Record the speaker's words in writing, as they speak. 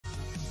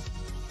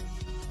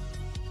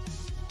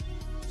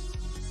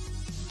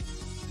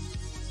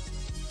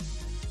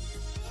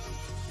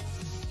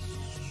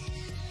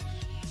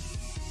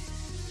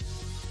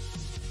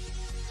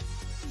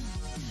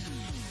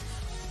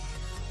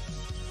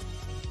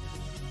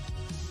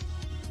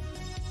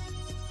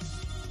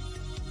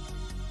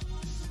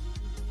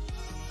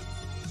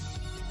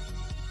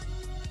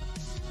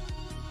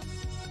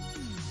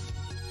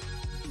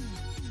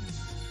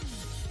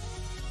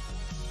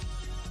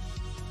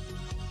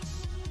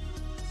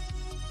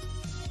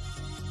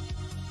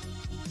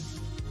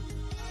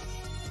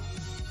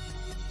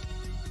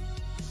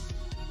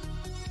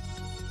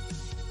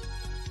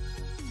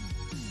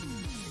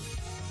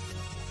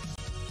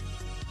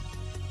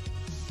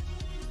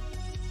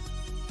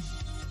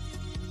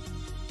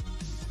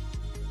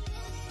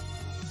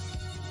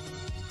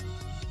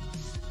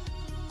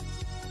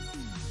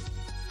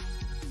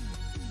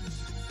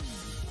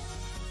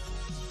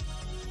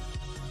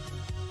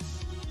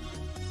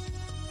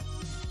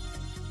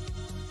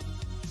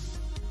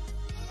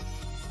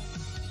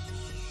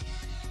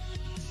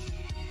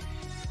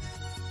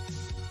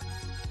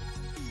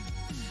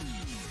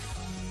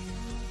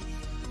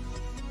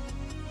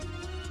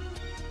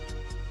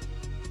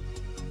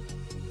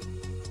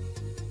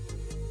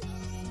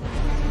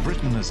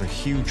Britain is a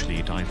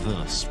hugely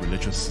diverse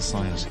religious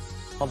society.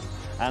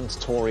 And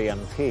Tory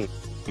MP.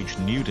 Each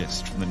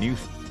nudist from the new...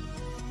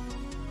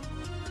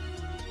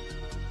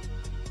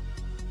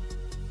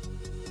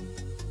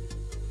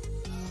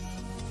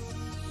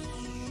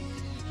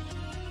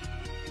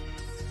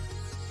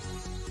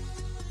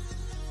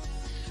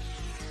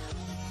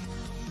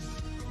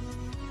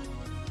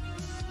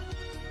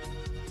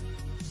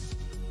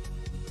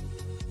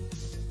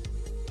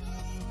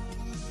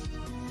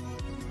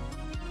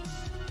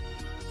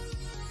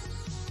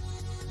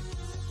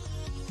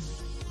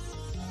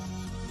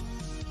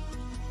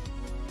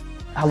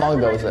 How long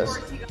ago was this?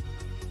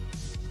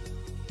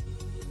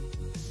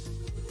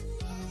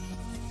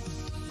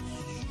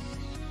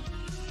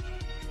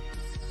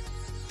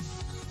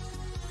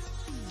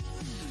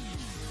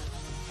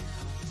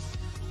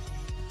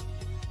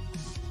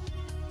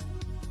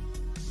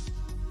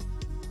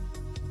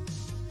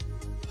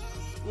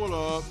 What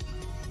up?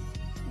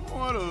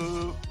 What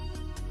up?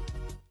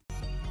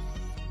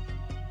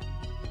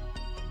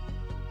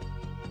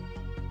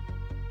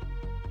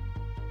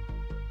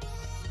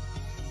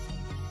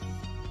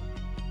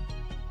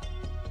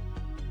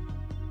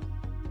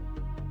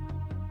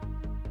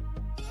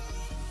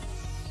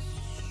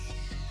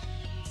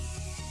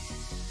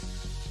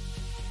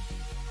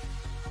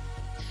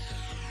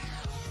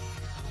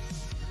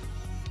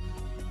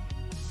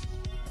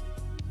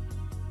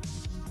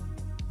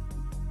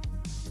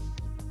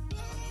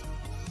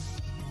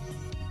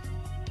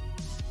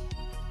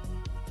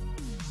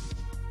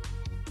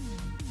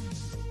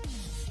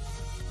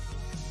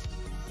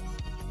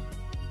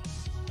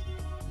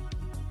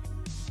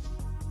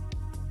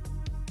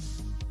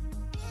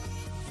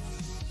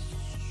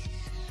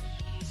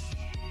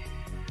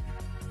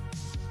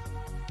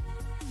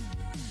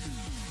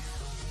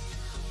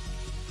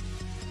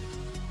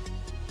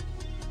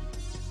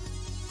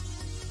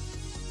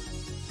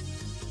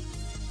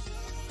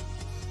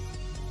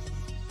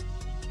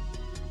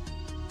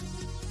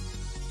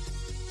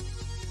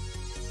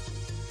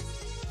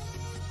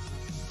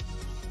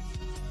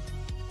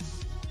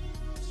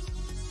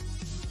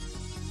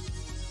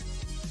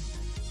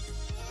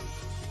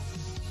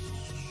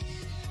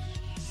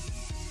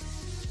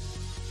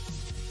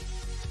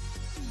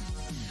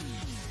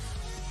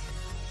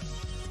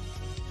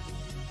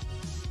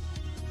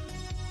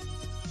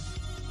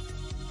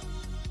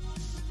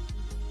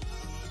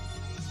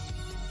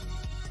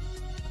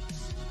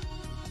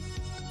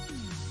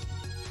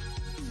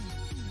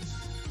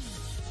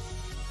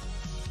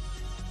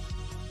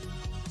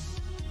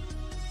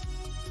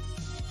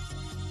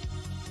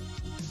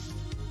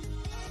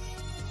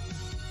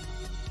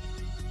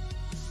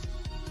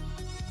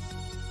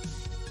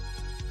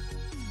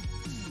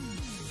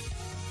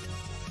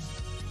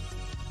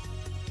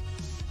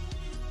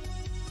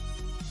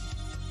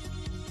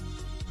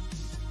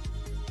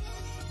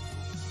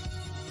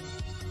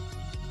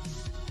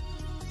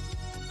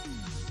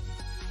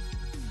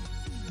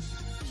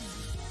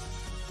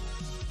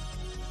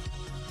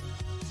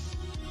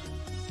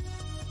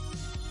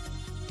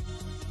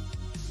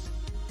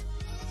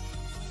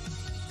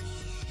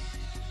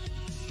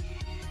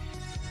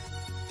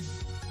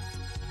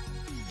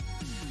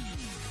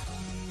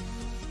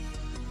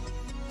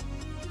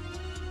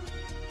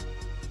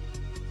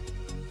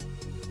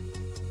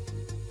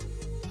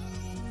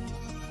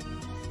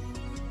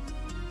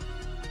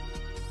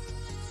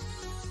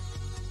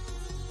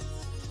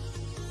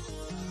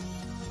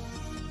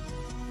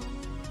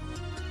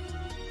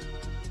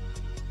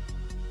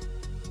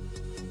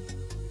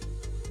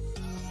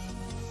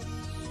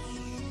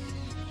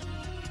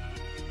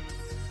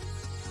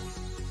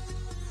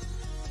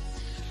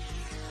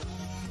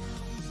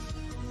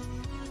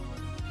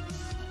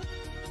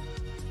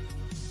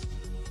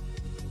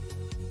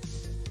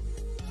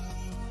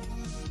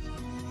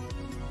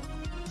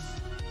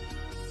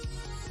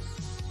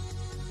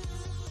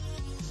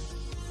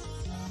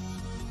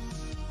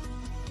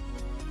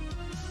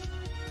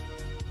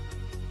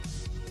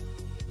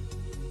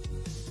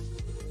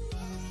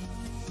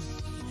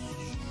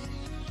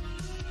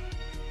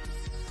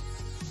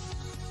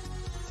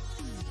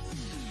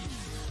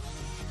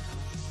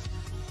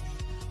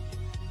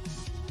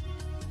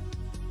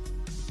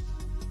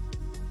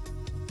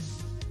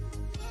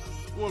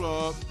 What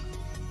up?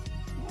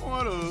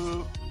 What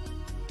up?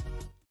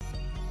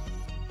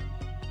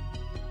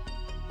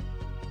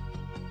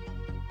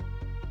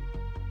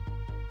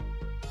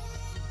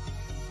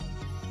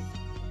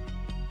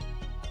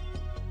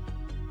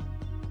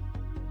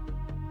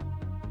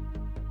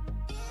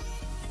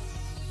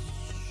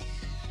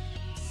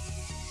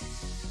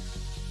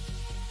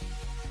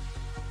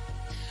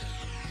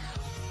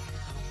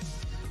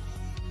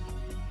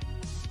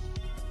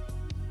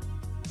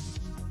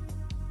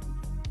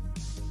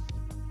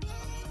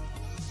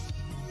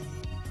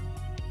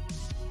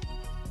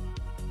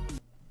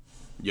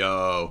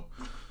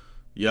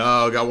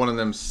 Yo, got one of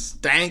them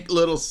stank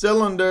little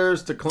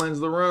cylinders to cleanse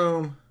the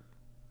room.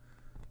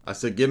 I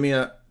said, give me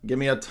a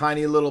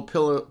tiny little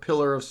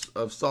pillar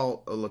of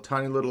salt, a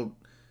tiny little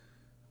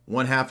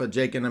 1/2 of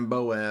Jacob and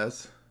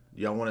Boaz.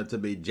 Y'all want it to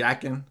be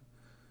jacking,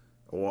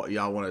 or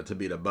y'all want it to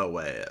be the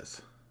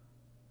Boaz?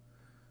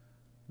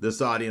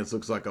 This audience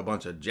looks like a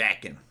bunch of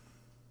jacking.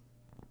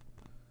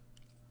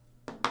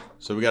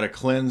 So we got to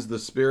cleanse the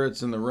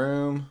spirits in the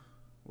room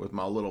with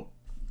my little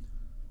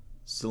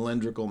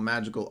cylindrical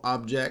magical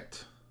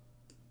object.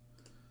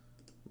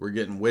 We're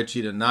getting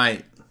witchy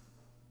tonight.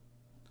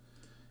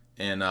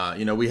 And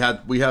you know, we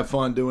had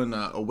fun doing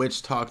a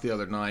witch talk the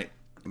other night,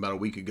 about a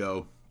week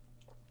ago.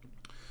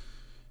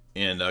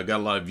 And got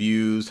a lot of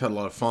views, had a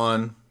lot of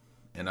fun.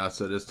 And I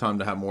said it's time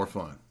to have more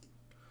fun.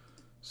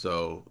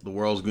 So the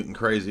world's getting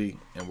crazy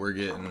and we're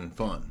getting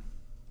fun,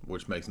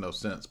 which makes no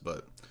sense,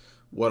 but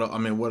what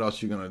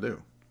else you gonna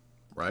do,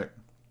 right?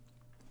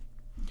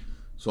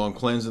 So I'm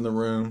cleansing the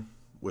room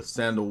with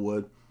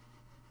sandalwood.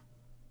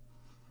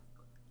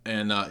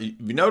 And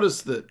you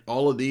notice that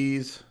all of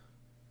these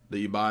that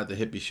you buy at the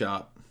hippie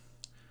shop,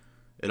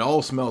 it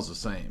all smells the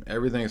same.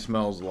 Everything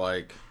smells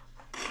like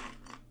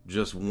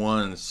just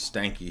one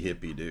stanky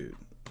hippie dude,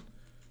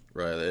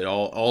 right? It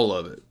all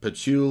of it.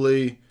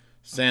 Patchouli,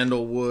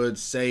 sandalwood,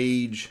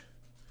 sage.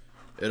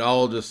 It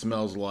all just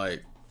smells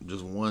like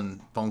just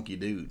one funky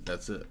dude.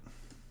 That's it.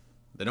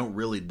 They don't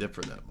really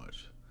differ that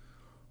much.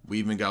 We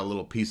even got a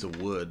little piece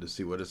of wood to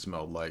see what it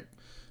smelled like.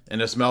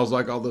 And it smells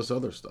like all this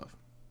other stuff.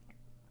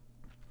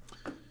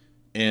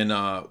 And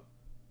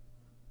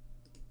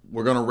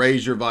we're going to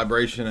raise your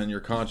vibration and your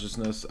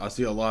consciousness. I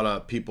see a lot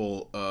of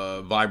people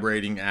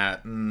vibrating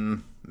at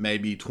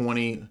maybe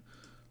 20th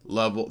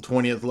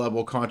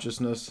level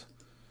consciousness.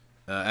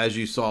 As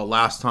you saw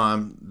last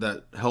time,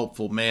 that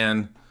helpful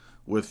man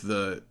with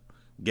the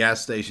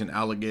gas station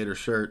alligator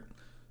shirt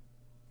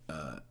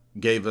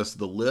gave us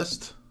the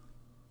list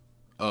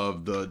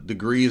of the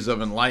degrees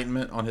of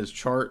enlightenment on his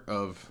chart,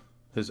 of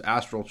his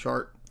astral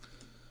chart.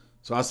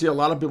 So I see a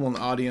lot of people in the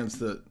audience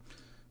that,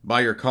 by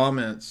your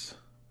comments,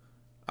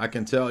 I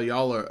can tell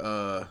y'all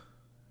are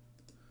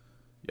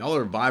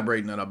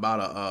vibrating at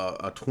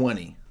about a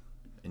 20,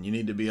 and you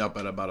need to be up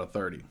at about a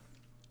 30.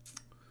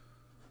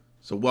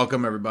 So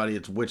welcome everybody.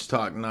 It's Witch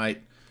Talk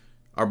night.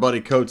 Our buddy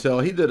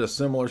Cotel, he did a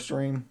similar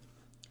stream,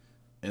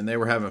 and they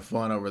were having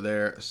fun over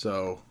there.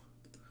 So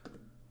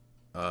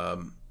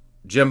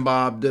Jim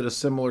Bob did a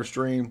similar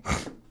stream,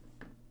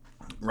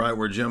 right,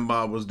 where Jim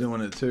Bob was doing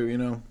it too, you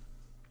know.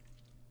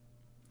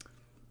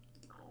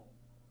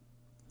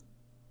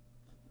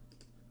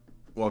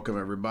 Welcome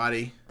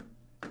everybody.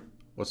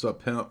 What's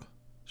up, pimp?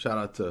 Shout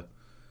out to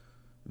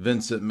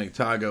Vincent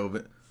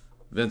McTago,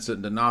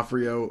 Vincent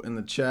D'Onofrio in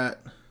the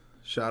chat.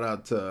 Shout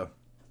out to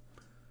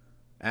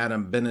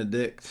Adam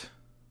Benedict.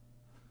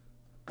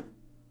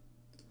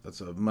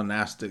 That's a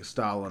monastic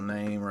style of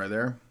name right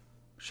there.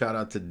 Shout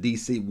out to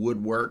DC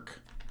Woodwork.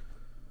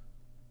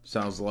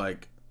 Sounds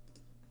like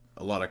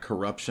a lot of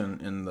corruption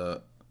in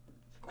the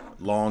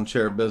lawn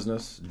chair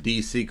business.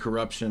 DC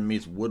corruption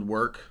meets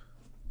woodwork.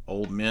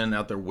 Old men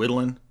out there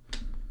whittling.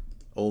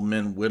 Old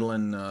men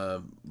whittling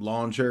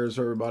lawn chairs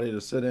for everybody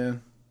to sit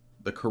in.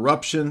 The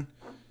corruption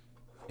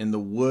in the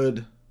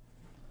wood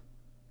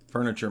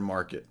furniture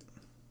market.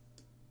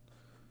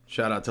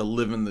 Shout out to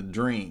Living the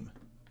Dream.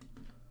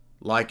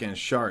 Like and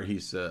Shart, he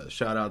says.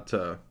 Shout out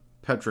to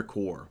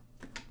Petrichor.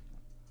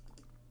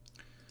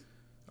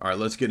 All right,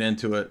 let's get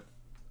into it.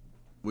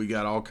 We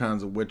got all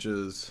kinds of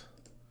witches.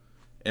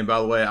 And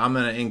by the way, I'm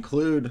going to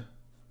include,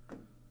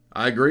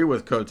 I agree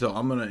with Cotel,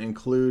 I'm going to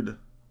include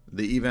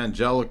the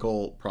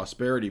evangelical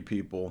prosperity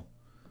people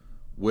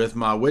with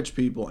my witch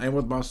people and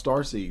with my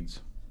starseeds.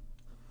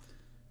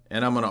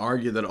 And I'm going to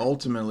argue that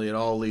ultimately it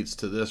all leads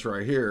to this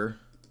right here,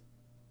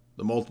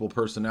 the multiple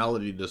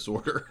personality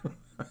disorder.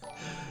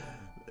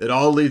 It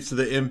all leads to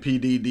the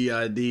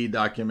MPD-DID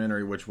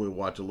documentary, which we'll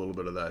watch a little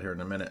bit of that here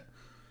in a minute.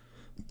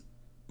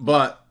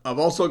 But I've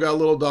also got a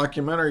little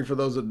documentary for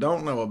those that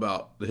don't know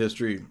about the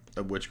history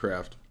of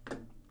witchcraft.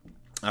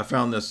 I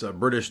found this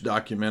British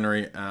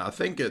documentary. I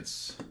thought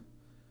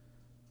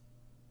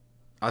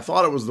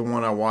it was the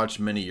one I watched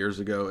many years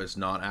ago. It's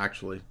not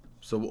actually.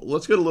 So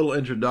let's get a little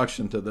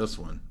introduction to this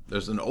one.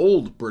 There's an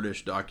old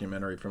British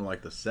documentary from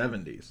like the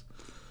 70s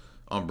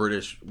on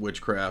British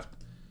witchcraft.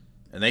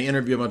 And they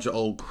interview a bunch of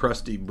old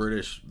crusty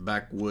British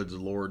backwoods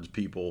lords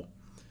people.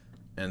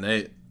 And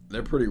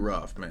they're pretty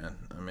rough, man.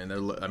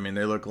 I mean,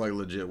 they look like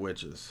legit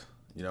witches.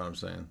 You know what I'm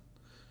saying?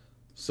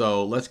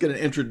 So let's get an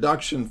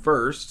introduction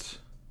first,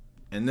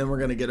 and then we're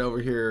gonna get over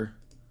here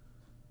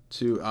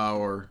to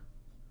our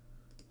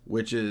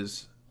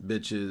witches,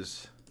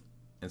 bitches,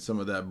 and some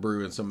of that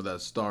brew and some of that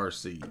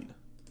starseed.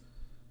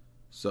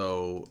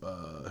 So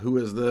who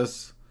is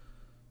this?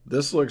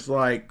 This looks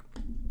like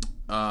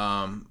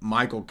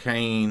Michael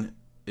Caine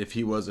if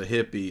he was a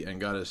hippie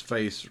and got his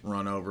face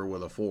run over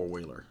with a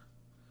four-wheeler.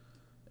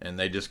 And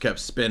they just kept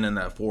spinning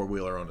that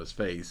four-wheeler on his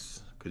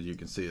face because you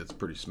can see it's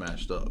pretty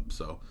smashed up.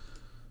 So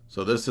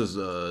this is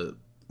a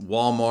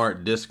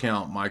Walmart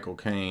discount Michael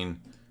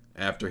Caine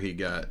after he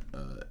got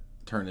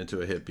turned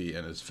into a hippie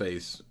and his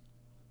face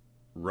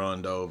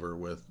runned over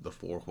with the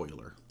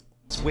four-wheeler.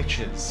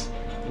 Witches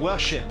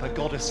worship a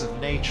goddess of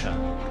nature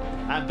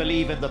and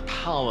believe in the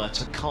power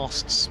to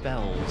cast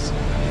spells.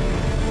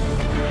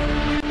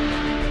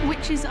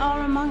 Witches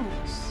are among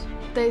us.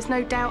 There's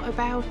no doubt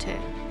about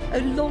it. A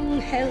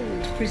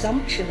long-held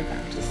presumption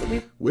about us that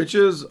we...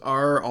 Witches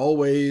are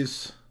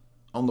always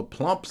on the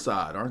plump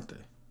side, aren't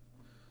they?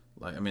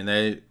 Like, I mean,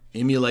 they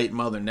emulate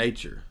Mother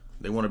Nature.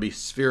 They want to be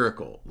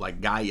spherical,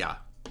 like Gaia.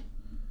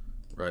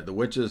 Right? The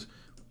witches,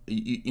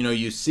 you know,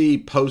 you see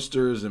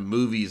posters and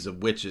movies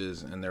of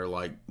witches, and they're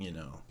like, you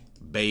know,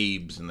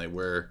 babes, and they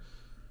wear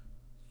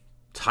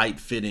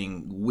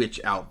tight-fitting witch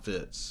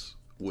outfits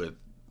with,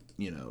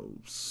 you know,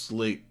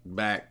 slick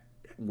back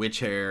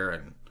witch hair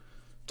and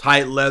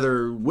tight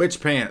leather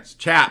witch pants,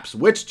 chaps,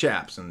 witch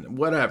chaps, and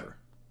whatever.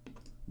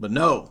 But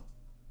no,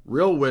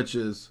 real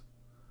witches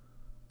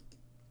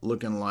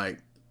looking like...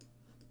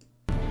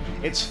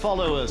 Its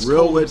followers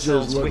real call witches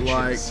themselves look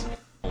witches.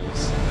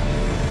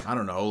 like, I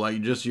don't know,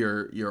 like just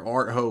your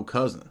art ho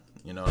cousin,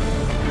 you know what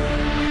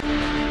I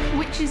mean?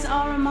 Witches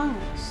are among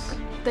us.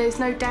 There's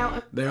no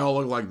doubt. They all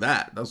look like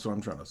that. That's what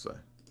I'm trying to say.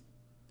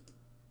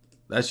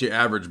 That's your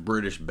average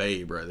British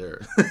babe right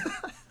there.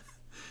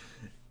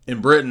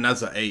 In Britain,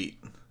 that's an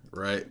 8,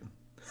 right?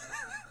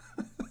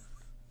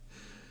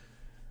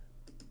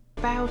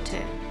 About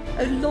it.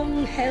 A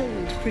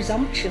long-held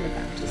presumption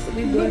about us that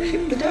we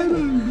worship the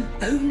devil.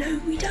 Oh, no,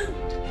 we don't.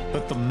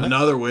 But the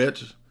Another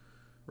witch,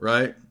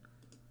 right?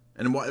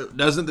 And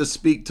doesn't this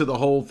speak to the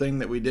whole thing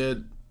that we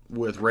did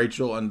with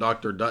Rachel and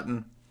Dr.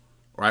 Dutton,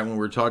 right? When we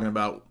were talking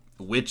about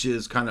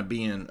witches kind of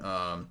being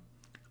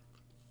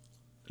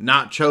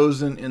not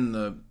chosen in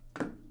the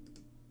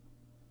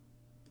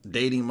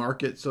dating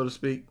market, so to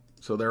speak.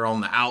 So they're on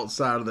the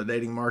outside of the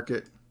dating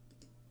market.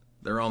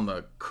 They're on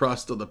the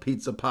crust of the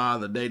pizza pie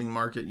of the dating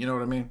market. You know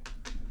what I mean?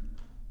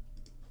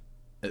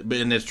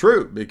 And it's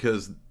true,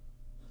 because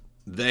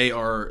they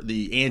are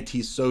the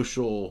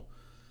antisocial,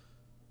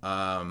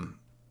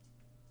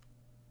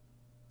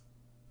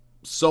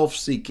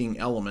 self-seeking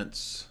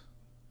elements,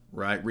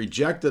 right?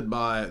 Rejected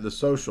by the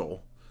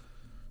social.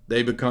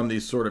 They become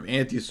these sort of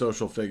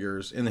antisocial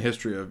figures in the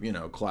history of, you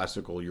know,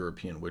 classical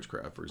European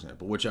witchcraft, for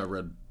example, which I've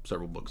read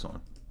several books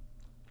on.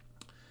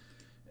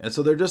 And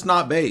so they're just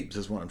not babes,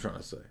 is what I'm trying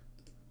to say.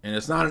 And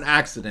it's not an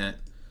accident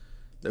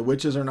that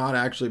witches are not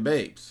actually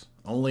babes.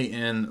 Only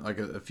in like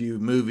a few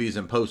movies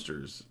and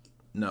posters.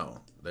 No,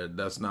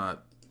 that's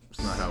not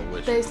how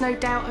witches. There's no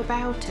doubt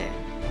about it.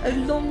 A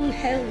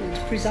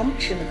long-held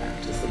presumption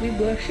about us that we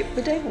worship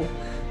the devil.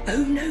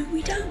 Oh, no,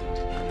 we don't.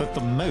 But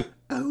the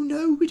Oh,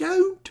 no, we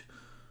don't.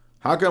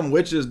 How come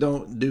witches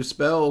don't do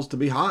spells to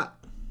be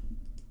hot?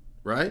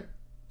 Right?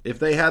 If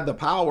they had the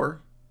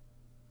power.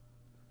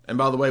 And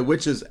by the way,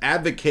 witches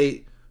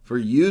advocate for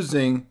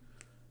using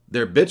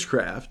their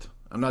bitchcraft.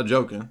 I'm not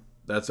joking.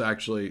 That's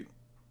actually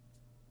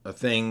a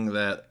thing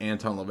that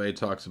Anton LaVey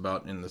talks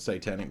about in The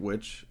Satanic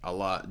Witch, a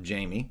la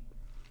Jamie.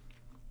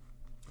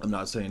 I'm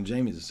not saying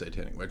Jamie's a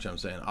satanic witch. I'm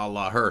saying a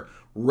la her.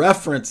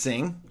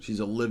 Referencing. She's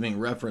a living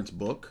reference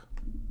book.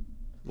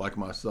 Like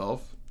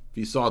myself. If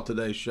you saw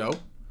today's show.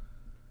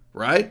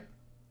 Right?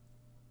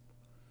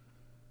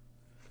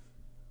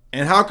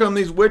 And how come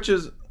these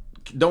witches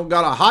don't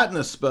got a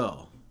hotness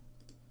spell?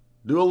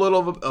 Do a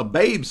little of a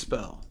babe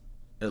spell.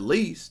 At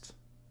least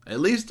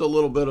a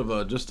little bit of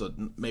a, just a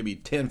maybe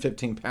 10,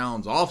 15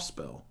 pounds off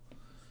spell.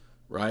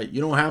 Right? You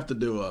don't have to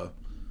do a,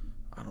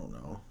 I don't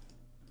know,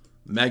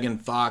 Megan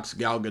Fox,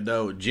 Gal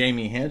Gadot,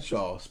 Jamie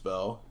Henshaw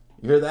spell.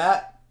 You hear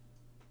that?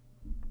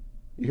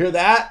 You hear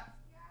that?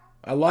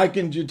 I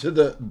likened you to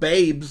the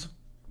babes.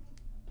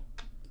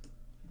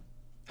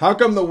 How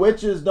come the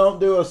witches don't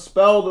do a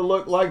spell to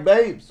look like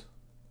babes?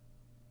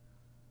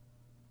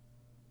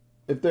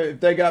 If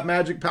they got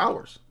magic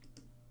powers.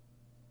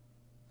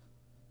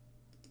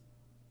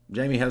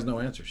 Jamie has no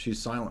answer.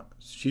 She's silent.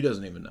 She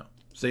doesn't even know.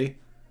 See?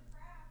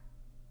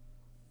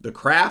 The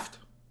craft?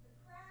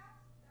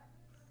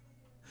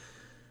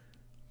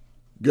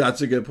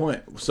 That's a good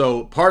point.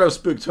 So part of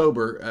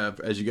Spooktober,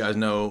 as you guys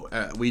know,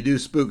 we do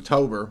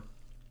Spooktober.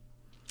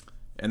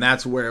 And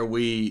that's where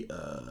we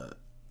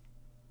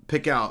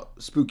pick out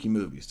spooky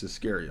movies to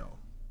scare y'all.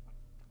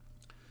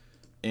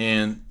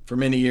 And for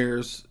many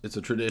years, it's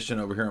a tradition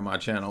over here on my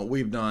channel.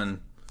 We've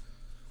done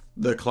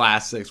the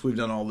classics. We've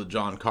done all the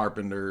John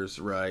Carpenters,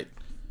 right?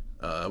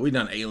 We've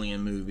done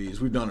alien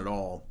movies. We've done it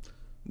all.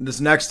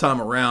 This next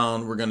time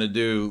around, we're going to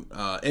do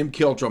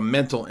MK Ultra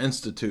Mental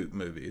Institute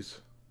movies,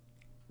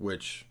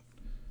 which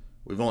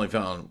we've only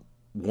found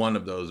one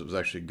of those that was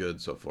actually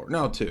good so far.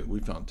 No, 2.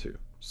 We found 2.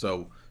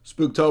 So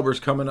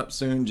Spooktober's coming up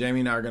soon. Jamie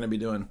and I are going to be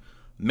doing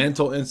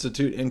Mental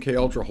Institute MK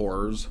Ultra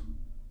horrors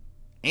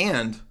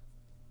and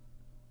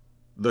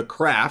The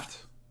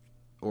Craft,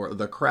 or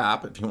The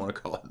Crap, if you want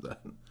to call it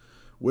that.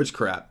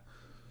 Witchcraft.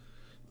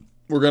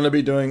 We're going to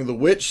be doing the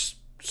Witch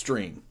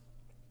stream.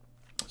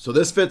 So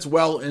this fits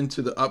well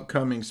into the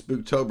upcoming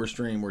Spooktober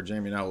stream where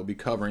Jamie and I will be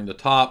covering the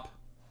top,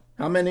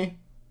 how many?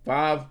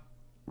 5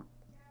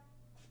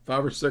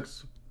 or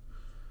 6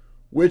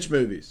 witch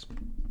movies.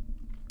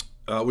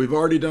 We've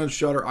already done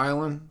Shutter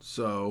Island,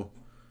 so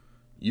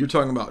you're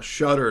talking about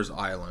Shutter's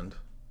Island.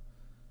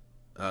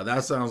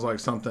 That sounds like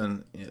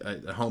something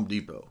at Home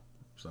Depot.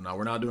 So now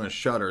we're not doing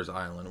Shutter's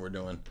Island.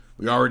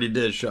 We already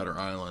did Shutter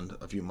Island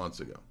a few months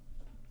ago.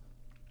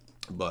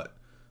 But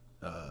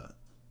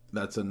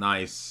that's a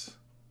nice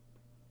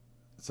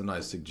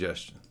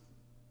suggestion.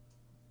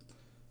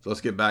 So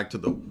let's get back to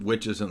the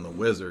witches and the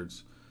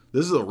wizards.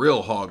 This is a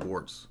real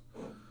Hogwarts.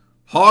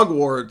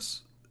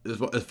 Hogwarts is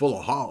full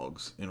of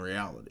hogs in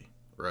reality,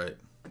 right?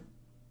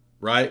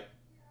 Right?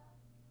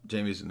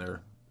 Jamie's in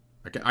there.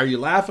 Are you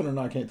laughing or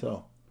not? I can't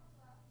tell.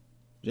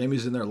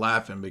 Jamie's in there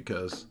laughing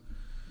because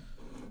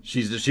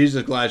she's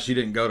just glad she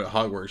didn't go to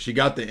Hogwarts. She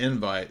got the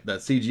invite.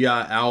 That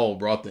CGI owl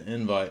brought the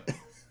invite.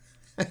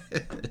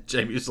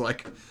 Jamie's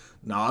like,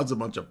 nah, it's a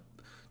bunch of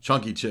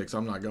chunky chicks.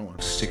 I'm not going. The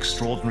most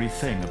extraordinary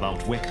thing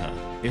about Wicca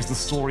is the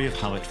story of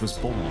how it was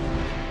born.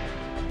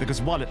 Because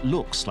while it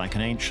looks like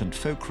an ancient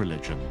folk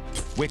religion,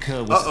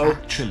 Wicca was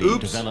actually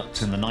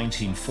developed in the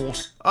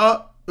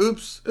 1940s.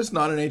 Oops. It's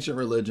not an ancient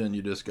religion.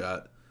 You just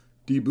got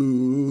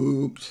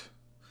debooped.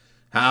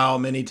 How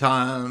many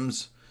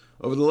times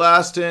over the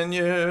last 10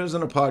 years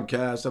in a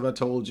podcast have I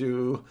told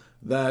you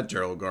that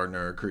Gerald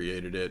Gardner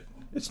created it?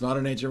 It's not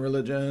an ancient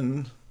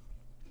religion.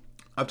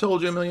 I've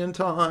told you a million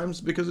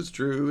times because it's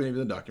true, and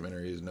even the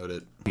documentaries note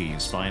it.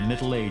 By a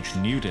middle-aged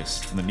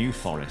nudist from the New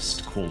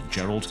Forest called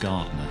Gerald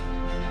Gardner.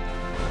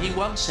 In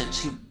one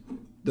sense,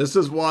 This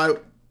is why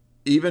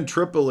even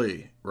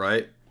Tripoli,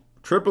 right?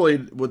 Tripoli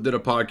did a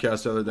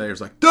podcast the other day. It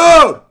was like,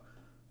 dude,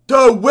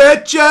 the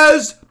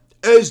witches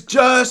is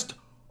just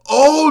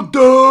old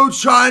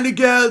dudes trying to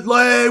get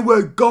laid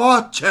with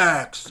goth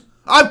chicks.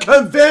 I'm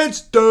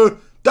convinced, dude.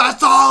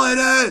 That's all it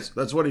is.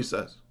 That's what he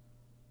says.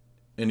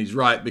 And he's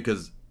right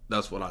because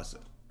that's what I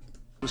said.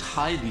 he was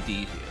highly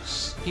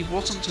devious. He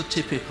wasn't a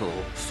typical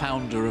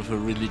founder of a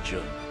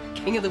religion.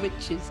 King of the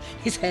witches.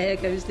 His hair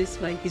goes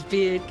this way, his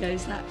beard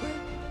goes that way.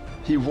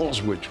 He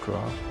was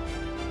witchcraft.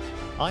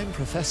 I'm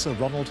Professor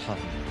Ronald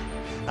Hutton.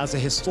 As a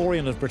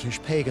historian of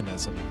British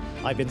paganism,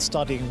 I've been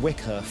studying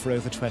Wicca for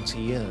over 20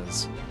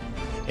 years.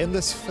 In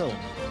this film,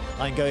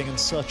 I'm going in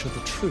search of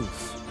the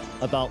truth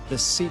about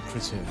this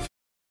secretive...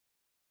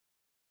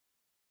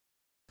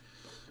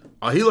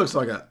 He looks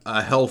like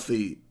a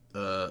healthy,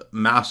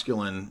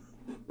 masculine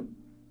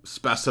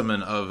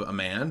specimen of a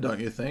man, don't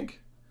you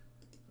think?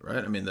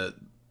 Right? I mean, the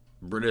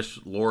British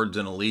lords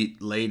and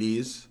elite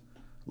ladies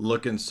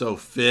looking so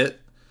fit,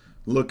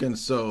 looking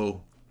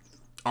so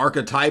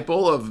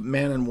archetypal of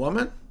man and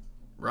woman,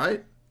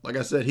 right? Like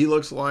I said, he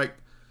looks like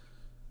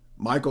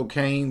Michael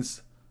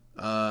Caine's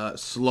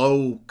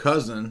slow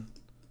cousin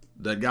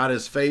that got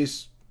his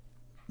face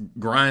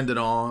grinded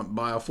on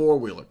by a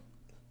four-wheeler.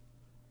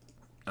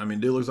 I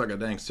mean, dude looks like a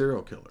dang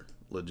serial killer.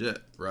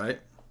 Legit, right?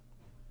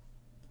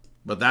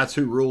 But that's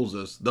who rules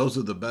us. Those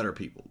are the better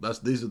people.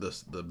 These are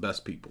the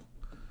best people.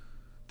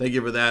 Thank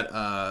you for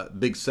that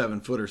big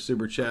 7-footer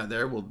super chat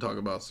there. We'll talk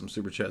about some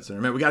super chats in a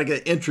minute. We got to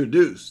get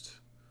introduced.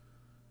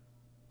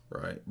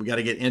 Right? We got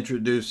to get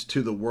introduced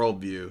to the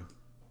worldview.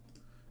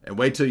 And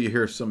wait till you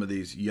hear some of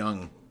these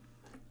young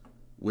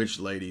witch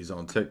ladies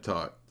on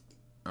TikTok.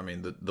 I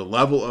mean, the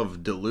level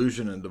of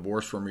delusion and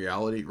divorce from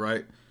reality,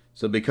 right?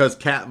 So because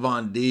Kat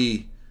Von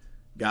D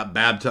got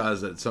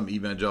baptized at some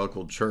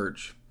evangelical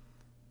church,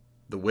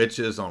 the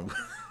witches on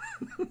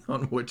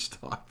on Witch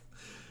Talk,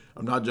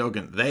 I'm not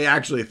joking, they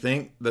actually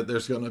think that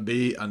there's going to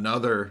be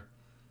another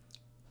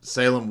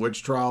Salem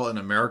witch trial in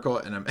America,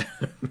 and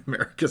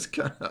America's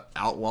going to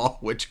outlaw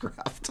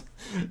witchcraft,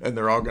 and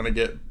they're all going to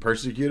get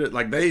persecuted.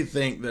 Like, they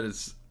think that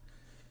it's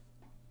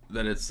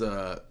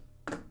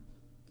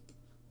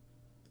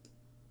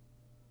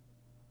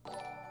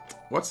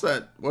what's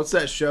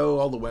that show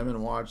all the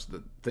women watch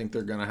that think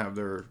they're going to have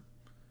their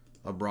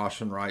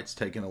abortion rights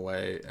taken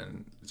away,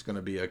 and it's going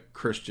to be a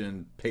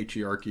Christian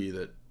patriarchy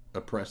that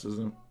oppresses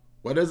them?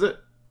 What is it?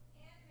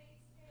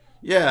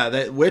 Yeah,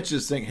 that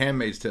witches think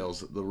Handmaid's Tale's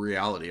the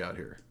reality out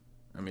here.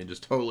 I mean,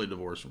 just totally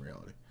divorced from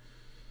reality.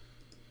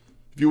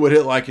 If you would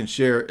hit like and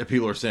share, if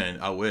people are saying,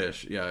 I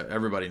wish. Yeah,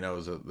 everybody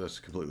knows that that's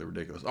completely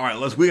ridiculous. All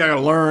right, we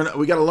gotta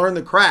learn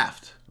the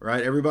craft,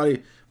 right?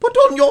 Everybody, put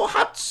on your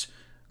hats,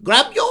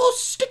 grab your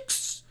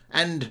sticks,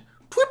 and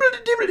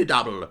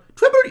twibble-dibble-dabble.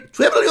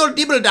 Twibble your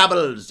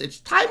dibble-dabbles. It's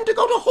time to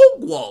go to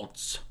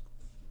Hogwarts.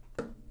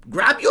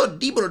 Grab your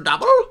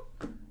dibble-dabble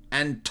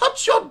and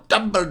touch your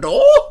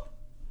Dumbledore.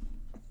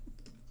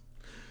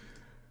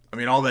 I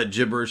mean, all that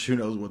gibberish, who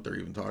knows what they're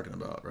even talking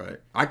about, right?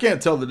 I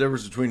can't tell the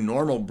difference between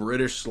normal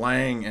British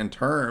slang and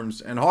terms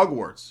and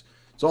Hogwarts.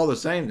 It's all the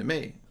same to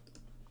me.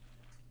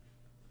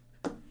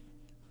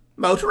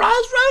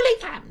 Motorized rolling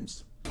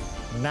cams.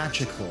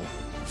 magical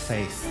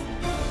faith.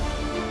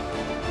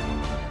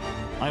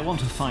 I want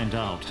to find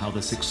out how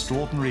this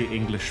extraordinary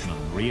Englishman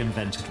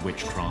reinvented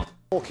witchcraft.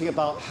 Talking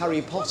about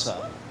Harry Potter,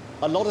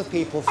 a lot of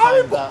people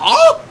find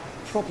that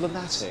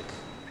problematic.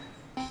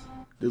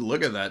 Dude,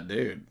 look at that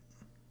dude.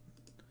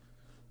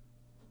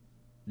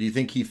 Do you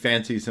think he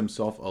fancies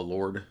himself a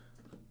lord?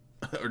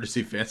 Or does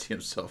he fancy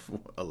himself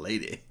a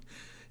lady?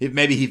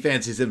 Maybe he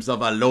fancies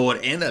himself a lord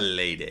and a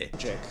lady.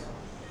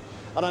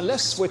 And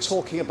unless we're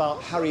talking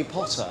about Harry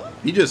Potter,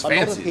 he just a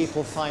lot of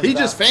people find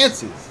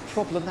that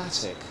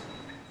problematic.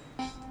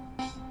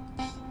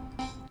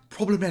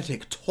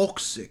 Problematic,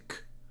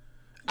 toxic.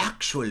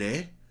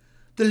 Actually,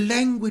 the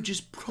language is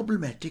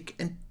problematic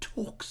and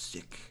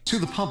toxic. To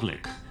the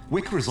public,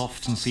 Wicca is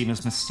often seen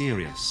as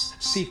mysterious,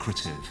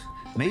 secretive,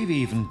 maybe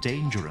even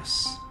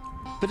dangerous.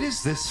 But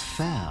is this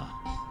fair?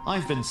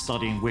 I've been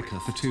studying Wicca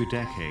for 2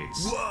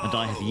 decades, and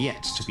I have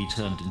yet to be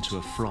turned into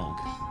a frog.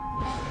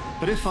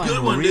 But if I'm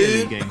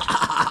really going to...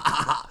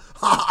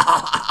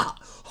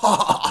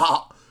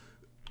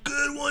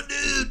 Good one,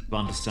 dude! To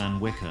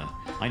understand Wicca,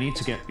 I need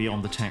to get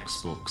beyond the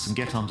textbooks and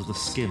get under the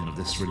skin of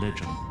this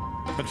religion.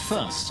 But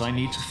first, I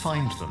need to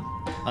find them.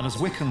 And as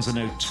Wiccans are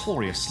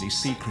notoriously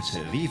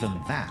secretive, even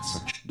that's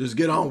a just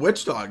get on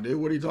Witch Talk, dude.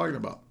 What are you talking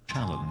about?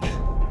 Challenge.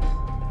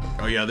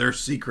 Oh yeah, they're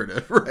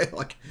secretive, right?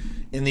 Like,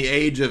 in the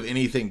age of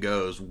anything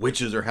goes,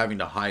 witches are having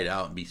to hide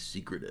out and be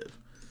secretive.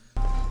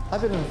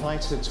 I've been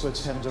invited to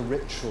attend a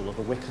ritual of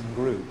a Wiccan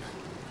group,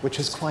 which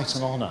is quite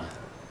an honor.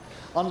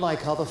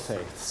 Unlike other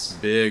faiths...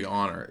 Big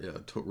honor. Yeah,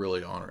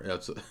 really honor. Yeah,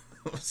 it's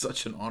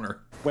such an honor.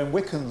 When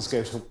Wiccans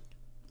go to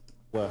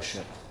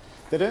worship,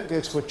 they don't go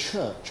to a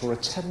church or a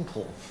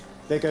temple.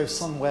 They go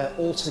somewhere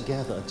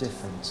altogether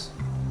different.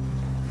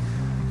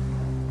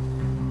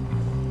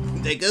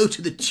 They go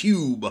to the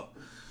tube.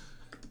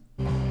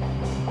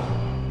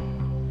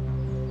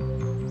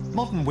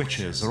 Modern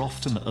witches are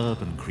often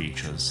urban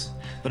creatures,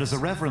 but as a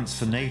reverence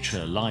for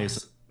nature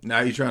lies...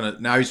 Now he's trying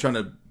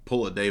to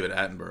pull a David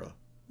Attenborough.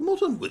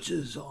 Modern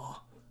witches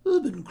are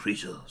urban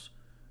creatures.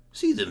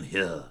 See them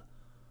here.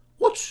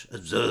 Watch,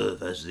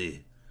 observe as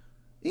the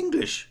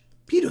English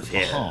pedophile,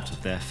 the heart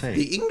of their faith.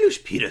 The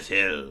English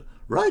pedophile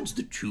rides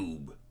the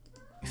tube.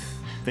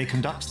 They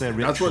conduct their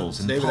rituals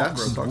in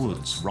parks and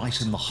woods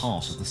right in the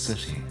heart of the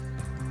city.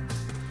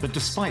 But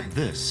despite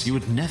this, you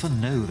would never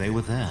know they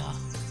were there.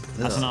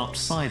 As an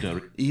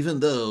outsider, even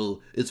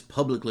though it's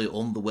publicly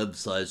on the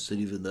websites, and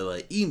even though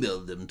I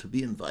emailed them to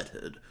be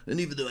invited, and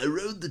even though I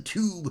rode the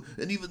tube,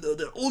 and even though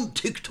they're on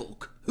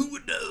TikTok, who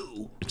would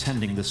know?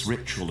 Attending this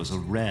ritual is a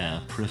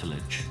rare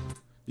privilege.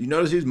 You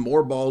notice he's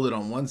more balded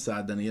on one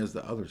side than he is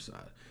the other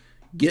side.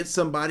 Get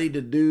somebody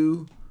to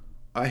do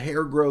a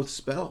hair growth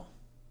spell.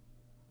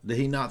 Did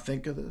he not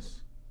think of this?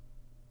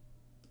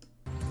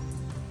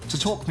 To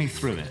talk me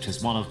through it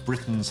is one of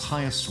Britain's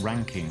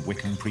highest-ranking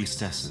Wiccan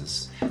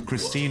priestesses,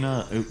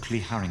 Christina Oakley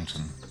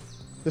Harrington.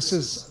 This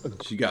is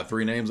She got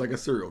 3 names like a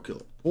serial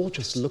killer.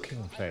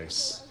 Gorgeous-looking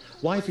place.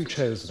 Why have you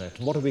chosen it,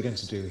 and what are we going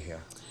to do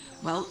here?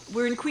 Well,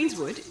 we're in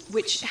Queenswood,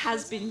 which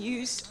has been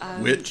used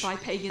by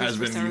pagans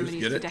for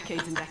ceremonies for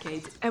decades and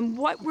decades. And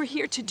what we're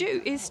here to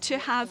do is to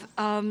have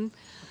a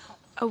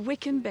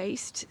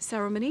Wiccan-based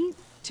ceremony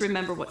to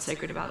remember what's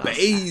sacred about us.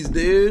 Bays,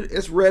 dude.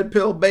 It's Red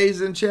Pill, Bays,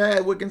 and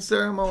Chad Wiccan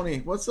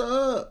ceremony. What's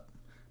up?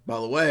 By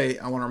the way,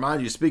 I want to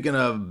remind you, speaking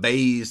of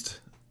based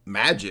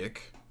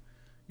magic,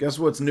 guess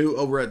what's new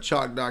over at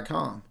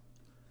chalk.com?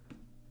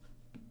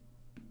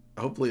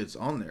 Hopefully it's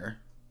on there.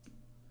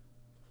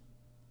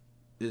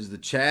 Is the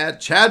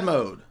Chad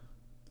mode.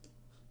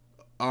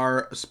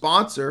 Our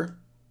sponsor.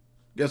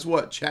 Guess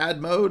what? Chad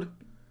mode.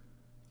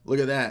 Look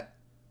at that.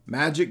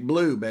 Magic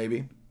Blue,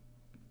 baby.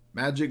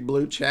 Magic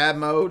Blue Chad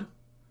mode.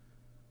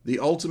 The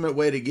ultimate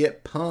way to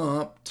get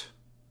pumped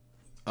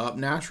up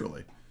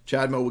naturally.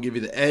 Chad mode will give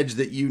you the edge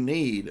that you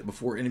need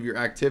before any of your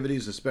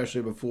activities,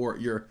 especially before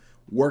your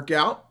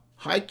workout,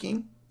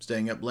 hiking,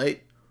 staying up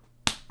late,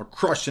 or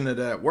crushing it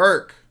at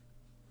work.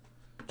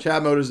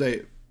 Chad mode is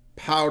a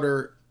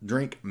powder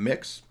drink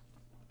mix,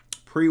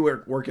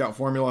 pre-workout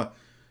formula.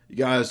 You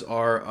guys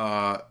are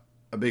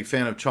a big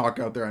fan of chalk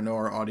out there. I know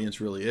our audience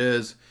really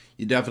is.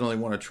 You definitely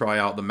want to try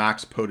out the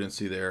max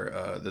potency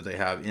there that they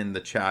have in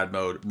the Chad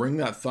mode. Bring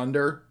that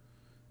thunder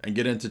and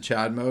get into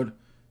Chad mode.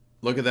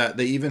 Look at that.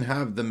 They even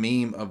have the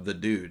meme of the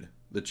dude.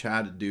 The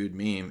Chad dude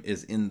meme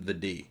is in the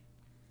D.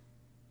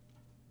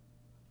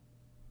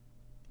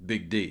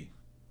 Big D.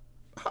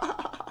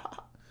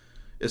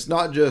 It's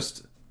not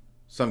just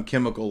some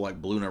chemical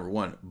like blue number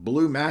 1.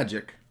 Blue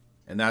magic,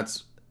 and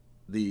that's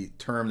the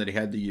term that he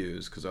had to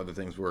use because other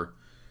things were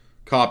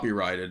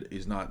copyrighted.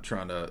 He's not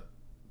trying to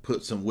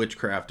put some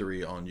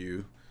witchcraftery on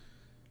you.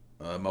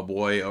 My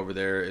boy over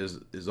there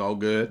is all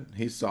good.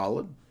 He's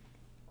solid.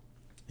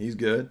 He's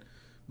good.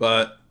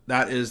 But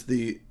that is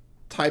the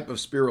type of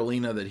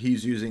spirulina that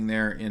he's using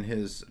there in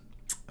his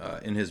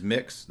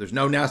mix. There's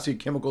no nasty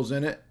chemicals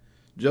in it.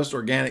 Just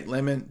organic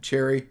lemon,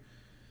 cherry,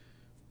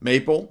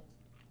 maple.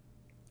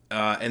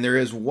 And there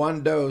is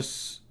 1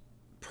 dose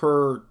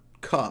per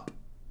cup,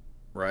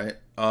 right?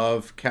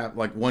 Of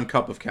like 1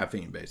 cup of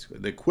caffeine, basically.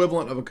 The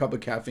equivalent of a cup of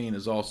caffeine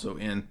is also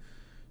in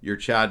your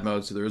Chad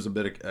mode. So there is a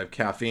bit of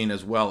caffeine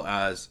as well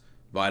as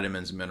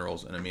vitamins,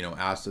 minerals, and amino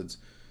acids.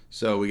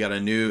 So we got a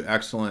new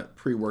excellent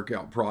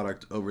pre-workout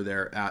product over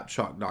there at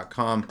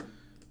chalk.com.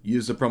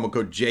 Use the promo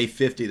code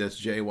J50, that's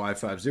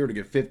JY50, to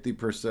get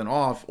 50%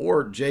 off,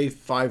 or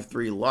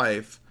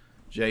J53Life,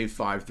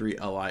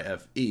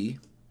 J53LIFE,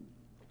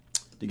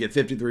 to get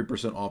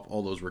 53% off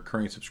all those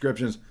recurring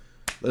subscriptions.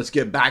 let's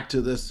get back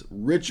to this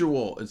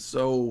ritual. It's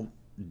so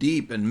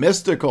deep and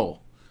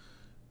mystical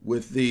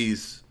with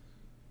these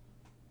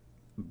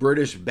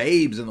British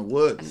babes in the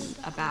woods.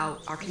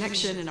 About our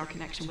connection and our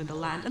connection with the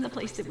land and the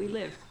place that we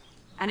live.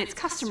 And it's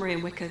customary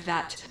in Wicca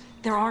that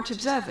there aren't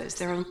observers.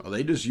 There are. Oh,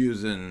 they just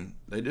using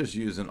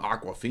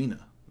Aquafina.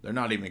 They're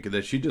not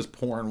even. She just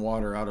pouring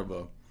water out of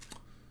an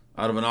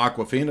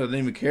Aquafina. Doesn't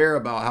even care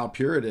about how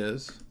pure it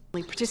is.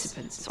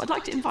 Participants. So I'd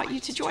like to invite you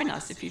to join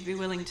us if you'd be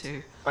willing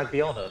to. I'd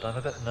be honoured. I'm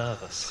a bit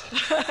nervous.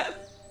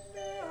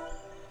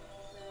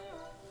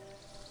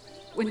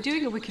 When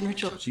doing a Wiccan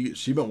ritual,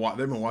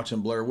 they've been watching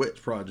Blair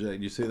Witch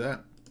Project. You see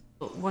that?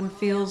 One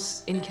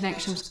feels in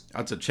connection.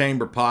 That's a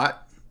chamber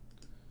pot.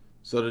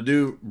 So to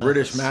do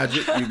British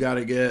magic, you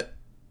gotta get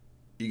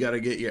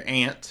your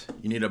aunt.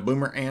 You need a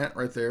boomer aunt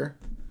right there.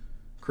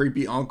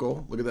 Creepy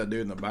uncle. Look at that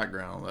dude in the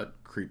background. That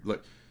creep.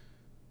 Look,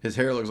 his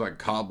hair looks like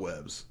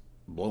cobwebs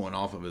blowing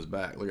off of his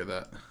back. Look at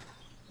that.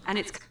 And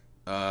it's.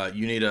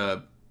 You need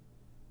a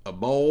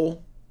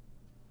bowl.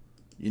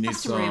 You need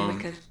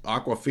some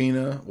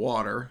Aquafina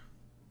water.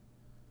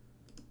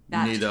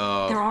 You need there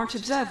aren't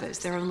observers.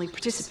 There are only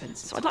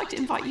participants. So I'd like to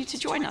invite you to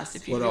join us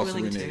if you'd be willing to.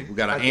 What else do we need? We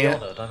got an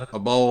ant, a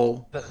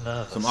bowl,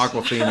 some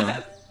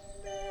Aquafina.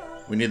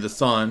 We need the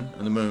sun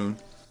and the moon.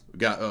 We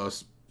got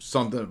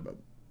something,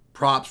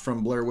 props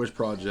from Blair Witch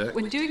Project.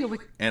 When doing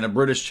and a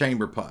British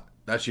chamber pot.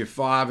 That's your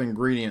 5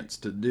 ingredients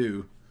to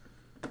do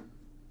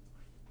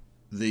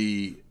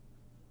the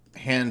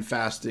hand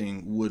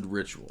fasting wood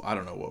ritual. I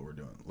don't know what we're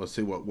doing. Let's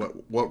see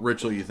what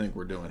ritual you think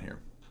we're doing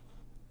here.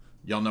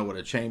 Y'all know what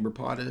a chamber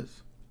pot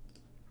is?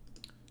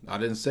 I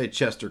didn't say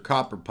Chester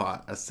copper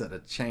pot. I said a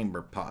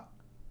chamber pot.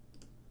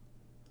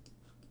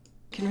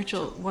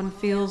 Ritual, one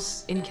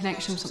feels in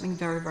connection with something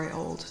very, very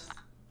old.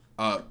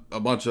 A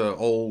bunch of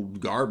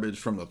old garbage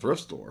from the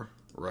thrift store,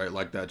 right?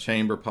 Like that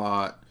chamber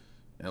pot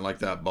and like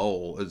that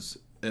bowl.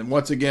 And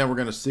once again, we're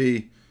going to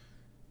see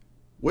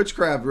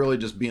witchcraft really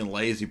just being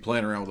lazy,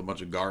 playing around with a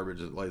bunch of garbage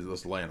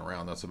that's laying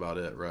around. That's about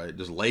it, right?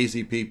 Just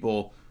lazy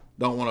people.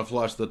 Don't want to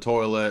flush the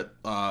toilet.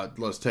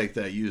 Let's take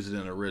that, use it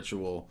in a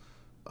ritual.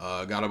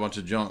 Got a bunch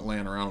of junk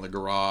laying around in the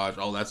garage.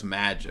 Oh, that's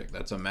magic.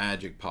 That's a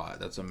magic pot.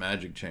 That's a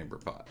magic chamber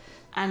pot.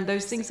 And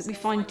those things that we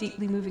find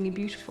deeply moving and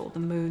beautiful. The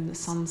moon, the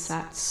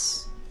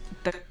sunsets.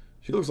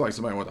 She looks like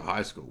somebody I went to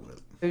high school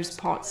with. Those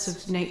parts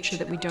of nature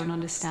that we don't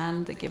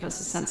understand that give us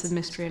a sense of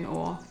mystery and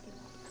awe.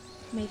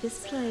 May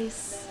this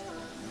place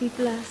be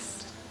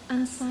blessed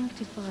and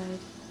sanctified.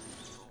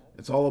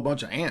 It's all a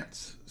bunch of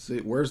ants. See,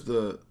 where's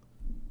the...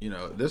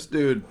 this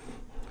dude,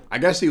 I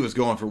guess he was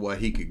going for what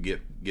he could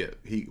get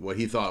what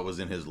he thought was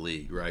in his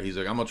league, right? He's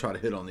like, I'm gonna try to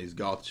hit on these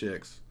goth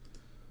chicks.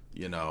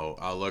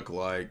 I look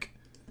like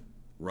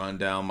run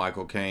down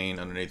Michael Caine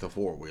underneath a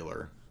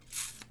 4-wheeler.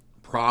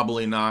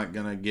 Probably not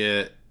gonna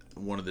get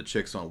one of the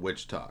chicks on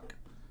Witch Talk.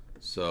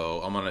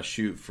 So I'm gonna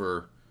shoot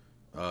for,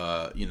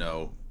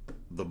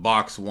 the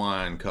box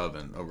wine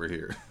coven over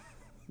here.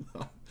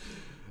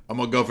 I'm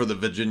gonna go for the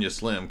Virginia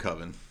Slim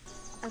coven.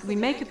 We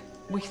make a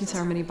Wiccan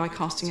ceremony by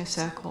casting a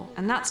circle,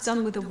 and that's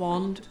done with a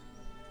wand.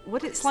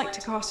 What it's like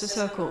to cast a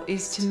circle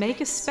is to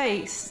make a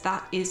space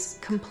that is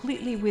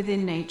completely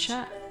within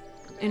nature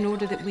in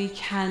order that we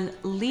can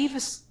leave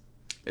us.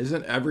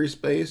 Isn't every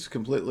space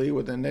completely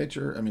within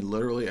nature? I mean,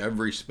 literally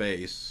every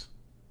space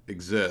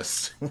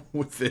exists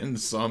within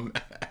some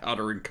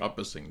outer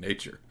encompassing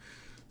nature.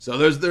 So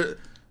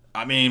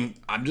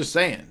I'm just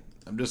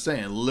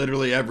saying,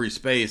 literally every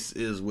space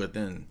is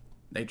within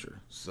nature.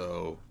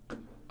 So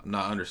I'm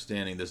not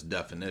understanding this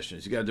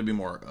definition. You got to be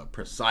more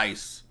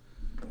precise.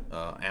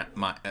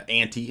 My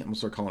auntie, I'm gonna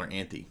start calling her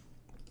auntie.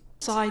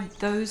 Beside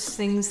those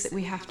things that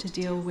we have to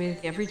deal with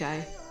every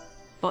day,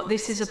 but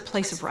this is a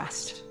place of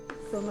rest.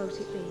 Promote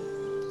it be.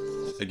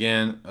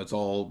 Again, that's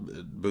all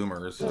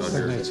boomers.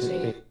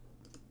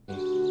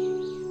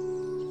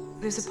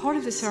 There's a part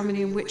of the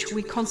ceremony in which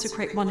we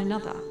consecrate one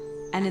another,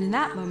 and in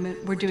that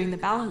moment we're doing the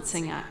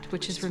balancing act,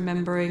 which is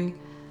remembering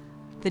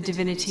the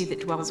divinity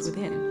that dwells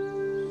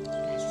within.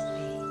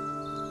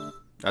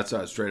 That's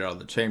straight out of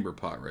the chamber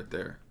pot right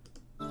there.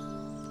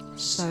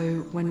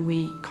 So when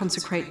we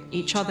consecrate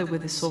each other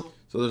with a sword.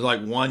 So there's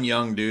like one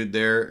young dude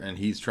there, and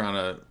he's trying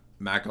to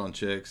mac on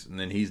chicks, and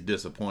then he's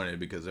disappointed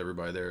because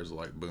everybody there is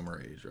like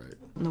boomer age, right?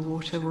 In the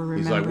water, we're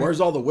remembering. He's like,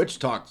 "Where's all the witch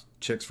talk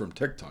chicks from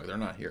TikTok? They're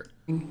not here."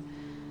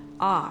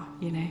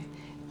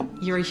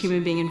 You're a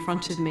human being in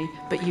front of me,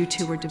 but you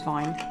two are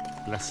divine.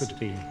 Blessed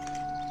be.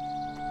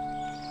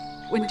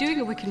 When doing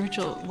a Wiccan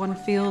ritual, one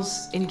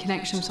feels in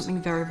connection with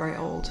something very, very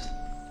old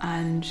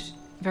and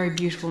very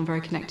beautiful and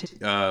very connected.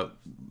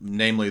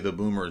 Namely, the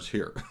boomers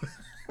here.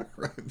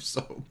 Right?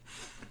 So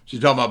she's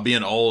talking about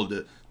being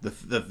old.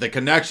 The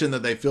connection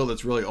that they feel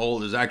that's really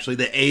old is actually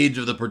the age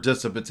of the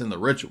participants in the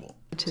ritual.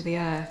 To the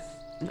earth,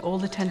 and all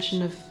the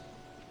tension of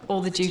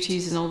all the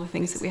duties and all the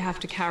things that we have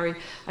to carry.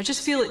 I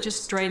just feel it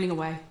just draining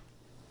away.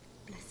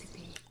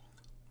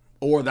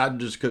 Or that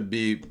just could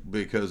be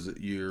because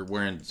you're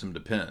wearing some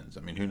Depends.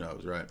 I mean, who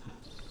knows, right?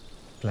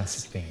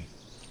 Blessed be.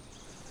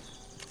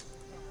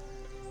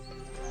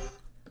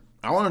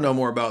 I want to know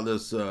more about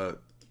this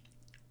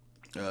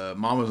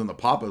Mamas and the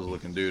Papas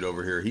looking dude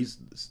over here. He's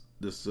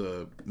this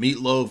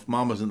Meatloaf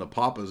Mamas and the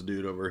Papas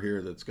dude over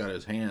here that's got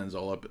his hands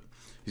all up.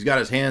 He's got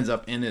his hands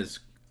up in his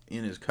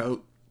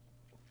coat.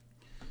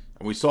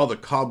 And we saw the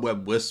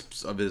cobweb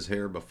wisps of his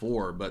hair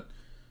before, but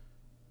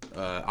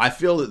I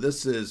feel that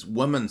this is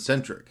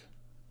women-centric,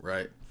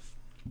 right?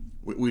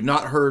 We've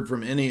not heard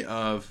from any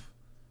of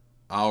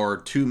our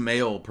two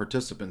male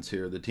participants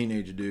here, the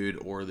teenage dude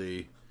or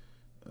the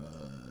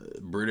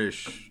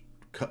British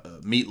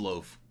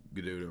Meatloaf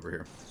dude over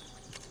here.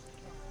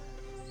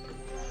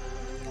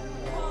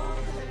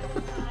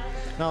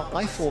 Now,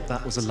 I thought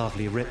that was a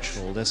lovely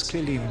ritual. There's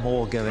clearly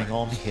more going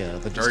on here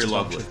than just a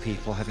bunch of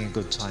people having a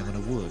good time in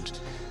a wood.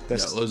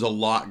 There's a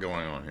lot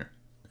going on here.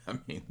 I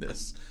mean,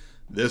 this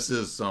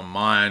is some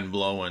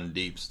mind-blowing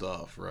deep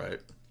stuff, right?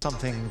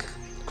 Something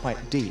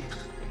quite deep.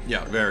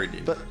 Yeah, very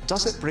deep. But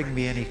does it bring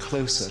me any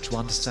closer to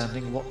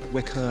understanding what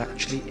Wicca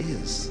actually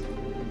is?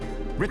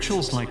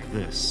 Rituals like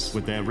this,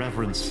 with their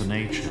reverence for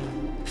nature,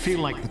 feel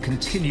like the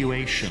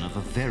continuation of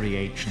a very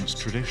ancient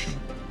tradition.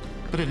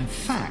 But in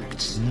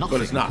fact,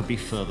 nothing could be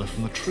further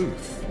from the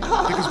truth.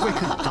 Because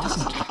Wicca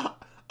doesn't have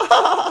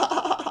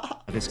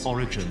its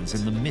origins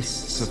in the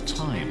mists of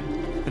time,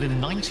 but in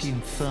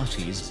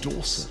 1930s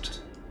Dorset.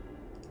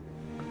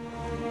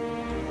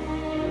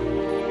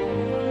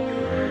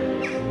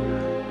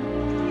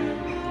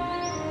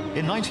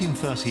 In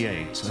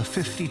 1938, a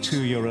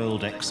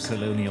 52-year-old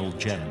ex-colonial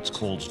gent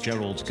called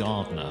Gerald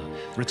Gardner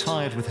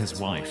retired with his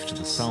wife to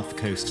the south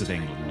coast of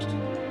England.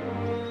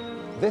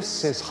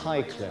 This is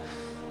Highcliffe,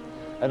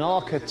 an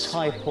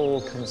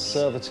archetypal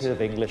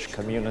conservative English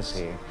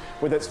community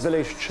with its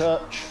village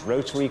church,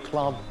 Rotary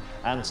Club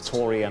and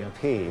Tory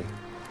MP.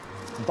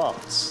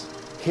 But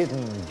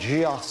hidden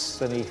just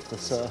beneath the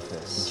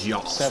surface,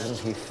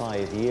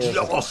 75 years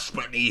ago. Just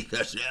beneath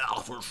the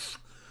surface.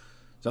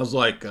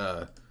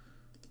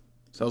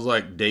 Sounds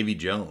like Davy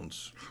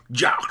Jones.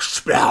 Jack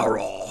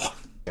Sparrow.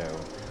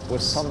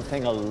 Was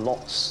something a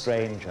lot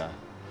stranger,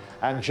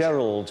 and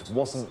Gerald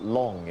wasn't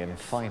long in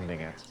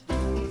finding it.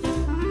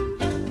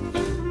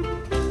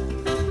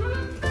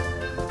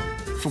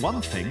 For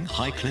one thing,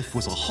 Highcliffe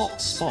was a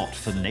hot spot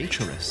for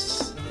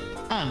naturists.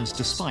 And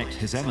despite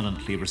his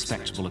eminently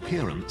respectable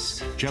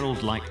appearance,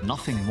 Gerald liked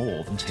nothing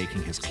more than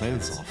taking his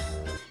clothes off.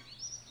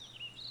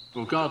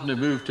 Well, Gardner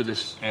moved to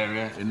this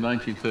area in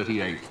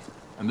 1938,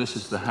 and this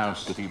is the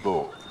house that he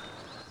bought.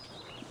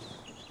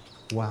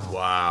 Wow.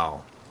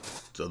 Wow.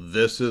 So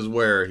this is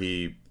where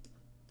he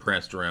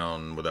pranced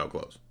around without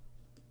clothes.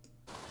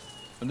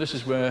 And this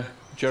is where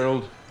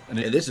Gerald... And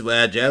this is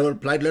where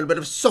Gerald played a little bit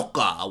of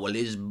soccer while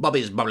his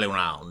bubby's bubbling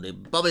around. The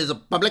bubbies are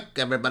public.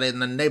 Everybody in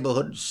the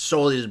neighborhood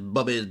saw his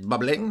bubbies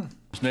bubbling.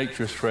 His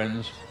naturist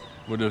friends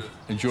would have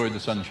enjoyed the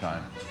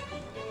sunshine.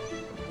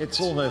 It's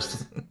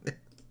almost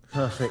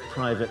perfect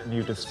private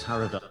nudist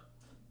paradise.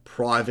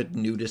 Private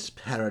nudist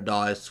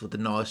paradise with a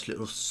nice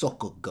little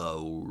soccer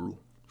goal.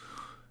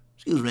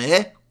 Excuse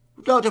me,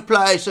 would you like to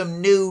play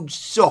some nude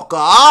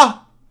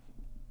soccer?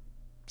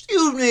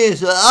 Excuse me,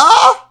 sir.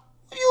 Are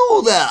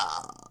you there?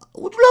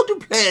 Would you like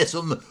to play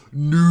some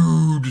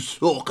nude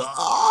soccer?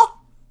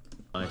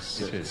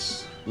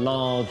 It's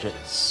large,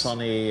 it's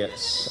sunny,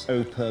 it's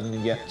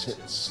open, yet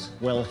it's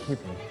well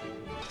hidden.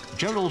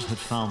 Gerald had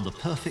found the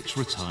perfect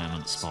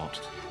retirement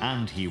spot,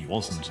 and he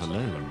wasn't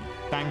alone.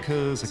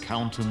 Bankers,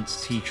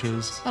 accountants,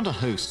 teachers, and a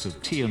host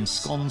of tea and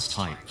scones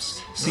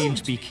types seemed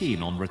to be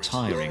keen on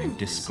retiring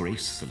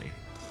disgracefully.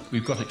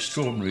 We've got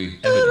extraordinary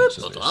evidence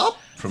of this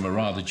from a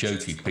rather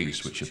jokey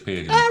piece which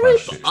appeared in the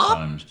Christchurch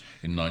Times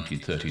in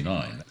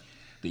 1939.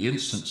 The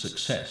instant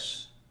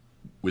success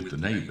with the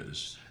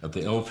neighbours of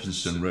the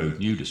Elphinstone Road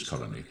nudist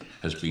colony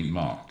has been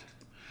marked.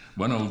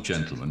 One old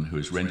gentleman who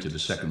has rented a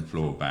second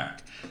floor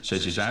back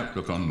says his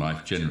outlook on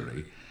life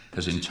generally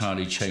has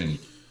entirely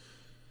changed.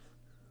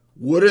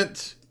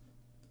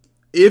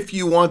 If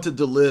you wanted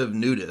to live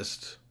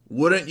nudist,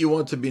 wouldn't you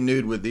want to be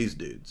nude with these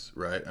dudes,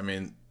 right? I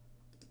mean,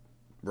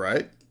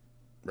 right?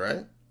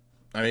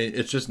 I mean,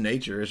 it's just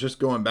nature. It's just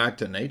going back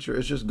to nature.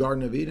 It's just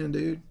Garden of Eden,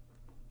 dude.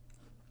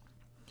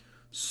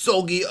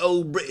 Soggy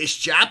old British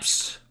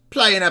chaps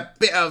playing a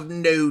bit of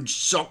nude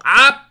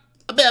soccer,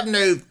 a bit of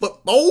nude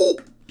football.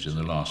 In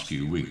the last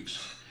few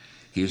weeks,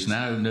 he has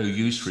now no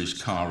use for his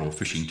car or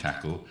fishing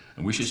tackle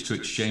and wishes to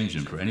exchange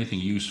them for anything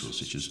useful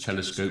such as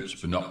telescopes,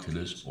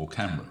 binoculars or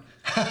camera.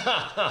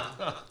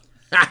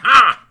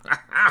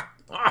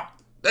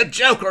 The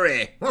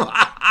jokery!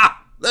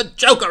 The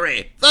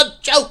jokery! The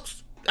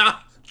jokes!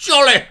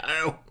 Jolly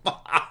ho!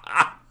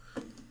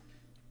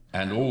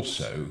 And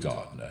also,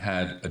 Gardner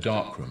had a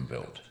darkroom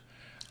built,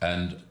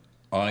 and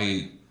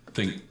I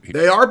think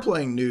they are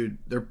playing nude.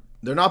 They're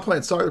not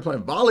playing soccer. They're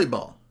playing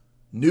volleyball.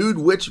 Nude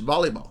witch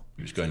volleyball.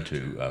 He was going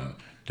to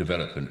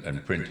develop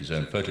and print his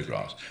own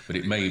photographs, but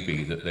it may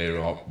be that they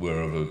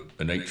were of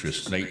a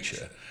naturist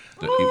nature,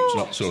 that it's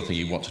not the sort of thing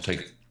you want to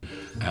take.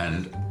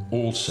 And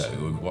also,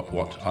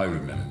 what I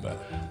remember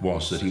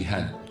was that he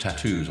had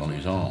tattoos on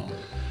his arm,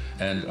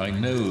 and I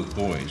know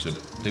boys that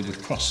they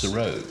would cross the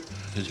road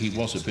because he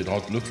was a bit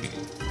odd looking.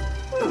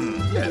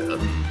 Yeah.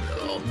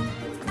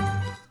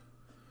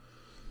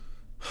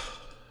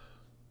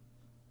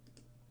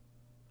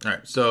 All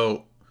right,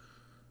 so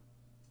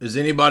is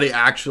anybody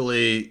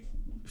actually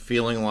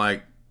feeling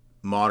like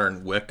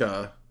modern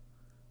Wicca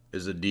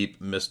is a deep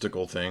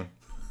mystical thing?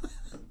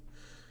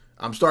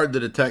 I'm starting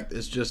to detect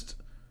it's just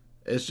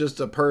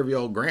a pervy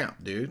old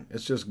Gramp, dude.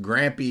 It's just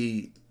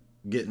Grampy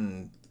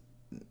getting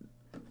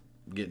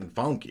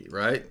funky,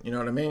 right? You know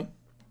what I mean?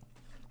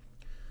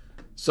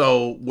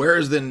 So where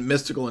is the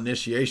mystical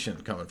initiation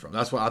coming from?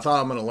 That's what I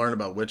thought I'm going to learn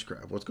about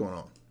witchcraft. What's going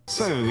on?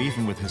 So,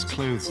 even with his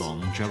clothes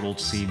on, Gerald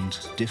seemed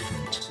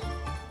different.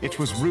 It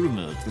was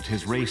rumoured that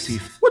his racy...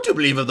 What do you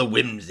believe of the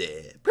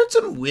whimsy? Put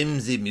some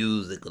whimsy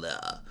music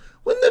there.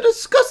 When they're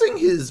discussing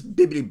his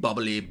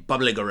bibbly-bobbly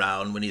bubbling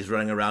around when he's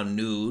running around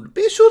nude,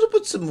 be sure to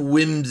put some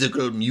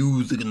whimsical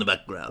music in the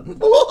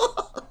background.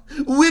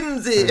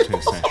 Whimsy!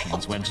 Photo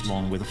sessions went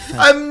along with a fair...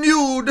 I'm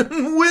nude!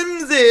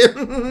 Whimsy!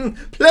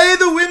 Play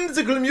the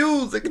whimsical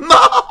music!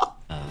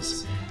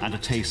 and a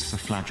taste for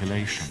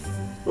flagellation.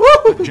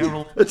 But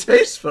Gerald... A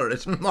taste for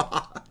it!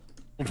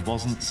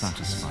 wasn't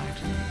satisfied.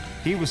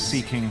 He was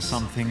seeking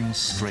something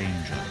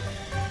stranger,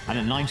 and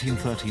in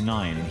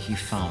 1939 he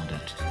found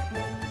it.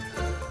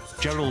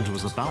 Gerald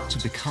was about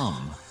to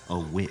become a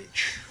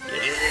witch.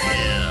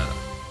 Yeah.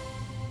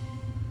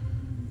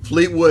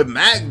 Fleetwood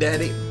Mac,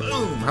 daddy.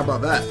 Boom. How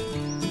about that?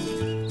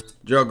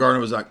 Gerald Gardner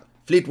was like,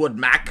 Fleetwood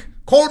Mac?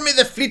 Call me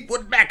the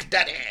Fleetwood Mac,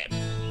 daddy.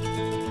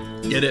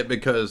 Get it?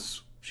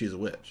 Because she's a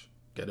witch.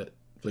 Get it?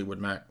 Fleetwood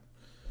Mac.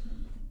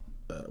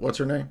 What's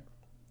her name?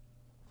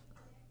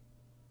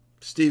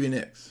 Stevie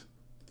Nicks.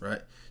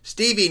 Right?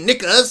 Stevie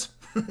Knickers.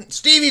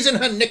 Stevie's in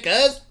her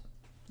knickers.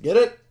 Get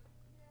it?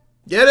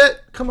 Get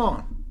it? Come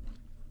on.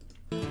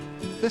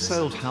 This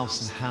old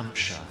house in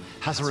Hampshire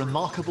has a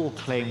remarkable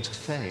claim to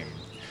fame,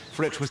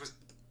 for it was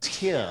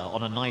here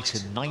on a night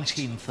in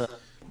 1930.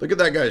 Look at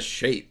that guy's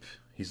shape.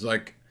 He's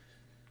like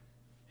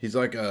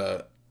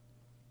a,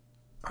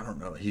 I don't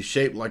know. He's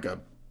shaped like a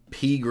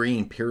pea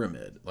green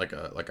pyramid, like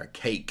a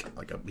cake,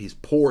 he's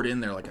poured in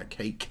there like a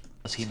cake.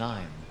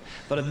 39,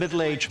 but a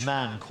middle-aged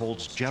man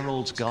called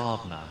Gerald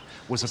Gardner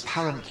was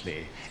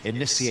apparently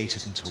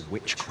initiated into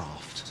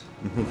witchcraft.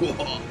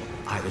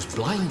 I was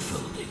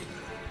blindfolded,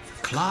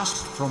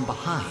 clasped from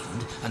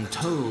behind, and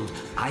told,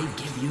 I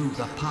give you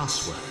the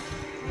password.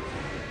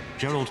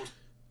 Gerald.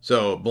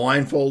 So,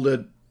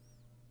 blindfolded,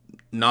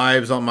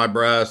 knives on my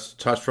breast,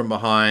 touched from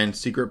behind,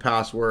 secret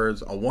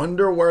passwords. I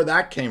wonder where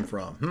that came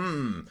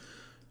from.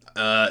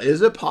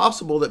 Is it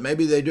possible that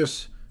maybe they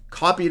just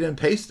copied and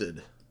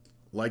pasted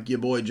like your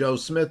boy Joe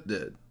Smith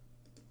did?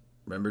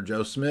 Remember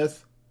Joe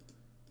Smith?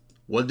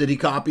 What did he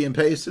copy and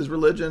paste his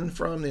religion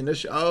from? The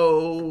initial...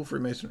 Oh,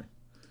 Freemasonry.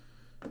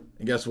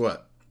 And guess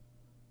what?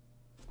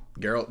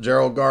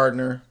 Gerald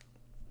Gardner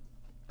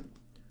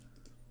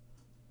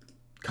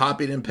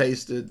copied and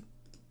pasted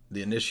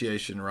the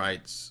initiation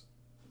rites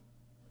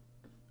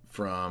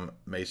from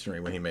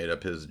Masonry when he made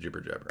up his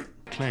jibber jabber.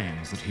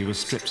 Claims that he was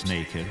stripped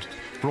naked,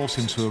 brought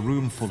into a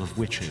room full of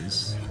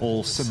witches,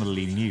 all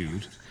similarly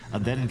nude,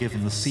 and then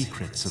given the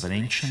secrets of an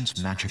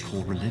ancient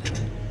magical religion.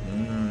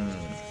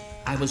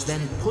 I was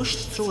then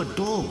pushed through a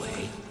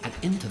doorway and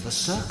into the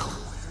circle.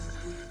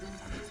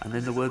 And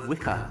then the word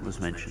Wicca was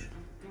mentioned.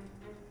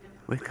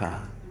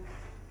 Wicca.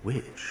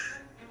 Witch.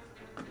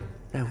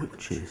 They're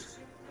witches.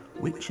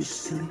 Witches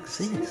still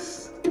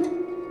exist.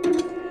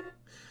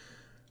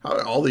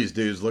 All these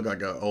dudes look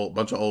like a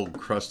bunch of old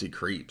crusty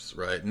creeps,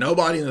 right?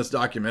 Nobody in this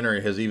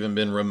documentary has even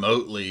been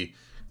remotely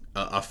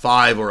a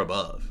 5 or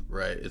above,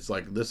 right? It's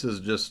like this is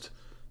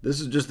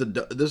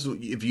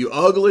if you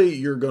ugly,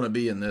 you're gonna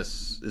be in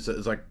this. It's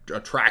like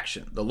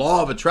attraction. The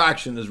law of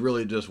attraction is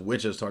really just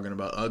witches talking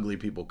about ugly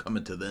people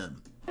coming to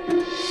them.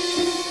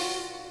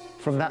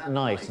 From that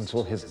night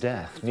until his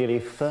death, nearly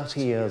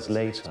 30 years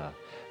later,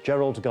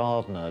 Gerald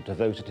Gardner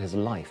devoted his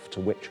life to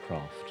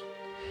witchcraft.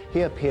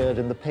 He appeared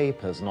in the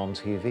papers and on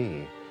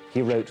TV.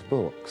 He wrote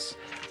books,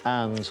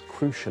 and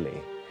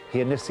crucially,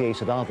 he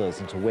initiated others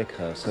into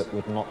Wicca so it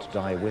would not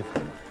die with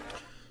him.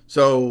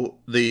 So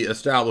the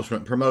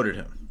establishment promoted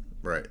him,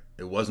 right?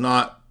 It was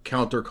not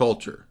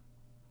counterculture.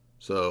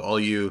 So all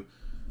you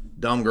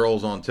dumb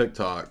girls on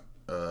TikTok,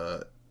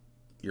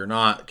 you're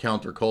not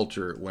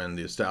counterculture when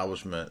the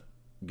establishment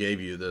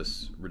gave you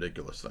this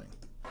ridiculous thing.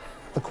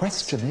 The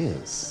question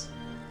is,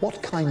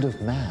 what kind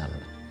of man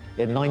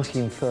in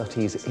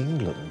 1930s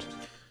England?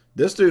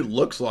 This dude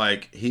looks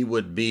like he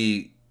would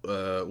be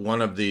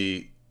one of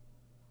the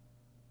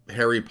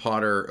Harry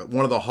Potter,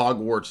 one of the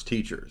Hogwarts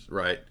teachers,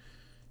 right?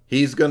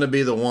 He's going to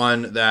be the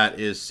one that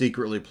is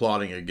secretly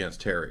plotting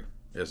against Harry,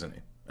 isn't he?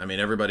 I mean,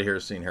 everybody here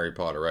has seen Harry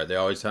Potter, right? They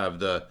always have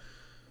the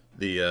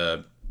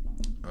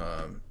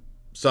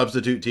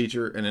substitute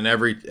teacher, and in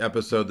every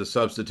episode, the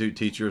substitute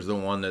teacher is the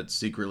one that's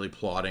secretly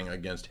plotting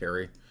against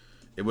Harry.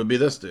 It would be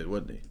this dude,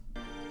 wouldn't he?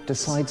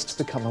 Decides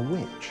to become a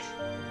witch.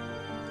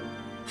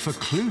 For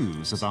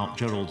clues about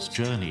Gerald's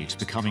journey to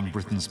becoming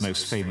Britain's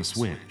most famous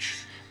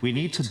witch, we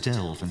need to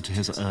delve into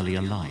his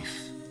earlier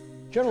life.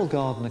 Gerald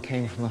Gardner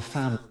came from a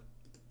family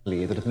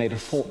that had made a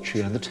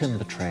fortune in the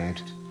timber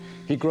trade.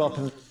 He grew up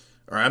in... All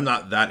right, I'm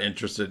not that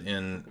interested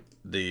in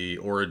the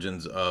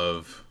origins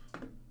of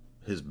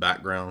his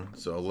background,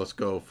 so let's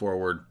go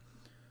forward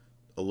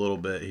a little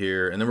bit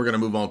here, and then we're going to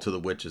move on to the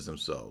witches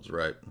themselves,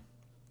 right?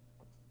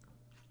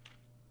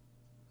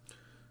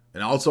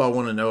 And also I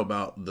want to know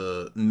about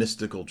the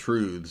mystical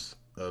truths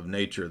of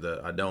nature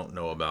that I don't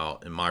know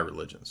about in my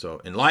religion.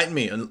 So enlighten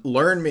me, and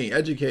learn me,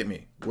 educate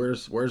me.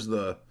 Where's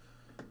the...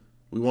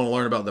 We want to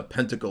learn about the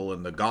pentacle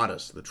and the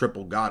goddess, the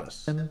triple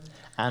goddess.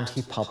 And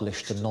he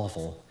published a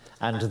novel,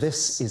 and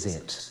this is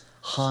it,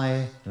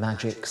 High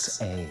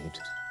Magic's Aid.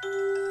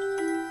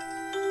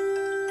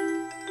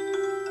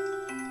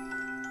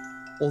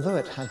 Although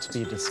it had to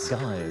be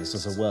disguised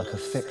as a work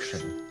of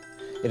fiction,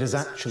 it is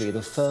actually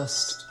the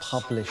first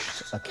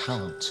published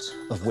account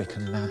of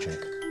Wiccan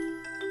magic.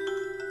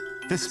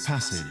 This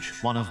passage,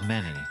 one of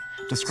many,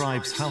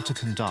 describes how to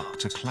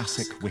conduct a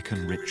classic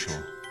Wiccan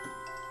ritual.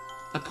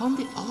 Upon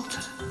the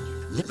altar,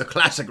 the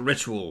classic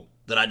ritual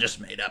that I just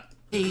made up.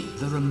 Lay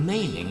the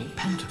remaining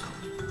pentacle.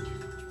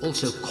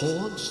 Also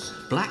cords,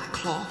 black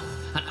cloth,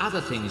 and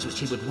other things which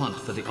he would want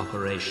for the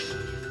operation.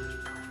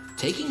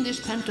 Taking this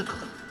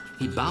pentacle,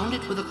 he bound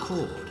it with a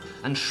cord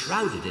and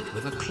shrouded it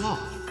with a cloth.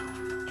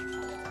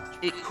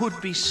 It could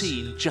be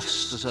seen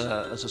just as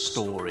a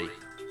story,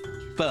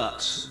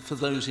 but for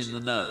those in the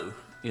know,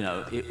 you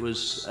know, it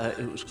was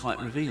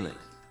quite revealing.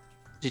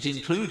 It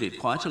included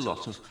quite a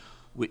lot of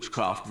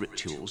witchcraft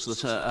rituals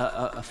that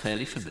are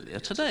fairly familiar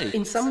today.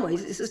 In some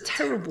ways, it's a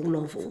terrible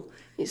novel.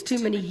 It's too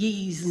many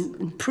yees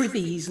and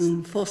privies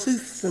and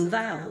forsooths and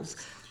vows.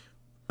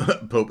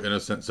 Pope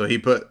Innocent. So he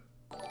put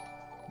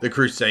the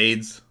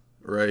Crusades,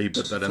 right? He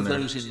put that in there. For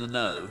those in the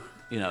know,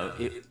 you know,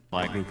 it...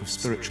 By a group of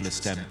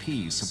spiritualist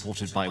MPs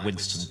supported by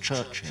Winston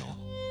Churchill,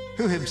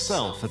 who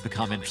himself had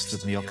become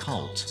interested in the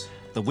occult.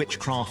 The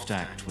Witchcraft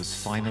Act was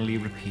finally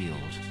repealed.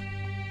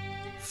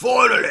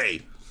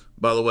 Finally!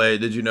 By the way,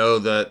 did you know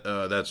that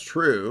that's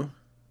true?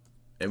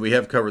 And we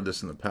have covered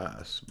this in the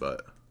past,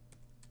 but...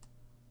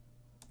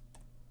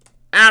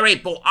 Harry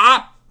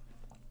Potter!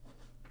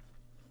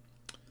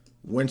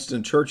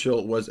 Winston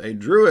Churchill was a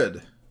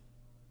druid.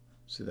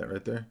 See that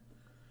right there?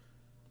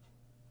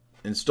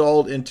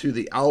 Installed into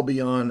the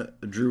Albion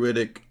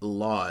Druidic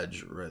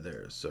Lodge right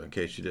there. So in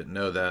case you didn't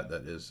know that,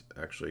 that is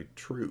actually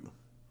true.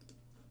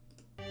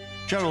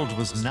 Gerald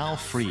was now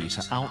free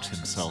to out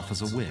himself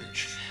as a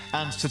witch,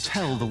 and to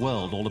tell the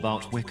world all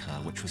about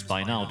Wicca, which was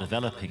by now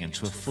developing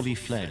into a fully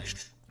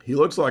fledged... He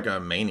looks like a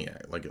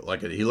maniac,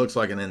 he looks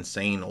like an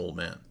insane old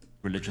man.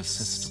 ...religious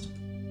system.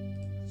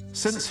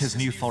 Since his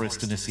New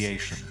Forest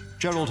initiation,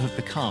 Gerald had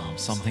become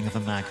something of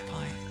a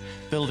magpie,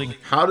 building...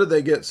 How did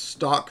they get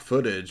stock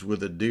footage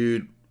with a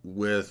dude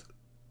with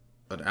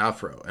an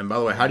afro? And by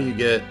the way, how do you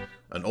get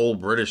an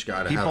old British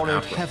guy to have an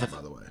afro,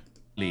 by the way?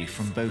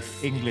 From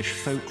both English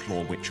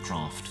folklore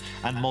witchcraft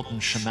and modern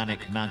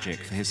shamanic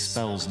magic for his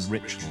spells and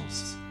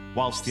rituals,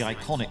 whilst the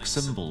iconic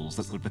symbols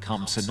that would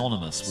become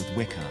synonymous with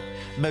Wicca,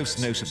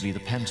 most notably the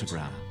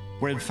pentagram,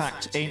 were in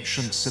fact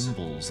ancient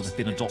symbols that have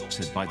been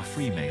adopted by the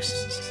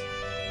Freemasons.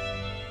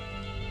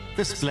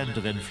 This blend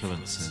of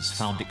influences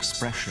found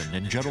expression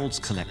in Gerald's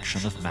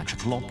collection of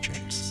magical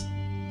objects.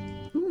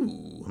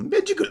 Ooh,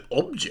 magical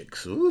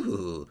objects.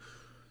 Ooh.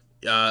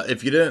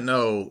 If you didn't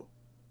know,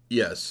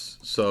 yes.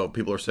 So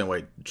people are saying,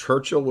 wait,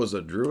 Churchill was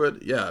a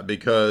druid? Yeah,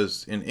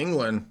 because in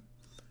England,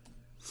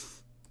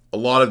 a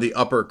lot of the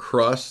upper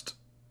crust,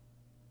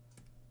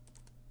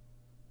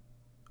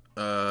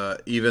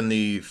 even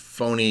the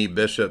phony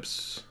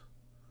bishops,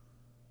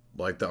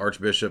 like the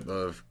Archbishop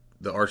of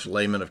the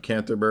Archlayman of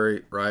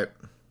Canterbury, right?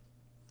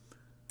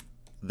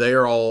 They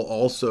are all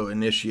also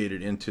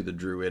initiated into the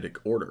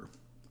Druidic order.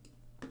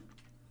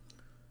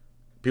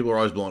 People are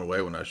always blown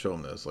away when I show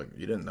them this. Like,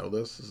 you didn't know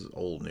this? This is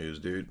old news,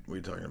 dude. What are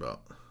you talking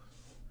about?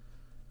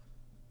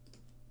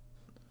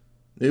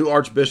 New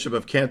Archbishop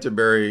of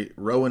Canterbury,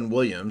 Rowan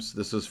Williams,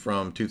 this is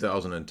from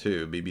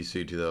 2002,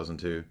 BBC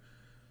 2002,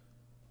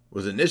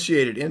 was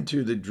initiated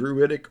into the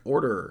Druidic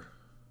order.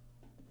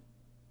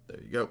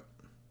 There you go.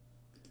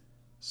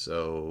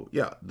 So,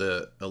 yeah,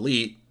 the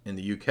elite in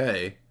the UK,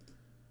 and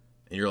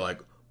you're like,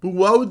 but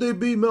why would they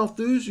be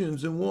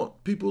Malthusians and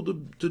want people to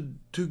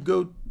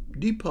go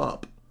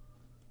Depop?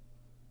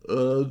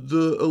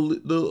 The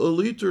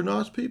elites are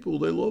nice people.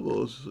 They love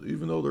us,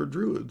 even though they're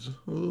druids.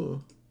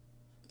 Ugh.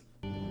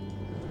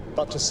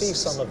 But to see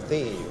some of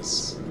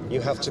these,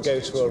 you have to go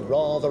to a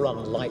rather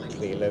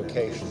unlikely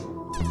location.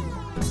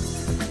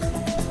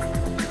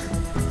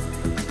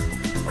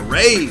 A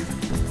rave!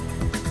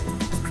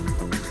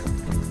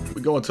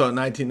 We're going to a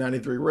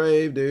 1993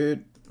 rave,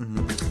 dude.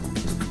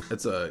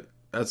 That's a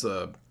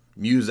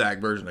Muzak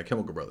version of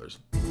Chemical Brothers.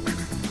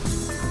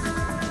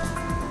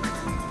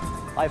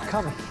 I've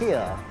come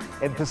here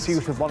in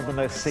pursuit of one of the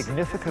most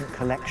significant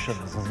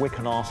collections of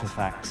Wiccan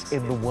artifacts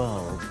in the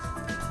world.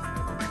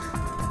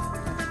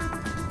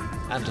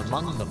 And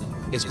among them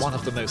is one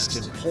of the most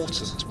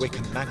important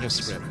Wiccan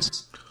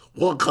manuscripts.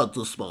 Look at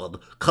this man.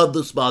 Can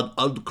this man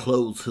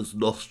unclose his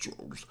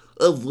nostrils?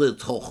 Every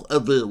talk,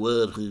 every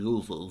word he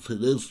uses,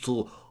 it is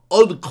to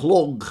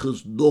unclog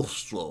his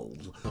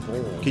nostrils.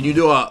 Can you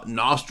do a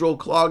nostril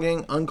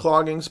clogging,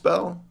 unclogging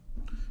spell?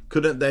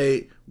 Couldn't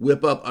they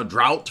whip up a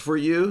drought for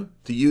you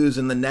to use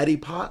in the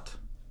neti pot?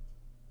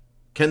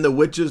 Can the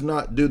witches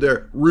not do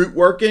their root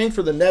working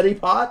for the neti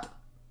pot?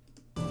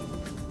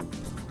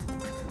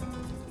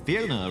 The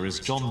owner is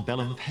John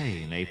Bellum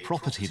Payne, a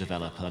property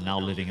developer now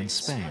living in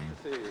Spain.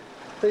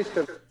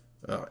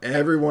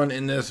 Everyone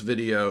in this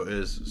video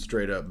is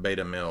straight up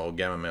beta male,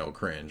 gamma male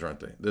cringe, aren't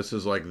they? This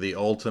is like the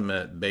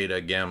ultimate beta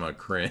gamma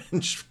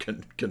cringe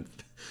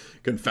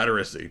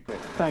confederacy.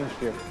 Thank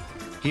you.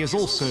 He is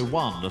also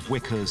one of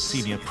Wicca's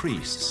senior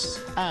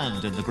priests,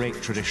 and in the great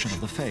tradition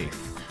of the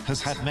faith,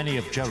 has had many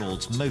of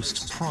Gerald's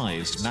most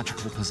prized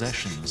magical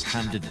possessions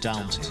handed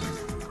down to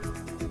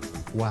him.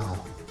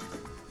 Wow.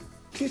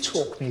 Can you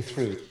talk me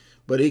through?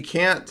 But he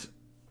can't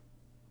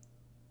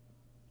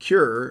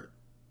cure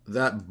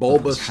that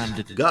bulbous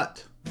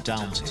gut.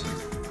 Down to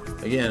him.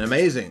 Again,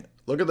 amazing.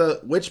 Look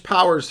at which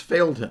powers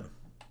failed him.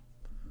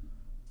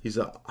 He's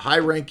a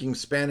high-ranking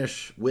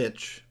Spanish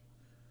witch,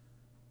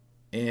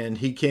 and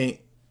he can't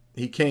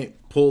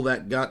pull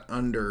that gut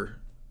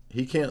under.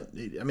 He can't.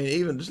 I mean,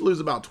 even just lose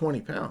about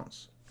 20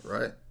 pounds,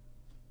 right?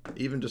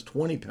 Even just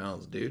 20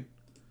 pounds, dude.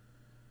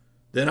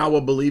 Then I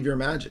will believe your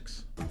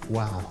magics.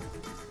 Wow.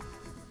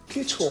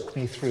 Can you talk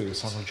me through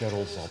some of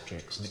Gerald's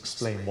objects and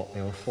explain what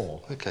they were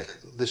for? Okay,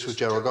 this was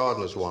Gerald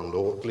Gardner's wand,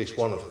 or at least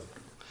one of them.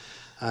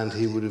 And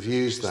he would have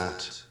used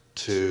that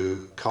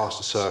to cast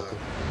a circle.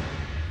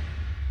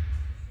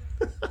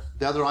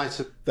 The other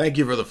item... Thank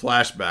you for the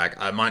flashback.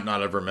 I might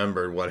not have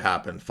remembered what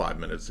happened 5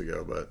 minutes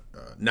ago, but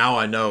now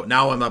I know.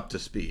 Now I'm up to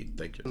speed.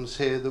 Thank you.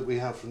 Here that we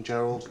have from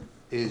Gerald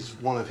is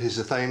one of his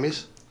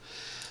athames.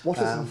 What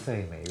is an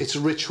athame? It's a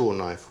ritual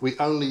knife. We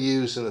only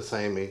use an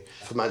athame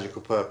for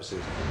magical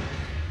purposes.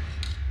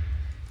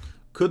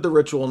 Could the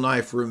ritual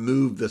knife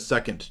remove the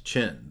second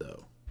chin,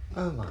 though?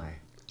 Oh my.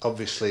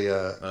 Obviously,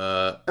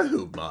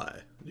 oh my.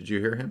 Did you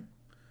hear him?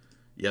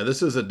 Yeah,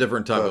 this is a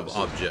different type of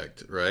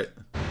object, right?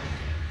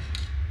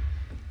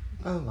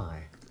 Oh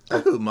my.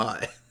 Oh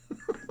my.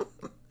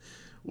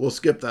 We'll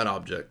skip that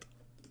object.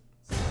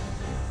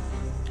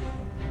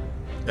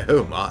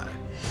 Oh my.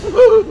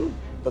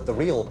 But the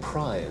real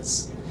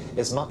prize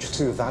is much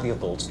too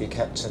valuable to be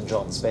kept in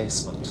John's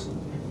basement.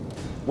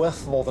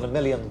 Worth more than $1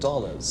 million,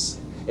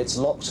 it's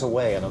locked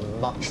away in a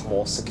much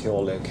more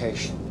secure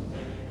location.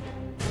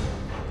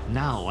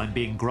 Now I'm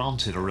being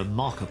granted a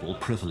remarkable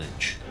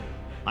privilege.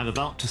 I'm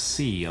about to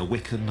see a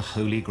Wiccan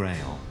Holy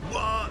Grail.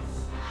 What?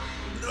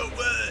 No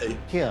way!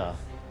 Here,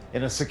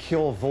 in a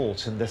secure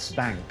vault in this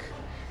bank,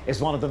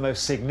 is one of the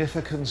most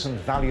significant and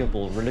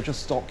valuable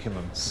religious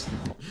documents.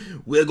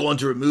 We're going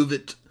to remove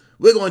it.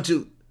 We're going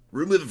to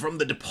remove it from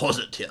the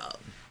deposit here.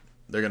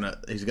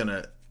 He's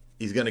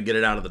gonna get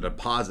it out of the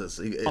deposits.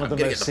 One of the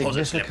most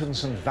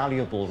significant and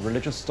valuable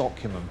religious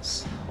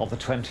documents of the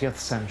 20th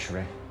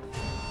century.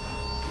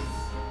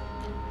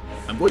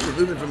 I'm going to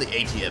remove it from the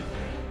ATM.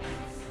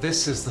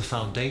 This is the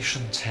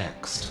foundation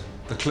text,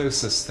 the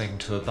closest thing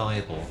to a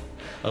Bible,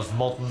 of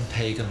modern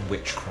pagan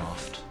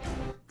witchcraft.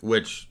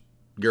 Which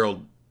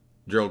Gerald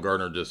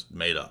Gardner just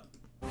made up.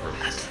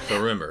 So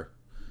remember,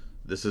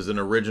 this is an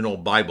original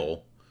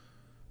Bible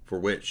for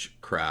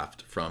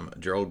witchcraft from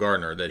Gerald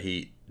Gardner that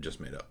he just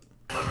made up.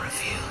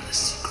 Reveal the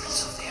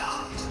secrets of the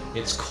art.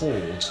 It's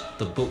called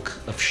the Book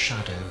of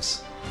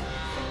Shadows.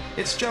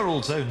 It's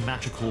Gerald's own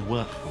magical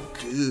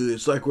workbook. Dude,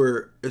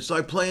 it's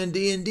like playing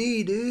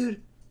D&D,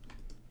 dude.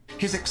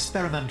 His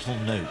experimental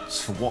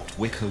notes for what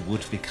Wicca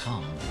would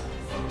become.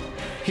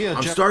 Here,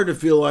 I'm starting to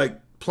feel like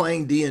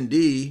playing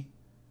D&D,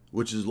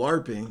 which is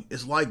LARPing,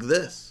 is like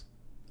this.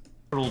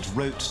 Gerald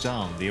wrote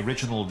down the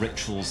original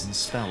rituals and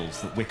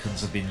spells that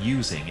Wiccans have been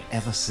using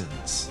ever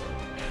since.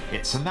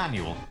 It's a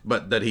manual.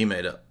 But that he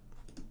made up.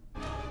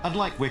 And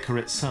like Wicca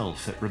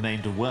itself, it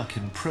remained a work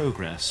in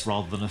progress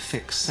rather than a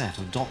fixed set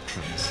of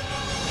doctrines.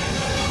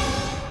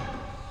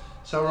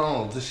 So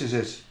Ronald, this is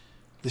it.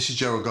 This is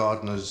Gerald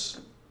Gardner's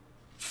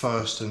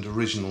first and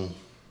original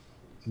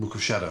Book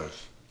of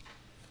Shadows.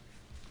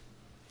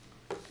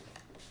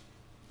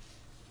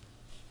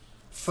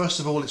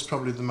 First of all, it's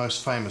probably the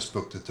most famous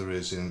book that there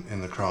is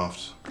in the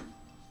craft.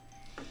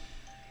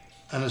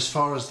 And as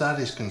far as that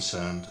is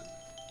concerned,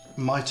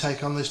 my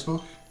take on this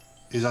book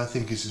is I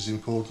think it's as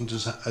important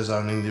as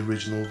owning the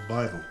original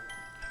Bible.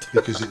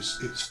 Because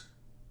it's...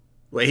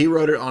 Wait, he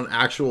wrote it on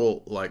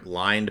actual, like,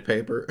 lined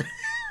paper?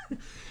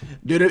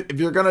 Dude, if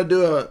you're gonna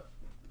do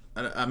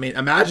I mean,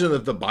 imagine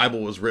if the Bible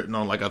was written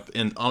on, like,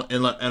 in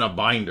a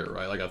binder,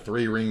 right? Like a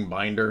 3-ring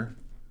binder.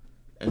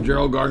 And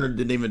Gerald Gardner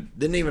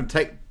didn't even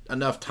take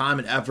enough time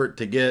and effort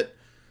to get...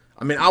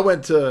 I mean, I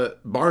went to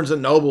Barnes &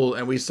 Noble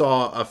and we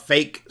saw a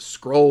fake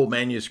scroll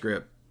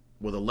manuscript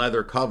with a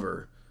leather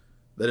cover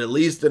that at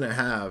least didn't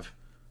have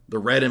the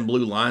red and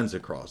blue lines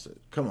across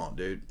it. Come on,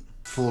 dude.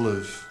 Full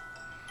of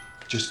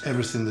just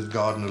everything that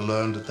Gardner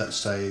learned at that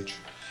stage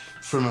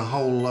from a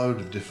whole load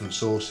of different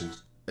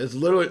sources. It's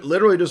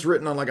literally just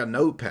written on like a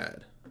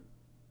notepad.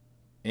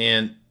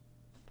 And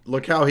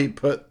look how he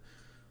put,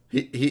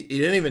 he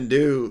didn't even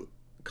do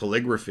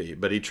calligraphy,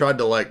 but he tried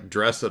to like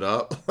dress it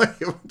up like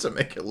to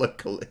make it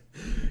look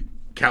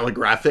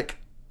calligraphic.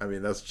 I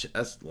mean,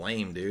 that's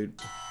lame,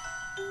 dude.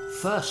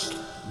 First,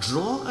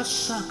 draw a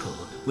circle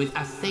with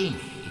Athene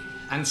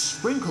and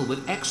sprinkle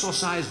with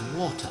exorcised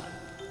water.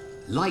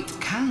 Light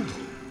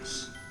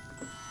candles.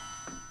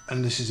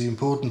 And this is the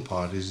important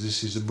part, is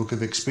this is a book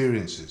of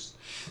experiences.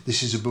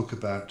 This is a book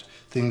about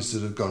things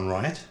that have gone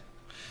right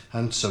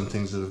and some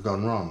things that have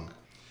gone wrong.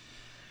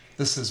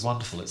 This is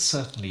wonderful. It's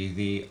certainly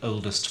the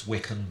oldest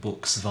Wiccan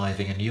book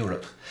surviving in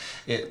Europe.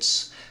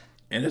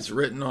 And it's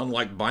written on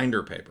like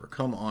binder paper.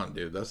 Come on,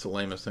 dude. That's the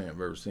lamest thing I've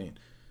ever seen.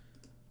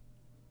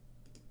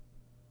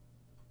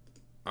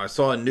 I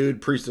saw a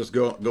nude priestess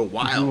go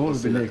wild. You'll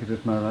always be naked,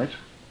 if my right.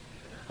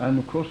 And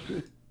of course...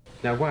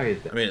 Now, why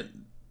is that? I mean,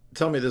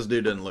 tell me this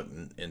dude doesn't look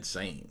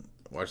insane.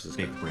 Watch this.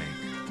 Big break.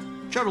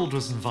 Gerald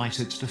was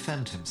invited to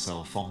defend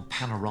himself on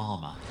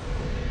Panorama.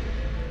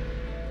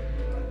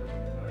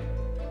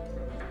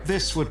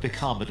 This would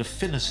become a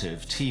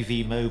definitive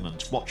TV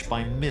moment watched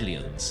by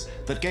millions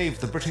that gave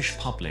the British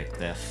public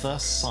their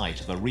first sight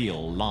of a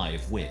real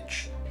live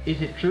witch.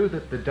 Is it true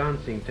that the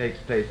dancing takes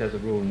place as a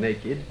rule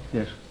naked?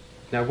 Yes.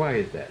 Now, why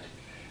is that?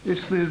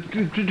 It's the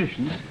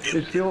tradition.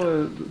 It's the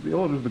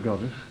order of the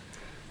goddess.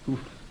 Who,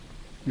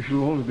 you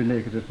shall always be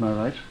naked, if my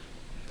right.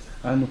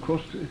 And of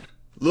course...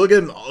 Look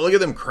at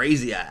them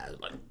crazy eyes.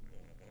 Like,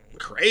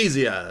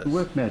 crazy eyes. To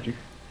work magic,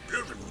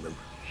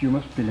 you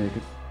must be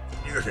naked.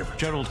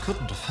 Gerald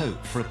couldn't have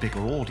hoped for a bigger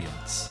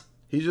audience.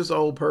 He's just an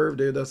old perv,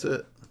 dude. That's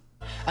it.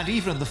 And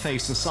even in the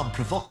face of some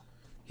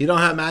he don't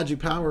have magic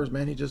powers,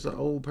 man. He's just an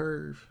old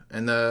perv.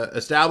 And the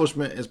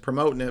establishment is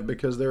promoting it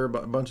because they're a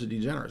bunch of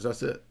degenerates.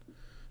 That's it.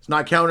 It's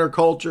not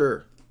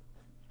counterculture.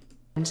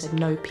 And said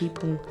no,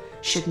 people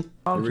shouldn't.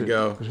 Here we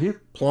go.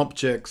 Plump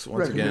chicks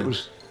once again.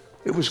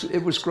 It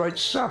was great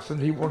stuff,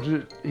 and he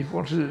wanted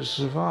it to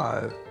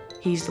survive.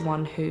 He's the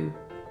one who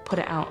put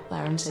it out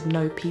there and said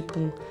no,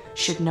 people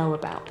should know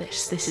about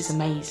this. This is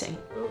amazing.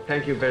 Well,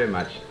 thank you very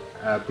much.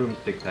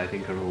 Broomsticks, I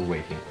think, are all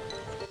waiting.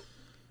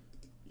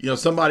 You know,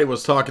 somebody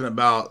was talking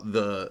about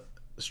the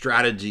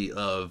strategy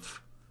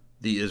of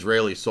the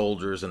Israeli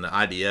soldiers and the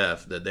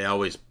IDF, that they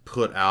always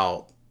put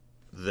out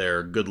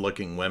their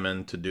good-looking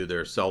women to do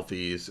their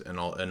selfies, and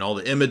all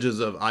the images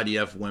of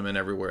IDF women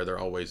everywhere, they're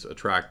always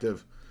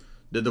attractive.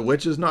 Did the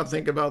witches not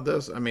think about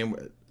this? I mean,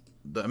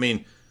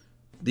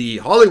 the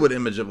Hollywood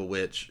image of a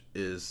witch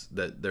is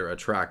that they're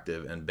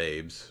attractive and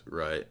babes,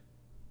 right?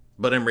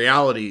 But in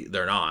reality,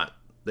 they're not.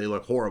 They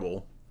look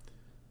horrible.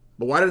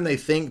 But why didn't they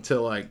think to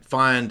like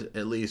find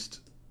at least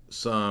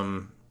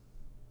some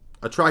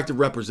attractive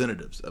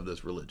representatives of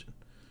this religion?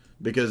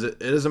 Because it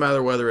doesn't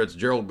matter whether it's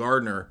Gerald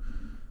Gardner,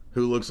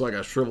 who looks like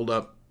a shriveled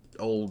up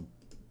old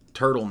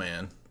turtle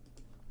man,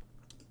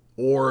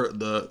 or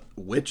the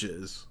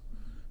witches,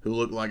 who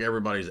look like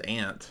everybody's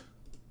aunt.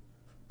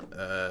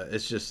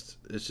 It's just,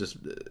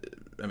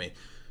 I mean,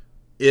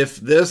 if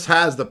this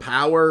has the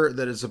power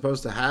that it's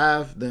supposed to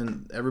have,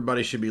 then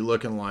everybody should be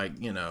looking like,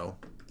 you know,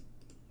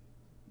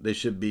 they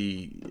should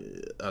be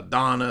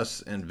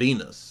Adonis and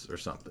Venus or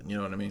something. You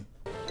know what I mean?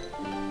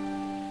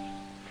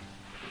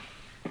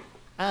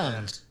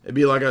 And it'd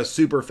be like a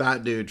super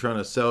fat dude trying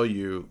to sell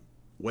you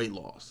weight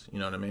loss. You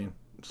know what I mean?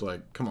 It's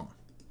like, come on.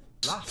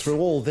 Through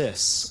all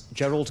this,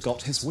 Gerald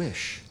got his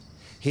wish.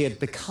 He had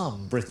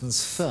become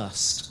Britain's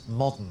first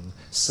modern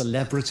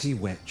celebrity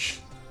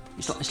witch.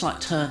 It's like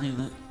turning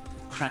the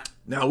crack.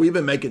 Now, we've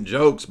been making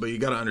jokes, but you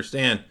got to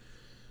understand,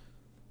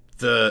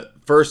 the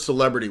first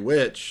celebrity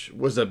witch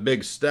was a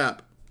big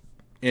step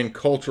in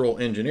cultural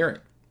engineering.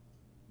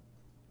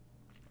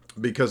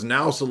 Because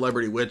now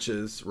celebrity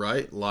witches,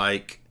 right?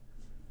 Like,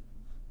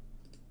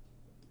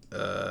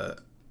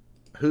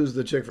 who's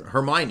the chick?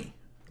 Hermione,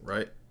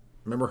 right?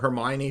 Remember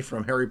Hermione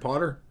from Harry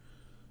Potter?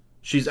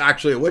 She's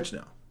actually a witch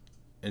now.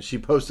 And she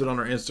posted on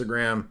her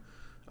Instagram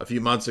a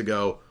few months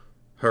ago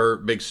her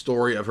big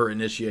story of her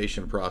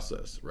initiation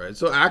process, right?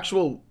 So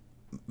actual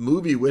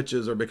movie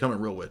witches are becoming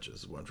real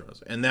witches, is what I'm trying to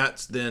say. And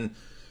that's then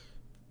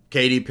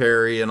Katy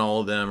Perry and all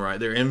of them, right?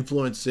 They're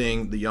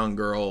influencing the young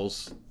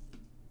girls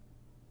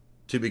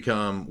to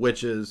become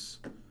witches.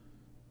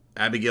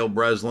 Abigail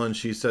Breslin,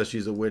 she says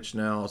she's a witch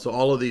now. So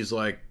all of these,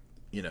 like,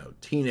 you know,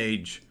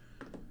 teenage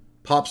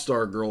pop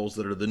star girls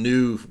that are the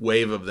new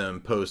wave of them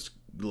post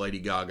Lady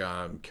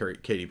Gaga and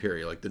Katy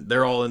Perry, like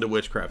they're all into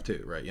witchcraft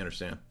too, right? You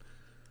understand?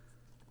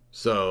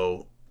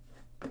 So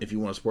if you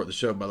want to support the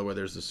show, by the way,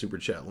 there's the super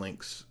chat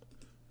links.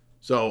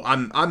 So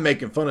I'm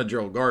making fun of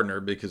Gerald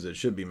Gardner because it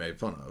should be made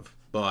fun of,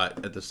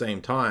 but at the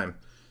same time,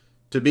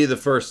 to be the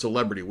first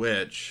celebrity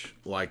witch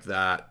like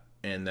that,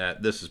 and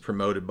that this is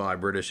promoted by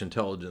British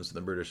intelligence and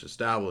the British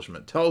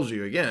establishment, tells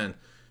you again,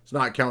 it's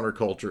not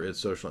counterculture, it's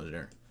social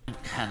engineering.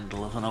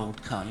 Candle of an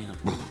old car, you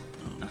know,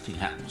 nothing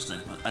happens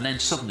then, and then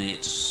suddenly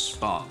it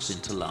sparks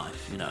into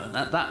life, you know, and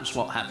that's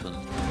what happened.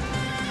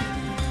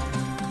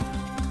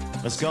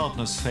 As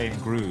Gardner's fame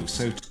grew,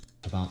 so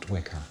about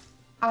Wicca.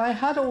 I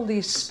had all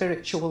these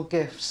spiritual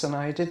gifts and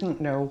I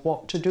didn't know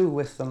what to do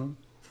with them.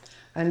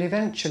 And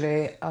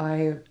eventually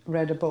I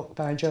read a book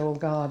by Joel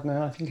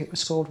Gardner, I think it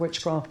was called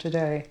Witchcraft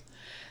Today.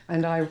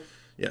 And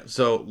Yeah,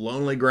 so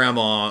Lonely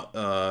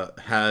Grandma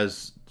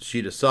has,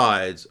 she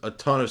decides, a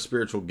ton of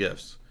spiritual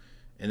gifts.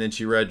 And then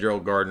she read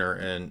Joel Gardner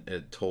and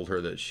it told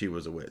her that she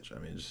was a witch. I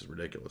mean, it's just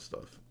ridiculous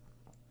stuff.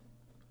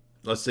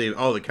 Let's see.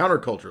 Oh, the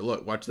counterculture.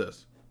 Look, watch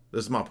this.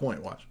 This is my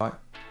point. Watch.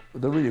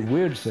 The really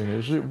weird thing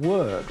is it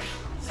works.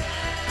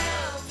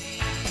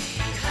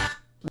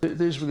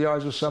 These were the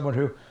eyes of someone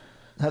who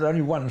had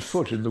only one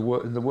foot in the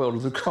world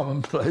of the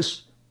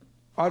commonplace.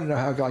 I don't know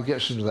how a guy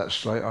gets into that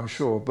state, I'm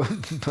sure, but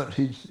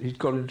he'd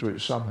got into it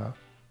somehow.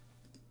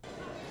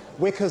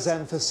 Wicca's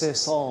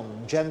emphasis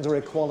on gender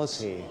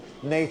equality,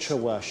 nature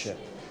worship,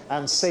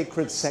 and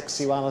sacred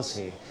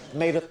sexuality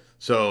made it...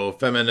 So,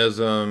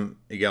 feminism,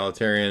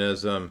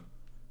 egalitarianism,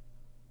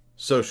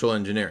 social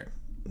engineering.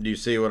 Do you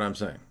see what I'm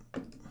saying?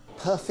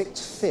 Perfect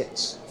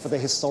fit for the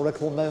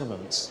historical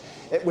moment.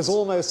 It was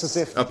almost as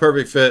if... A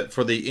perfect fit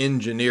for the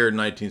engineered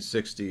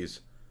 1960s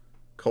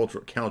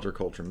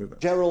counterculture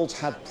movement. Gerald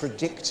had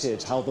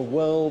predicted how the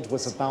world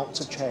was about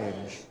to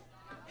change.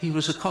 He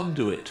was a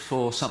conduit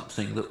for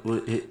something that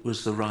it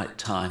was the right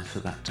time for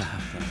that to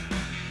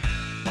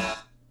happen.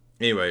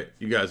 Anyway,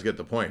 you guys get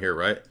the point here,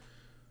 right?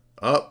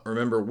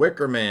 Remember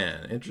Wicker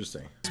Man.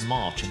 Interesting.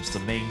 March into the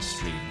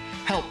mainstream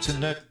helped to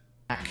know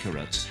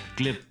accurate,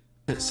 glib,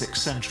 its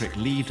eccentric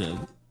leader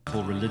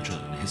or religion,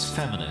 his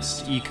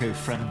feminist,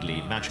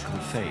 eco-friendly, magical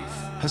faith,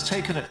 has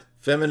taken it...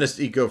 Feminist,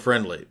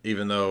 eco-friendly,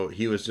 even though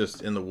he was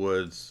just in the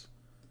woods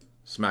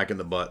smacking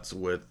the butts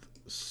with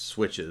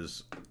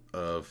switches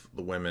of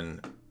the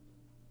women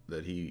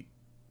that he...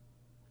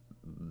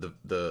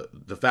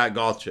 The fat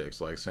goth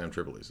chicks, like Sam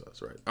Tripoli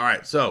says, right? All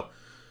right, so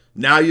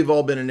now you've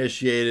all been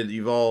initiated.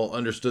 You've all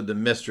understood the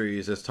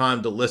mysteries. It's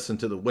time to listen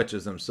to the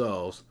witches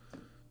themselves.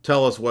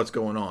 Tell us what's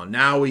going on.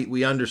 Now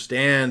we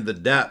understand the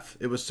depth.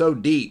 It was so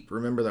deep.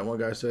 Remember that one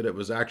guy said it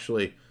was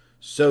actually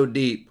so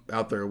deep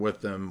out there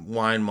with them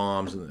wine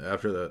moms, and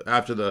after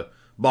the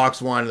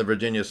box wine and the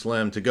Virginia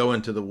Slim, to go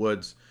into the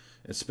woods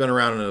and spin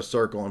around in a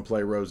circle and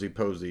play Rosie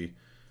Posey.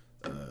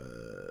 No,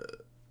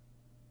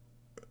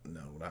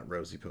 not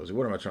Rosie Posey.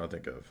 What am I trying to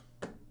think of?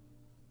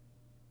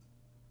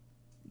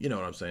 You know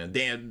what I'm saying?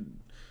 Dan,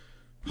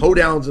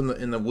 hoedowns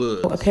in the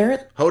woods. A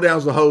parrot?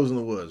 Hoedowns the hoes in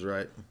the woods,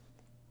 right?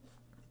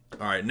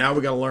 All right, now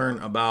we got to learn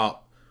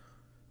about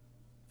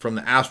from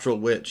the Astral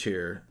Witch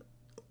here.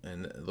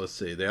 And let's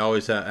see, they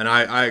always have, and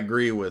I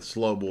agree with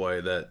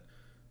Slowboy that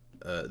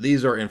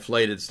these are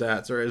inflated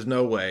stats. There is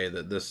no way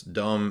that this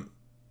dumb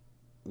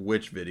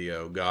witch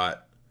video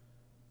got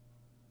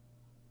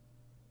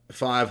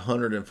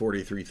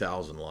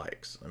 543,000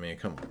 likes. I mean,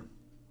 come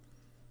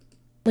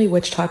on.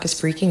 Witch Talk is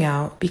freaking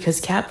out because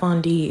Kat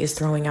Von D is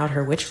throwing out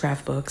her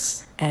witchcraft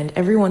books, and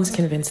everyone's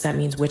convinced that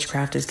means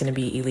witchcraft is going to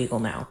be illegal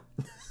now.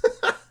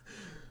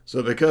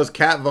 So because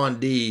Kat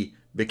Von D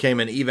became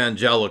an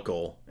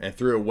evangelical and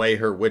threw away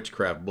her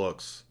witchcraft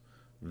books,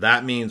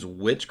 that means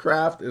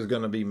witchcraft is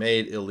going to be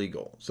made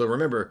illegal. So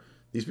remember,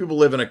 these people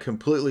live in a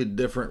completely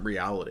different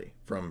reality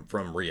from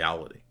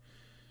reality.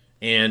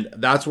 And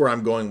that's where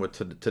I'm going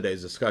with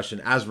today's discussion.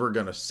 As we're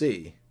going to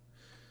see,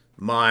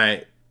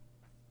 my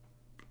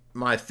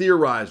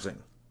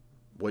theorizing,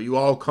 what you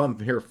all come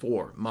here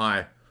for,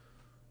 my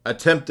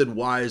attempted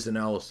wise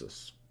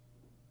analysis,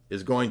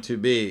 is going to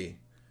be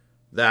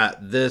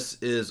that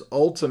this is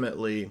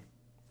ultimately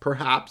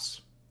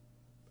perhaps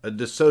a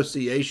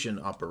dissociation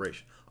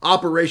operation.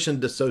 Operation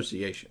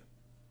dissociation.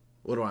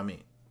 What do I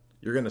mean?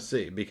 You're going to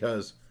see,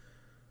 because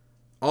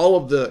all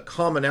of the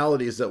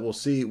commonalities that we'll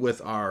see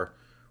with our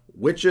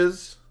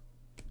witches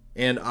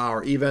and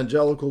our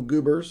evangelical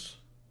goobers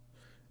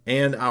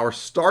and our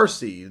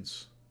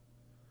starseeds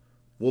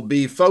will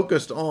be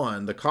focused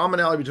on the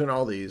commonality between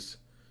all these,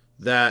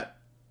 that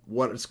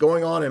what's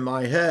going on in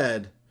my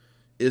head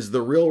is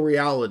the real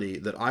reality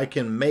that I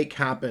can make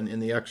happen in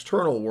the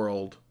external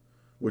world,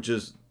 which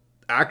is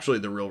actually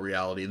the real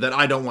reality that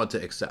I don't want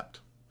to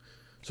accept.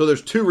 So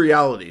there's two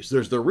realities.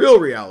 There's the real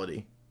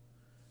reality,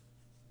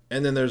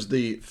 and then there's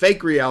the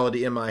fake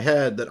reality in my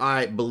head that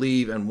I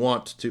believe and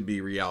want to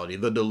be reality,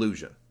 the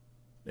delusion.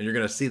 And you're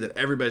going to see that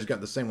everybody's got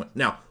the same one.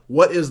 Now,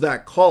 what is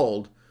that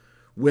called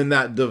when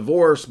that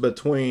divorce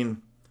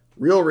between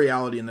real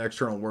reality in the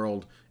external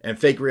world and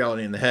fake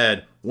reality in the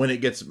head, when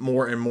it gets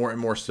more and more and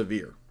more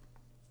severe?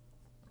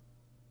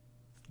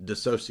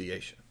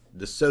 Dissociation.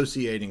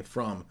 Dissociating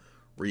from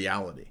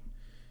reality.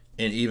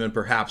 And even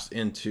perhaps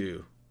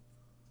into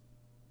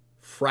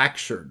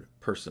fractured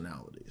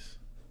personalities.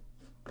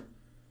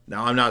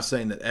 Now, I'm not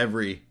saying that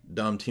every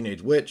dumb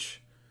teenage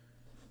witch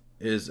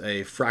is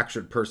a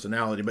fractured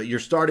personality, but you're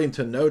starting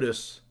to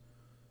notice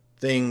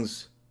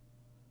things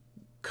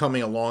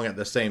coming along at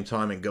the same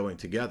time and going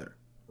together,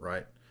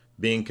 right?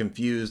 Being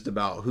confused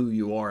about who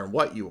you are and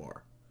what you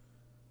are.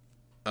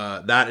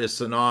 That is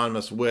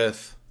synonymous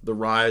with the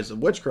rise of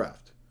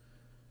witchcraft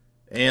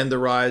and the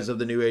rise of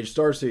the New Age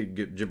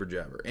starseed jibber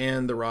jabber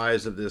and the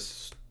rise of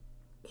this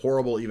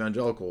horrible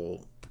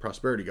evangelical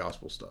prosperity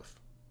gospel stuff.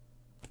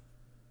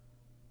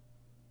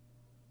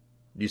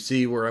 You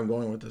see where I'm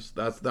going with this?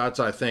 That's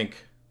I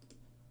think,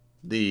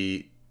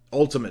 the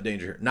ultimate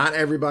danger here. Not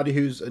everybody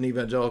who's an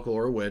evangelical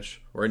or a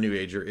witch or a New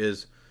Ager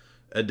is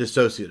a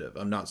dissociative.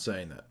 I'm not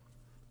saying that.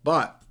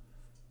 But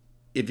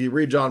if you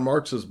read John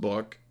Marks's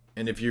book,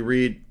 and if you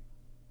read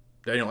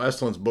Daniel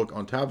Estlin's book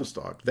on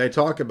Tavistock, they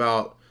talk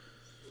about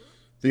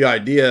the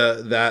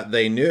idea that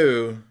they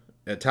knew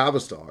at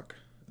Tavistock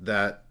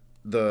that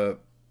the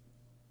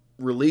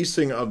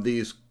releasing of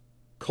these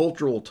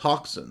cultural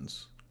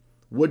toxins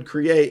would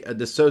create a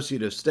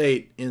dissociative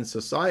state in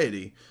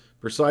society,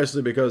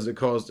 precisely because it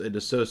caused a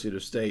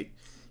dissociative state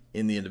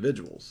in the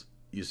individuals.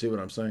 You see what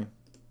I'm saying?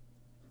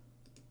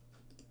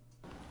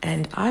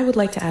 And I would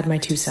like to add my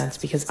 2 cents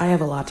because I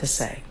have a lot to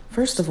say.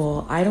 First of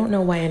all, I don't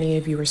know why any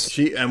of you are...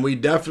 And we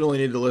definitely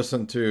need to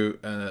listen to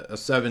a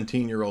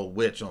 17-year-old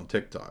witch on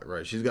TikTok,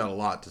 right? She's got a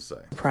lot to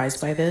say.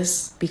 ...surprised by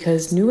this,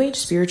 because New Age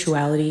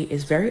spirituality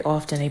is very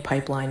often a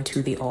pipeline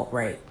to the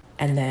alt-right.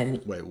 And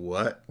then... Wait,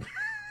 what?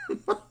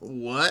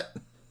 What?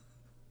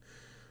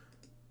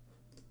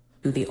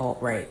 To the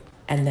alt-right.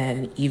 And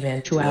then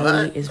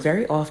eventuality is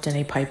very often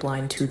a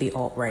pipeline to the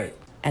alt-right.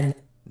 And...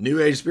 New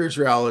Age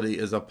spirituality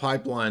is a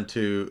pipeline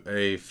to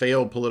a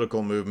failed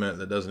political movement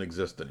that doesn't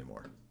exist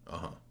anymore.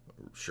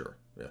 Sure.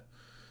 Yeah.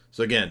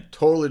 So again,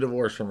 totally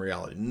divorced from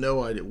reality.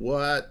 No idea.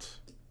 What?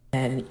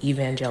 And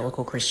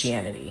evangelical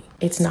Christianity.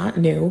 It's not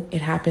new.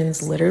 It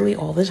happens literally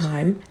all the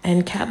time.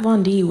 And Kat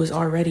Von D was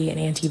already an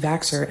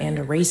anti-vaxxer and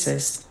a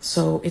racist.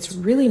 So it's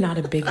really not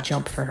a big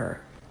jump for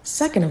her.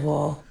 Second of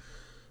all...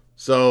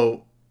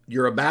 So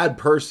you're a bad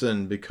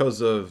person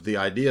because of the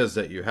ideas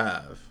that you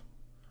have.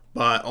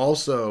 But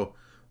also...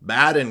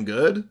 bad and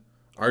good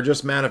are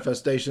just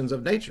manifestations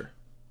of nature.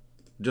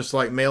 Just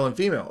like male and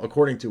female,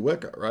 according to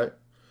Wicca, right?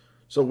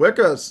 So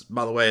Wicca,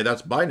 by the way,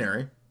 that's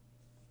binary.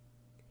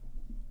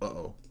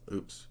 Uh-oh.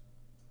 Oops.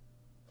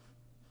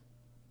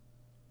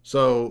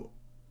 So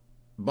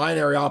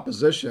binary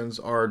oppositions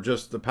are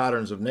just the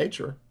patterns of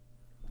nature.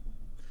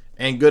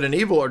 And good and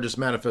evil are just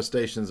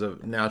manifestations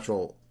of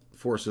natural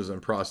forces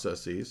and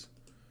processes.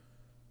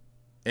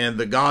 And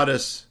the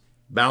goddess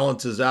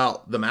balances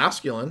out the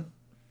masculine,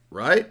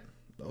 right?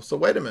 So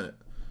wait a minute.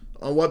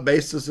 On what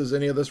basis is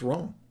any of this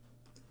wrong?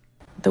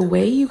 The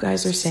way you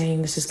guys are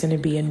saying this is going to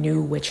be a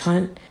new witch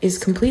hunt is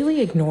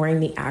completely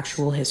ignoring the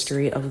actual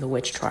history of the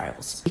witch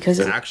trials. Because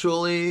it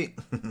actually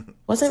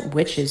wasn't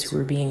witches who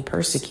were being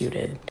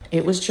persecuted.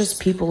 It was just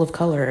people of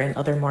color and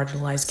other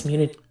marginalized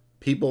communities.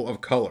 People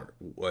of color.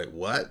 Wait,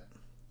 what?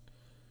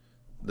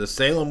 The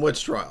Salem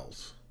witch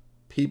trials.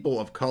 People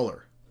of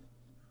color.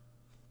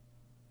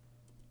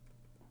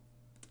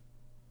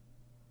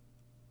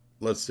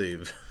 Let's see.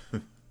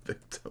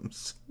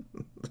 Victims.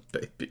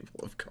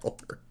 People of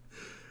color.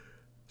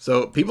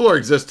 So people are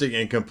existing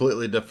in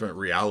completely different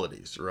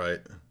realities, right?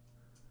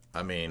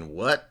 I mean,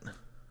 what?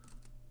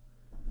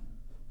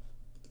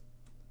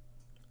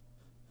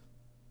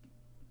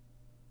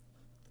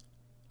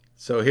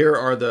 So here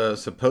are the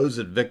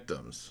supposed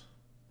victims,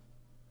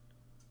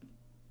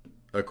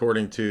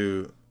 according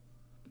to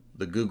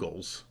the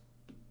Googles.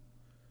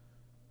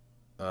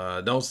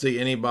 Don't see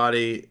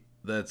anybody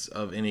that's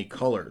of any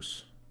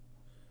colors.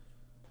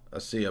 I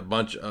see a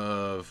bunch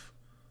of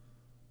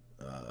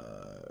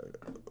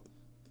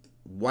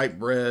white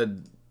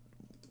bread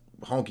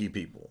honky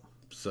people.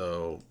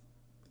 So,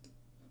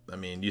 I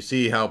mean, you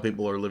see how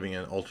people are living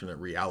in alternate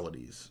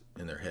realities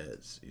in their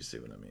heads. You see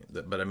what I mean?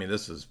 But I mean,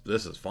 this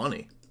is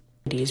funny.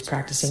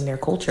 Practicing their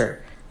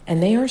culture,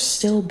 and they are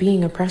still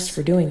being oppressed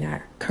for doing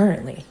that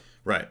currently.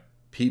 Right.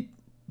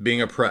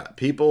 Being oppressed.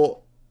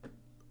 People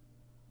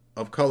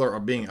of color are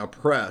being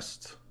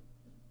oppressed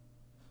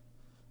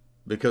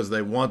because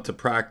they want to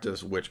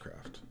practice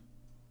witchcraft.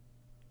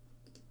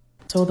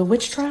 So the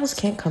witch trials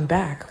can't come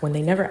back when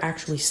they never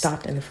actually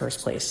stopped in the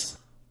first place.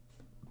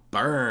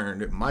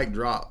 Burned. Mic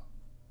drop.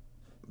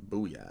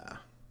 Booyah.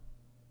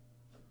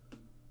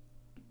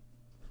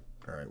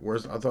 All right.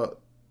 Where's... I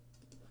thought...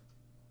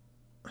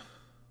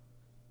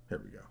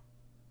 Here we go.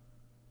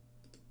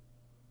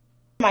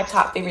 My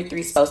top favorite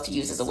 3 spells to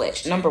use as a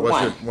witch. Number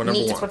one, you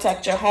need to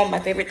protect your home. My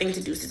favorite thing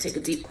to do is to take a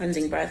deep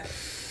cleansing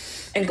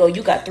breath and go,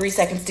 you got 3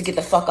 seconds to get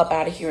the fuck up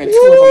out of here, and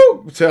 2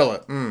 of them tell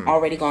it.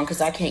 already gone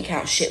because I can't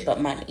count shit but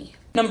money.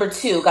 Number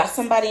 2, got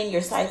somebody in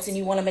your sights and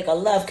you want to make a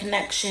love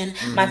connection.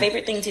 My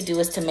favorite thing to do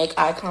is to make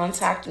eye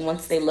contact, and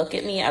once they look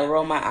at me, I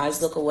roll my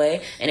eyes, look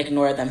away, and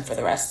ignore them for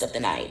the rest of the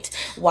night.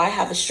 Why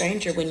have a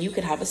stranger when you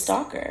could have a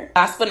stalker?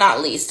 Last but not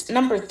least,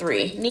 number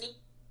 3,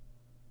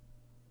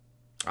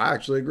 I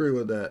actually agree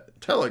with that.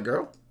 Tell it,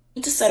 girl.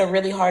 need to set a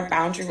really hard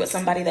boundary with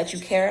somebody that you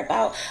care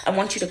about. I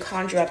want you to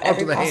conjure up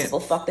every possible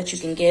fuck that you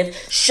can give.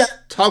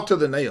 Talk to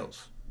the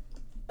nails.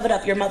 Shove it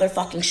up your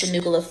motherfucking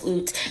shenugula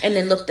flute, and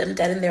then look them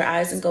dead in their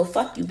eyes and go,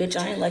 fuck you, bitch,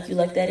 I ain't like you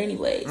like that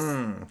anyways.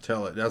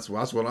 Tell it. That's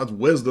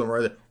wisdom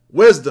right there.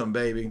 Wisdom,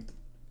 baby.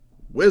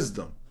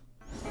 Wisdom.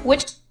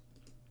 Which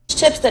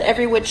tips that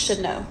every witch should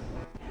know?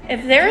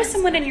 If there is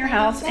someone in your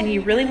house and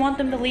you really want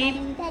them to leave,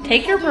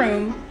 take your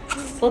broom,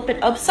 flip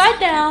it upside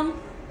down,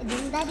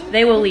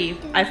 They will leave.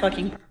 I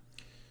fucking...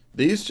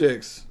 These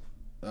chicks,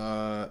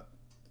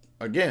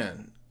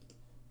 again,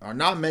 are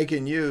not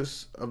making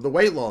use of the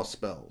weight loss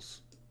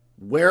spells.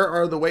 Where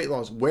are the weight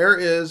loss? Where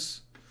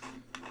is,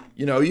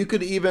 you know, you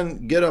could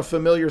even get a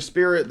familiar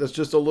spirit that's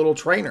just a little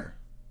trainer.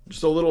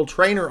 Just a little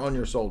trainer on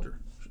your shoulder.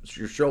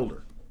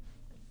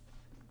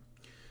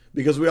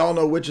 Because we all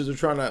know witches are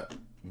trying to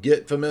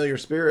get familiar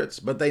spirits,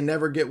 but they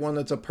never get one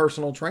that's a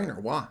personal trainer.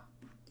 Why?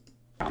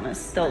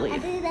 Promise, they'll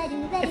leave.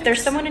 If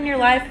there's someone in your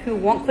life who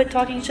won't quit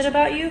talking shit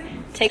about you,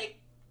 take...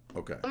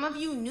 Okay. Some of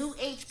you new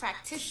age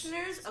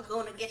practitioners are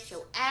going to get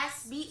your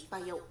ass beat by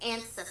your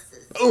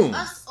ancestors. Boom.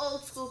 Us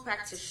old school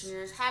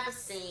practitioners have a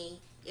saying,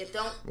 you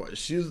don't...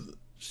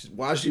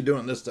 Why is she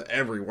doing this to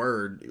every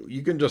word?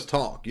 You can just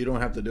talk. You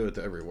don't have to do it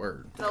to every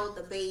word. Throw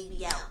the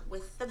baby out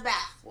with the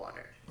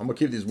bathwater. I'm going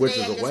to keep these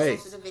witches Today I away.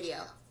 just posted a video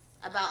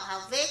about how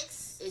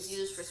Vicks is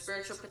used for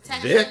spiritual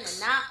protection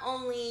Vicks? and not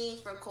only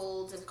for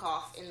colds and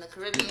cough in the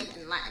Caribbean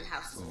and Latin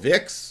households.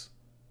 Vicks?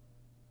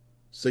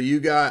 So you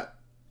got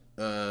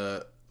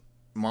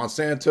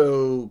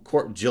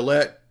Monsanto,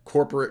 Gillette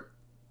corporate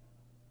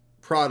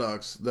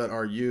products that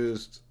are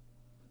used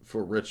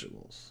for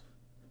rituals.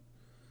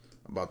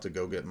 I'm about to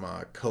go get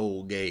my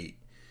Colgate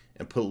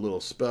and put a little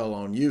spell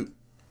on you.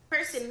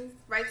 Person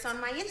writes on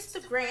my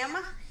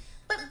Instagram,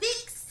 but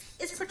Vicks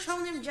is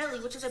petroleum jelly,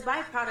 which is a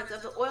byproduct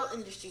of the oil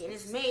industry and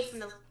is made from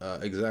the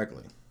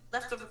Exactly.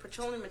 leftover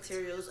petroleum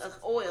materials of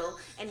oil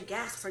and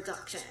gas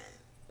production.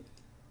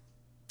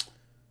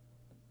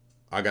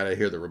 I gotta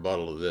hear the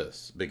rebuttal of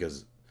this,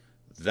 because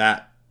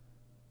that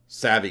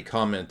savvy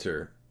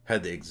commenter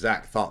had the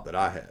exact thought that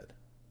I had.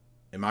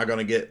 Am I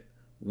gonna get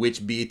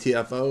which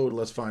BTFO?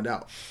 Let's find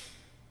out.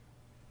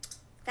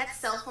 That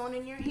cell phone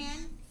in your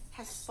hand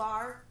has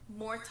far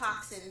more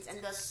toxins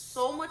and does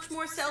so much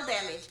more cell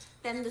damage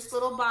than this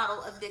little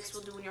bottle of Vicks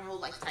will do in your whole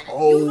lifetime.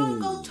 Oh. You don't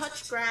go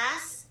touch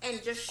grass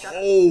and just shut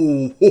up.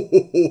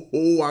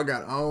 Oh, I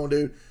got on,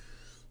 dude.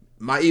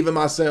 Even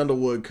my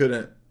sandalwood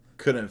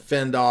couldn't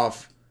fend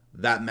off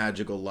that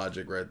magical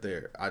logic right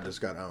there. I just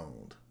got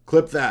owned.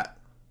 Clip that.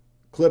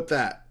 Clip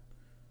that.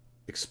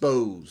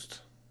 Exposed.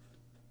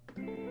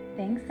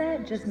 Things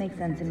that just make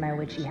sense in my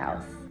witchy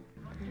house.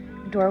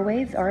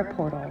 Doorways are a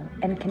portal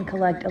and can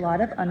collect a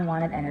lot of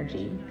unwanted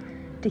energy.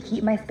 To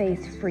keep my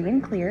space free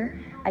and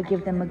clear, I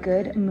give them a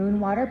good moon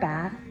water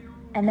bath,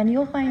 and then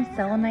you'll find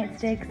selenite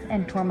sticks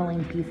and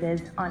tourmaline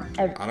pieces on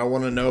every... I don't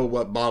want to know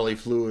what bodily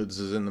fluids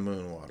is in the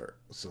moon water.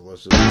 So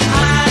let's just...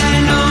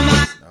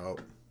 No.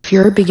 If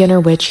you're a beginner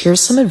witch, here's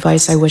some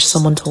advice I wish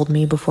someone told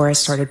me before I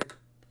started.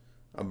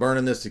 I'm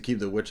burning this to keep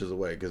the witches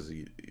away, because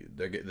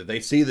they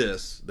see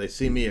this. They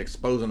see me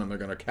exposing them. They're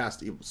going to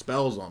cast evil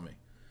spells on me.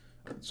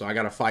 So I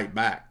got to fight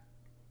back.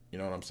 You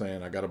know what I'm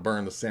saying? I got to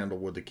burn the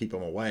sandalwood to keep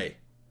them away.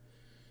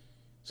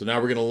 So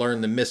now we're going to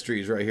learn the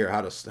mysteries right here,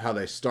 how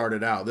they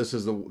started out. This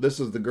is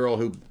the girl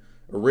who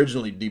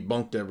originally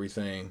debunked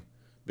everything,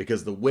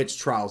 because the witch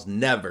trials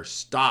never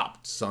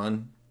stopped,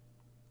 son.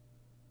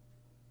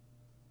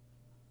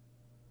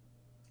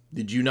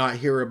 Did you not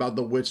hear about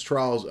the witch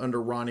trials under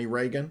Ronnie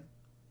Reagan?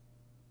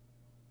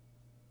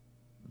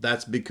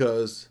 That's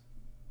because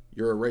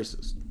you're a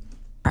racist.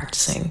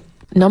 Practicing.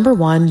 Number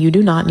one, you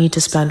do not need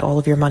to spend all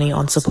of your money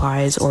on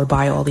supplies or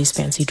buy all these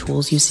fancy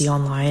tools you see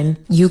online.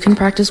 You can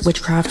practice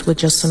witchcraft with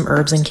just some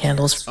herbs and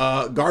candles.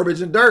 Garbage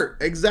and dirt.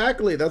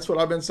 Exactly. That's what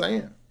I've been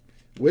saying.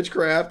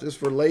 Witchcraft is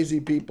for lazy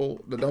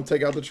people that don't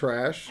take out the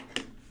trash,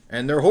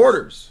 and they're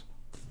hoarders.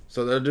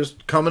 So they're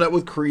just coming up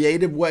with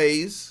creative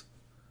ways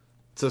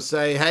to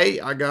say, hey,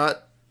 I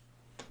got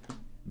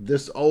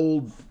this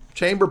old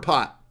chamber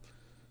pot.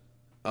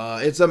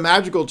 It's a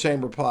magical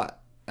chamber pot,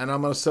 and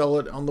I'm going to sell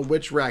it on the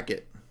witch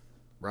racket.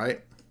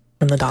 Right?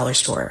 From the dollar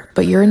store.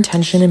 But your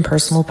intention and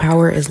personal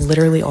power is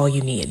literally all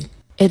you need.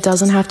 It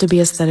doesn't have to be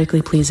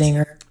aesthetically pleasing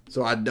or...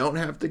 So I don't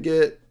have to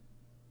get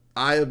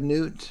Eye of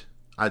Newt.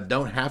 I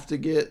don't have to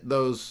get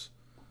those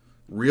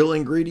real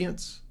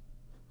ingredients.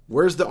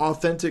 Where's the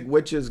authentic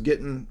witches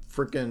getting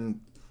freaking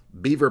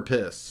beaver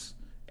piss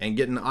and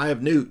getting Eye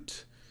of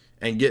Newt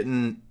and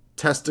getting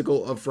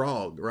testicle of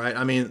frog, right?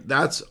 I mean,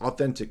 that's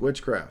authentic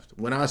witchcraft.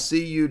 When I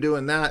see you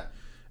doing that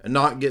and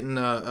not getting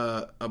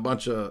a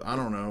bunch of, I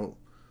don't know,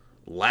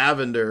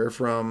 lavender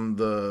from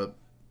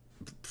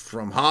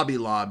Hobby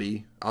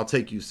Lobby, I'll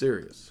take you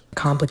serious.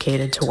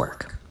 Complicated to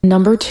work.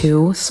 Number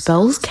two,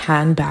 spells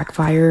can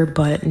backfire,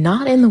 but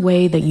not in the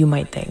way that you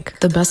might think.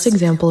 The best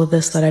example of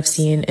this that I've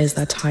seen is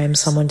that time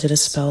someone did a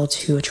spell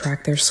to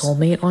attract their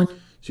soulmate on.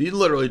 She's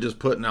literally just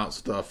putting out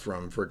stuff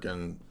from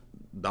freaking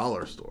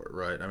dollar store,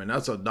 right? I mean,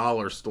 that's a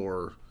dollar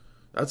store.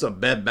 That's a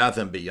Bed Bath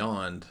 &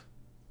 Beyond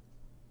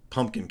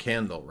pumpkin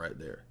candle right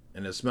there.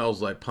 And it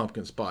smells like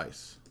pumpkin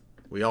spice.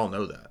 We all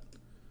know that.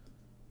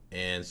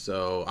 And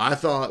so I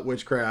thought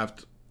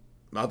witchcraft,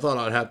 I thought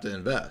I'd have to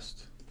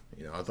invest.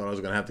 You know, I thought I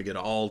was going to have to get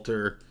an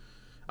altar.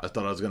 I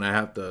thought I was going to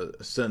have to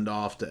send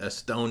off to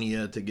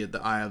Estonia to get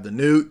the Eye of the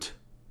Newt.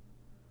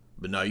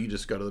 But no, you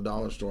just go to the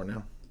dollar store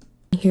now.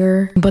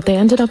 here, but they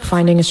ended up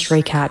finding a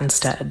stray cat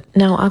instead.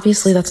 Now,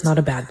 obviously that's not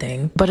a bad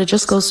thing, but it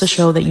just goes to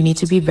show that you need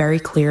to be very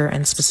clear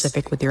and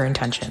specific with your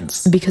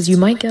intentions, because you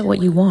might get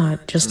what you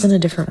want just in a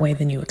different way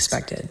than you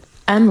expected.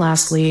 And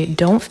lastly,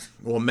 don't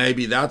Well,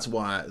 maybe that's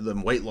why the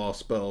weight loss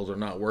spells are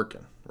not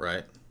working,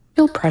 right?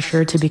 feel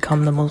pressure to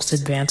become the most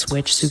advanced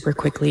witch super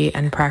quickly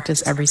and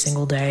practice every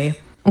single day.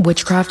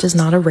 Witchcraft is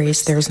not a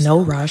race, there's no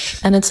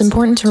rush, and it's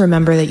important to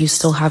remember that you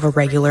still have a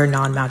regular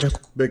non-magical.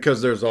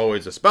 Because there's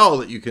always a spell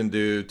that you can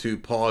do to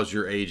pause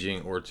your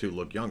aging or to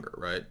look younger,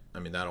 right? I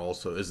mean, that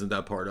also, isn't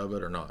that part of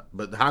it or not?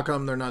 But how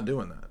come they're not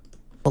doing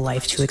that?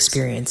 Life to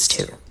experience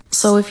too.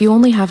 So if you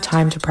only have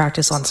time to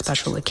practice on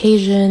special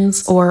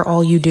occasions, or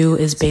all you do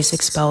is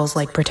basic spells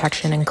like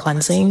protection and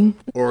cleansing,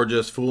 Or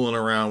just fooling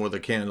around with a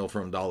candle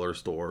from dollar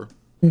store.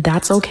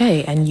 that's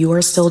okay, and you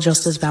are still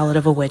just as valid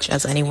of a witch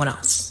as anyone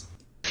else.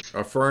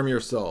 Affirm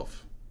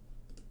yourself.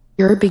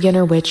 You're a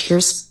beginner witch,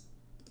 here's...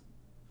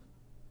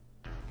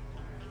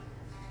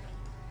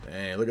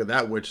 Dang, look at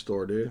that witch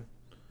store, dude.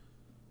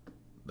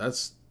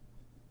 That's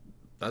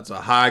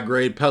a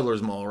high-grade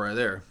peddler's mall right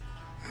there.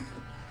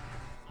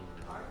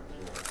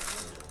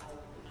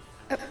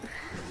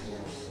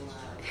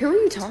 Who are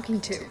you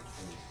talking to? Can't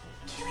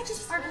I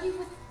just argue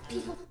with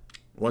people?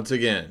 Once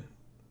again,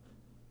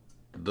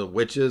 the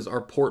witches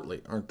are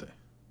portly, aren't they?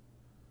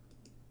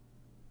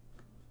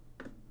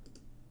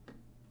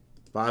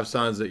 5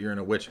 signs that you're in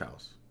a witch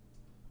house.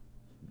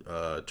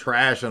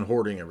 Trash and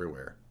hoarding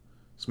everywhere.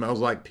 Smells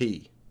like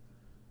pee.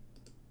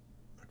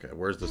 Okay,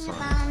 where's the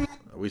sign?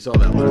 We saw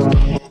that last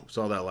time.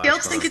 Saw that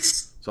last time.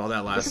 Saw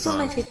that last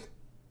time.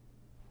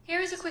 Here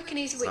is a quick and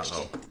easy witch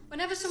Uh-oh. tip.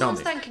 Whenever Tell someone's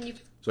me. thanking you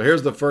So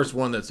here's the first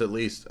one that's at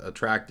least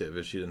attractive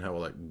if she didn't have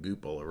all that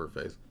goop all over her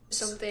face. for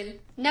something,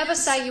 never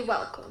say you're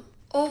welcome.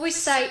 Always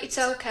say it's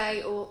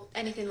okay or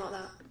anything like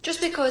that.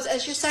 Just because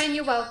as you're saying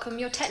you're welcome,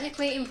 you're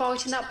technically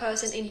inviting that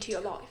person into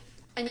your life.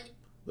 And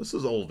This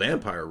is old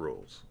vampire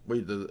rules.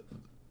 Wait,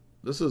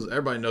 this is,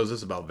 everybody knows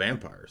this about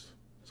vampires.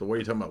 So what are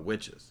you talking about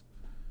witches?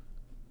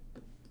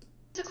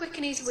 it's a quick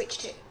and easy witch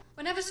tip.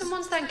 Whenever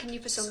someone's thanking you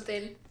for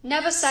something,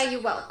 never say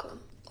you're welcome.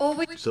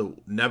 Always So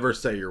never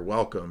say you're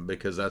welcome,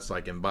 because that's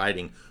like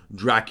inviting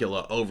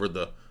Dracula over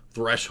the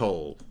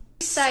threshold.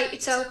 say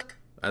it's okay.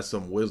 That's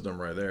some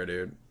wisdom right there,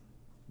 dude.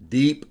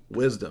 Deep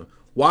wisdom.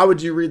 Why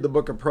would you read the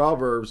book of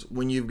Proverbs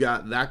when you've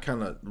got that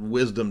kind of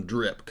wisdom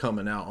drip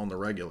coming out on the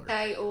regular?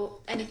 Or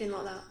anything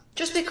like that.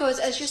 Just because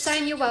as you're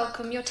saying you're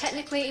welcome, you're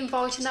technically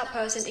inviting that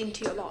person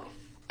into your life.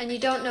 And you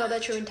don't know their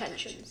true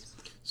intentions.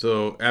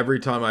 So every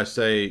time I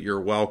say you're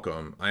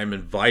welcome, I am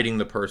inviting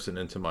the person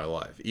into my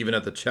life. Even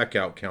at the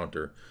checkout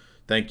counter.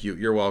 Thank you.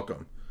 You're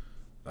welcome.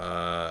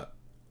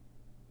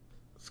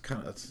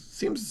 It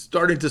seems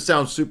starting to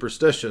sound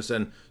superstitious,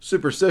 and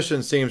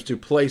superstition seems to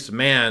place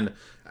man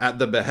at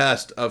the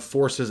behest of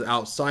forces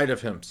outside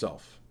of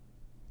himself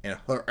and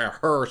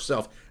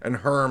herself and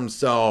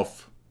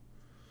himself.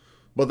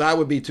 But that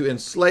would be to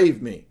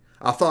enslave me.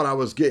 I thought I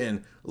was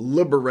getting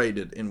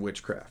liberated in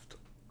witchcraft,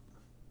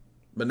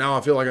 but now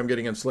I feel like I'm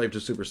getting enslaved to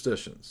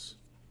superstitions,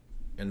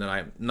 and that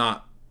I'm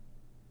not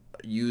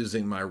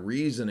using my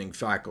reasoning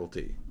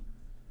faculty.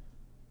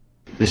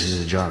 This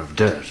is a jar of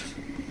dirt.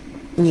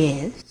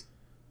 Yes.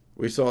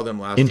 We saw them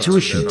last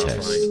Intuition time. They're not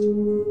test. funny.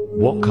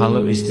 What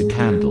color is the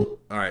candle?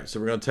 All right,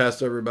 so we're going to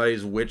test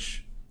everybody's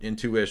witch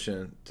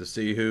intuition to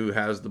see who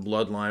has the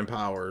bloodline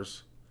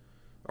powers.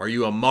 Are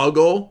you a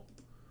muggle?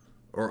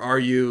 Or are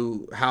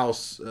you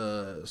House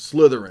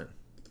Slytherin?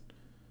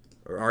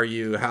 Or are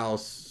you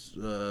House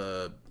Jibby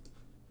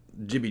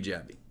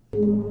Jabby?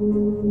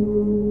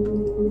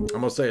 I'm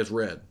going to say it's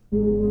red.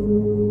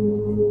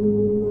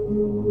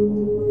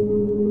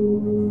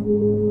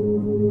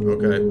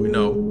 Okay, we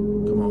know.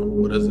 Come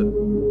on, what is it?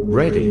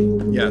 Ready.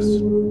 Yes.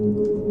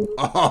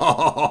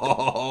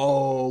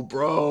 Oh,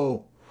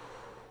 bro.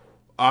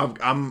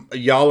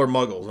 Y'all are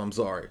muggles. I'm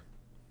sorry.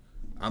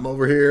 I'm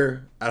over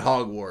here at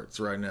Hogwarts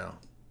right now.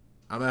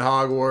 I'm at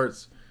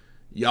Hogwarts.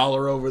 Y'all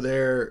are over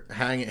there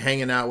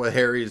hanging out with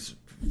Harry's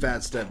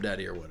fat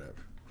stepdaddy or whatever.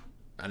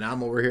 And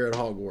I'm over here at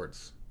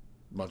Hogwarts.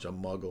 Bunch of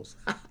muggles.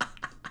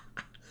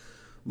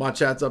 My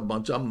chat's a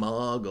bunch of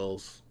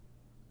muggles.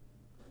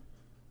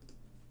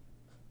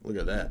 Look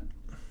at that.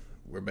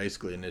 We're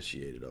basically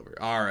initiated over here.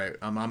 All right,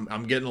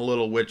 I'm getting a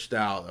little witched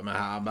out. I'm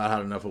about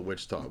had enough of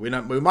witch talk. We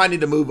might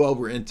need to move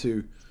over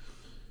into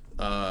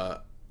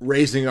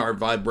raising our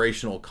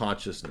vibrational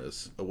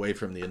consciousness away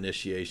from the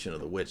initiation of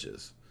the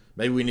witches.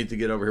 Maybe we need to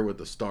get over here with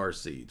the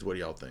starseeds. What do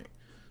y'all think?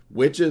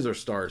 Witches or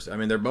stars? I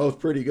mean, they're both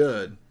pretty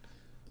good.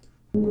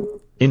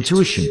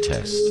 Intuition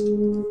test.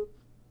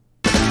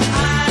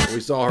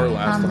 We saw her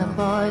last time.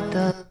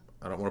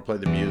 I don't want to play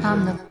the music.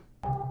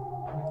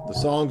 The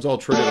song's all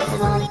triggered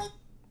out.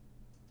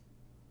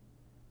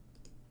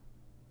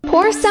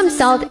 Pour some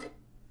salt.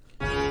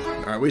 All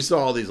right, we saw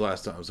all these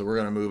last time, so we're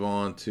going to move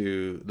on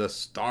to the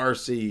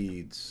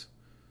Starseeds.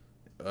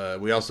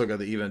 We also got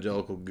the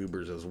evangelical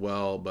goobers as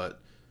well, but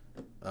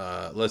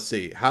let's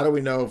see. How do we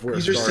know if we're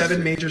These a are starseed?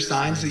 7 major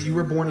signs that you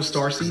were born a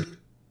starseed.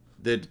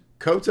 Did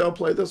Kotel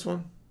play this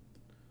one?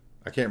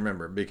 I can't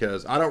remember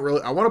because I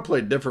want to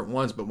play different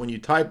ones, but when you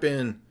type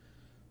in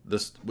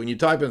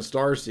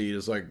Starseed,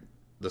 it's like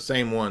the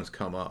same ones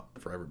come up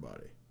for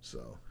everybody.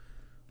 So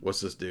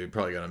what's this dude?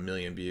 Probably got 1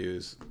 million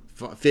views,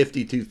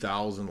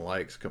 52,000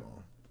 likes. Come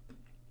on.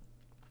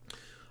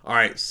 All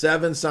right,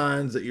 7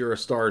 signs that you're a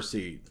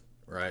starseed,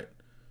 right?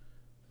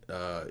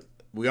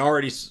 We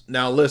already,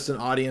 now listen,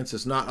 audience,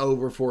 it's not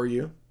over for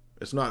you.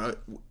 It's not,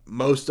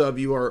 most of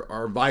you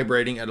are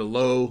vibrating at a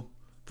low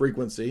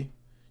frequency.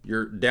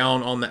 You're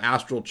down on the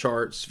astral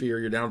chart sphere.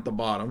 You're down at the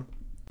bottom.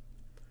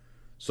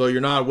 So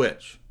you're not a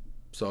witch.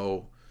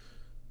 So,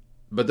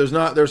 but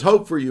there's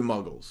hope for you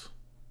muggles.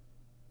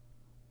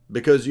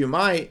 Because you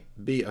might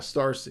be a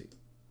starseed.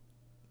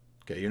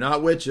 Okay, you're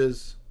not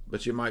witches,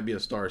 but you might be a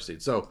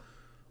starseed. So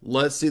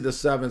let's see the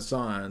 7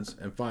 signs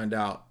and find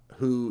out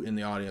who in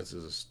the audience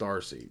is a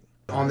starseed.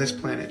 On this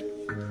planet.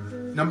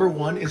 Number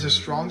 1 is a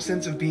strong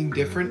sense of being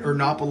different or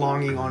not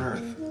belonging on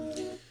Earth.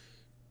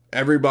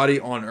 Everybody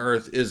on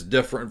Earth is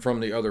different from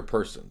the other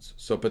persons.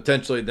 So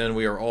potentially then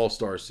we are all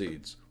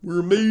starseeds.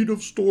 We're made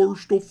of star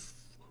stuff.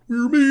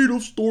 We're made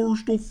of star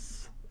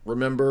stuff.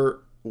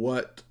 Remember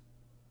what's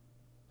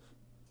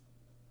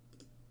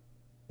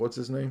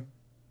his name?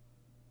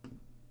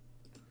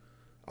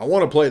 I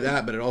want to play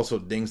that, but it also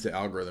dings the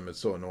algorithm. It's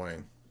so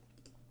annoying.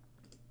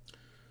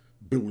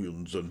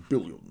 Billions and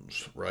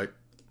billions, right?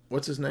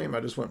 What's his name?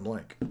 I just went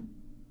blank.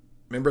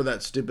 Remember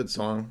that stupid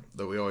song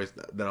that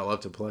I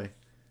love to play?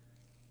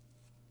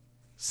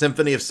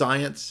 Symphony of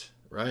Science,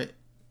 right?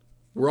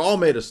 We're all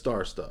made of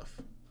star stuff.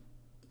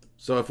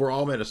 So if we're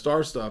all made of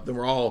star stuff, then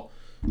we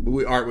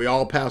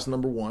all pass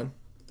number 1.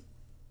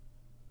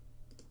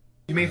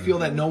 You may feel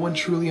that no one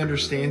truly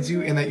understands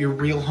you and that your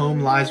real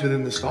home lies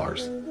within the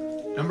stars.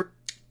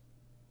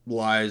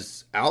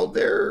 Lies out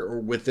there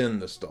or within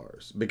the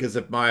stars? Because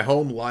if my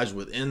home lies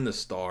within the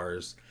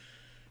stars,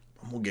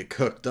 I'm gonna get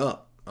cooked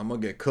up. I'm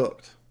gonna get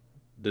cooked.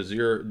 Does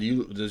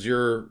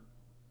your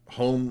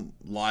home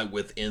lie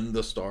within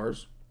the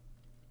stars?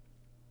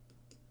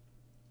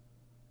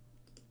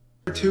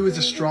 Number 2 is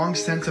a strong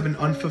sense of an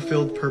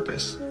unfulfilled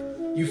purpose.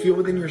 You feel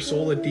within your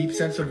soul a deep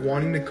sense of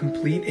wanting to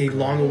complete a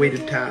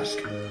long-awaited task.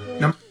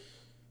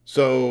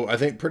 So I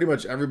think pretty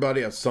much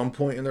everybody at some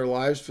point in their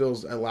lives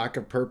feels a lack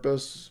of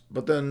purpose,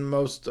 but then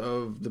most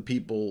of the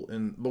people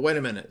but wait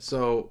a minute.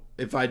 So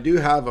if I do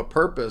have a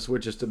purpose,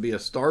 which is to be a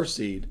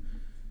starseed,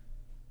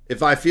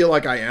 if I feel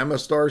like I am a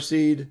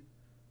starseed,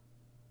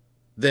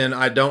 then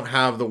I don't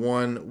have the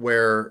one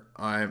where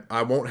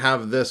I won't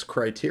have this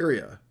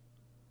criteria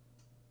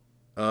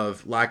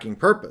of lacking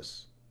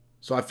purpose.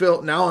 So I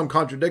feel now I'm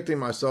contradicting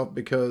myself,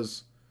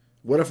 because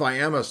what if I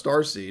am a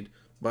starseed,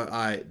 but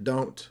I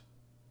don't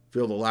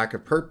feel the lack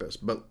of purpose?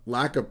 But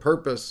lack of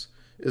purpose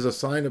is a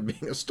sign of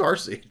being a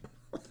starseed.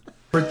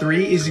 Number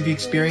 3 is if you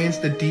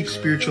experienced a deep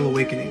spiritual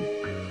awakening.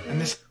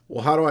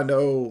 Well, how do I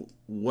know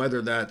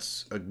whether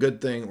that's a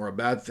good thing or a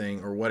bad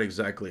thing, or what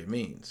exactly it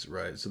means,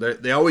 right? So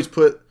they always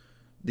put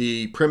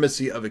the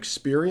primacy of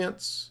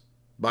experience,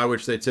 by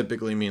which they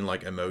typically mean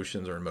like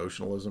emotions or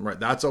emotionalism, right?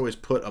 That's always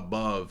put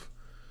above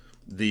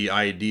the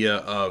idea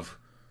of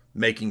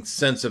making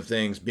sense of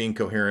things, being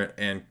coherent,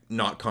 and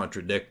not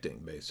contradicting,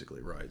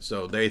 basically, right?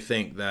 So they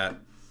think that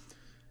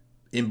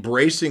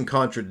embracing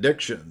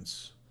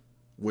contradictions,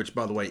 which,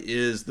 by the way,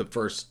 is the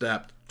first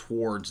step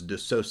towards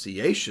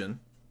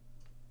dissociation,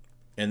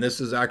 and this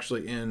is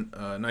actually in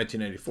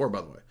 1984,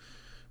 by the way.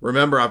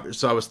 Remember,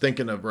 so I was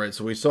thinking of, right,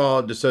 so we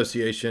saw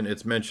dissociation.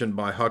 It's mentioned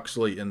by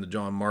Huxley in the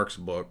John Marks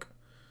book.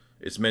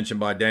 It's mentioned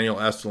by Daniel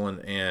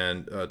Estlin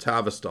and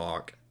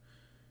Tavistock.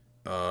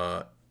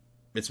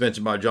 It's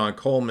mentioned by John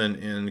Coleman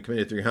in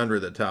Committee 300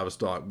 that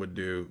Tavistock would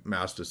do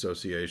mass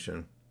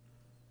dissociation.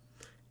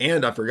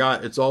 And I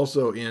forgot, it's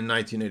also in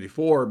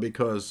 1984,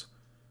 because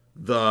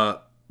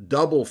the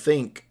double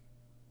think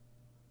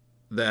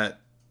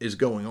that is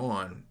going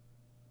on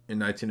in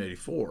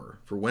 1984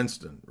 for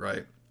Winston,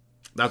 right?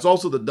 That's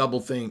also the double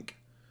think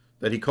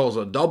that he calls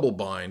a double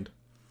bind,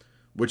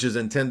 which is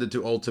intended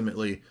to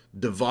ultimately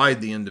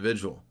divide the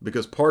individual,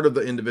 because part of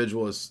the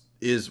individual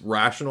is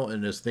rational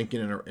and is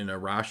thinking in a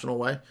rational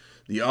way.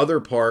 The other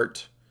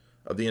part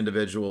of the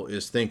individual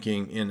is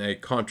thinking in a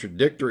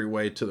contradictory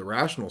way to the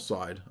rational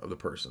side of the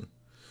person.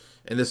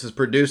 And this is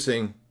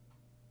producing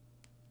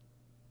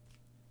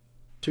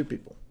 2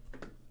 people.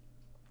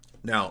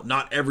 Now,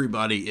 not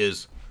everybody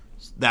is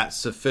that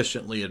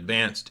sufficiently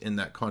advanced in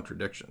that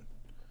contradiction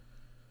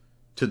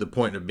to the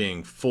point of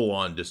being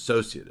full-on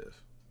dissociative,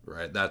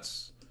 right?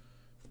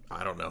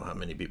 I don't know how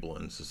many people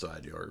in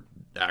society are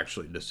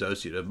actually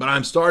dissociative, but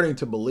I'm starting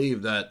to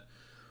believe that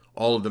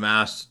all of the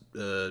mass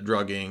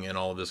drugging and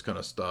all of this kind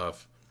of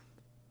stuff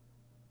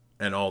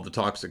and all the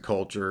toxic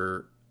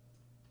culture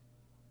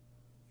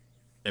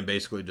and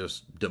basically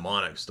just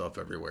demonic stuff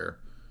everywhere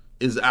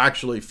is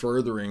actually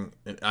furthering.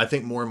 I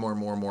think more and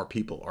more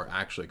people are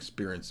actually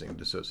experiencing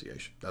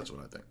dissociation. That's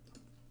what I think.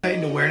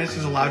 Heightened awareness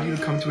has allowed you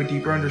to come to a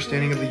deeper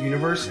understanding of the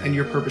universe and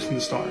your purpose in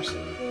the stars.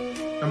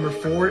 Number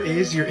 4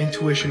 is your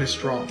intuition is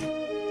strong.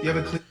 You have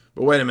a clear...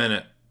 But wait a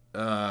minute.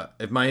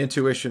 If my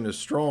intuition is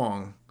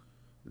strong,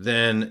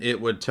 then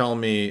it would tell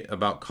me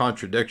about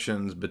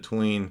contradictions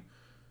between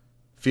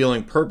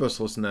feeling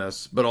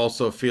purposelessness, but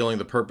also feeling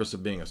the purpose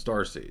of being a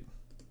starseed.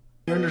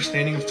 Your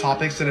understanding of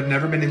topics that have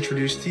never been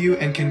introduced to you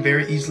and can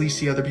very easily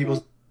see other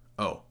people's...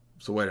 Oh,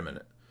 so wait a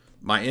minute.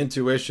 My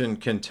intuition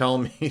can tell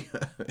me,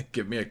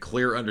 give me a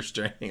clear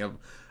understanding of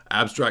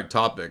abstract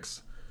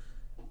topics,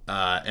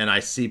 and I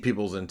see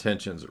people's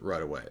intentions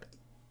right away.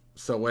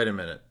 So wait a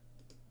minute.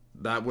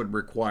 That would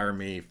require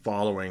me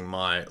following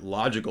my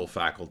logical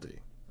faculty,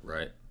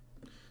 right?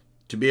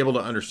 To be able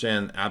to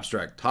understand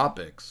abstract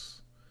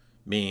topics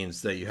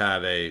means that you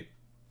have a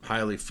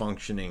highly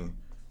functioning,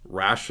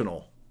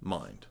 rational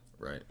mind,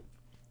 right?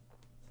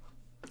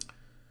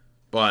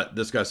 But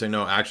this guy's saying,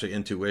 no, actually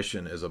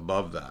intuition is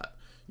above that.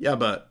 Yeah,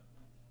 but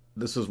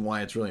this is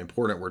why it's really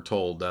important. We're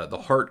told that the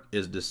heart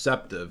is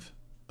deceptive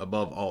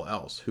above all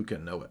else. Who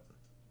can know it?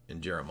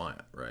 In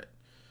Jeremiah, right?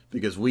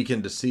 Because we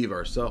can deceive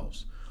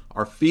ourselves.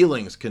 Our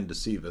feelings can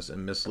deceive us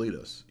and mislead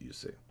us, you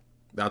see.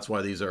 That's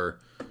why these are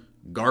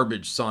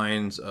garbage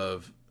signs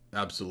of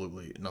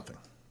absolutely nothing.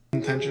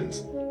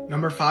 Intentions.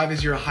 Number 5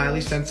 is you're a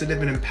highly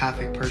sensitive and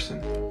empathic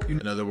person.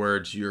 In other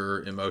words,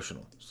 you're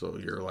emotional. So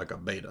you're like a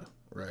beta,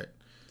 right?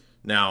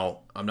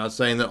 Now, I'm not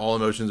saying that all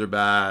emotions are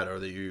bad or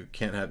that you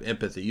can't have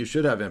empathy. You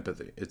should have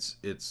empathy.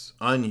 It's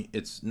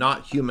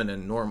not human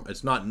and normal.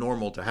 It's not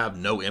normal to have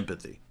no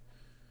empathy.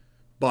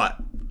 But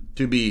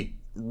to be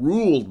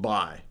ruled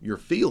by your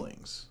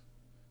feelings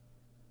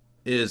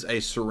is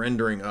a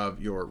surrendering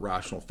of your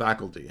rational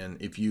faculty.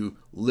 And if you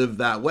live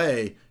that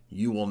way,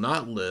 you will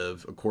not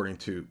live according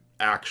to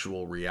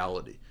actual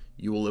reality.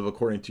 You will live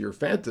according to your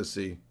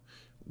fantasy,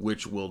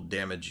 which will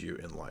damage you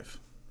in life.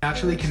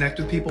 Naturally connect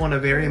with people on a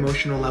very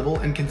emotional level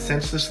and can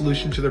sense the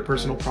solution to their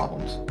personal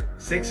problems.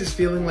 6 is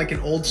feeling like an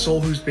old soul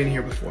who's been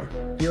here before.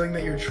 Feeling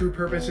that your true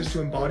purpose is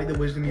to embody the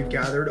wisdom you've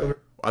gathered over...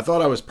 I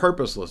thought I was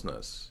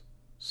purposelessness.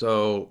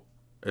 So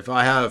if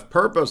I have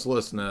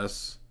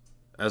purposelessness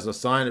as a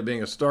sign of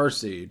being a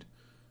starseed,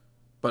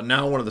 but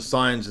now one of the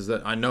signs is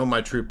that I know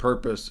my true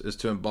purpose is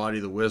to embody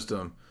the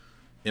wisdom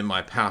in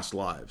my past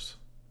lives.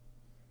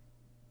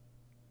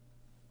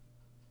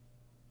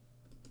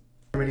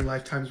 Many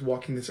lifetimes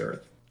walking this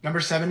earth. Number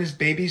 7 is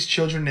babies,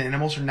 children, and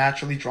animals are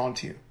naturally drawn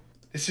to you.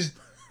 This is...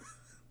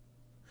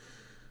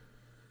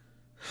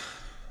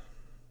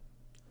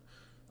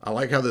 I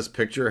like how this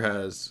picture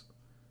has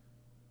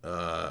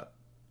a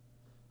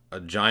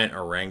giant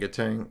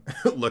orangutan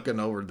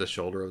looking over the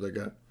shoulder of the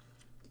guy.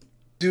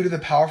 Due to the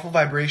powerful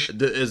vibration.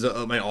 Is it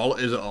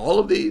all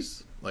of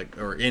these? Like,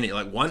 or any,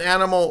 like one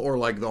animal or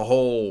like the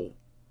whole,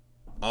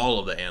 all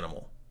of the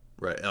animal,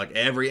 right? Like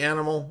every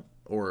animal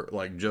or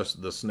like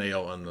just the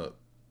snail and the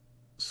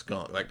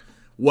skunk? Like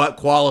what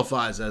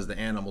qualifies as the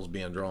animals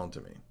being drawn to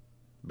me?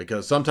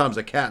 Because sometimes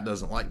a cat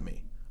doesn't like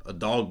me. A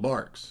dog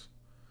barks.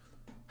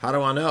 How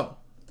do I know?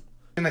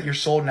 That your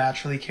soul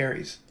naturally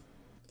carries.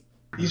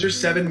 These are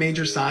 7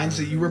 major signs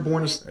that you were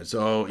born as.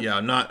 So yeah,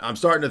 I'm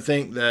starting to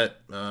think that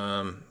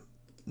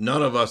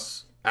none of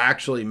us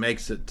actually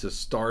makes it to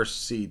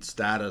starseed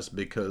status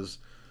because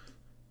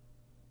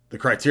the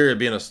criteria of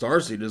being a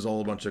starseed is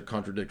all a bunch of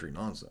contradictory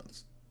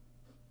nonsense.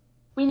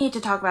 We need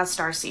to talk about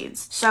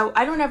starseeds. So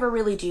I don't ever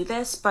really do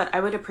this, but I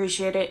would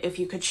appreciate it if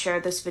you could share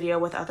this video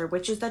with other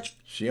witches that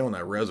she on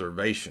that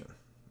reservation,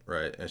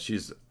 right? And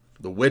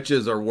the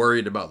witches are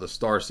worried about the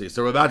starseeds.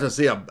 So we're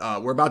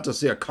about to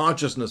see a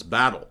consciousness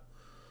battle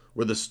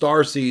where the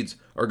starseeds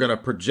are going to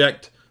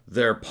project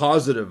their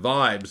positive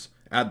vibes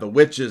at the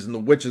witches, and the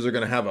witches are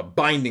going to have a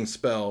binding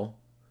spell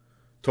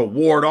to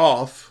ward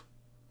off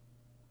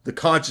the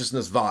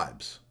consciousness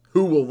vibes.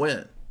 Who will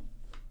win?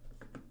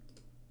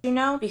 you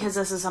know, because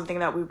this is something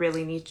that we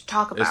really need to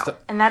talk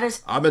about. And that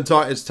is...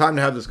 It's time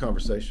to have this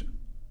conversation,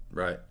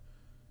 right?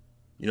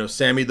 You know,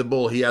 Sammy the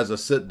Bull, he has a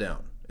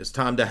sit-down. It's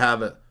time to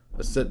have a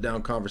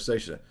sit-down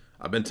conversation.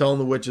 I've been telling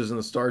the witches and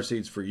the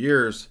Starseeds for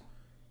years,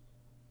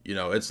 you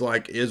know, it's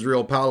like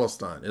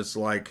Israel-Palestine. It's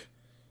like,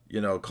 you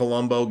know,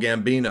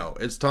 Colombo-Gambino.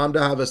 It's time to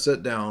have a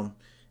sit-down,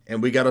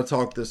 and we got to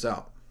talk this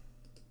out.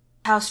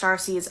 How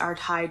Starseeds are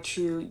tied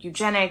to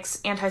eugenics,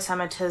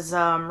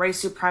 anti-Semitism, race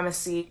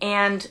supremacy,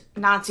 and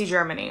Nazi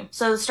Germany.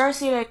 So the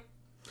Starseed...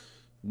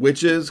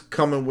 Witches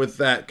coming with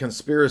that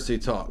conspiracy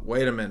talk.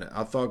 Wait a minute.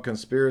 I thought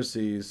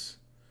conspiracies...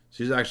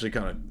 She's actually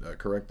kind of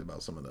correct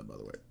about some of that, by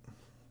the way.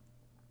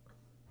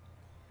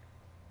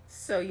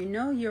 So you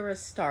know you're a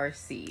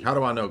starseed. How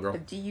do I know, girl?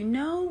 Do you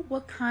know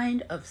what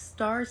kind of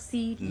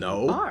starseed you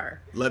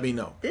are? Let me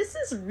know. This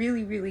is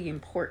really, really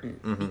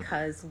important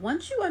because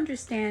once you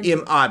understand...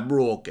 Am I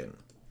broken?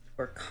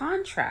 Or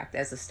contract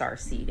as a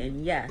starseed,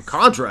 and yes... A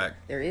contract?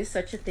 There is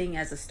such a thing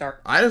as a star...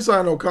 I didn't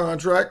sign no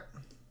contract.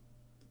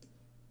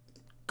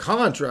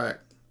 Contract?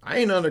 I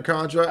ain't under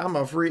contract. I'm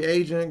a free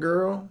agent,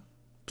 girl.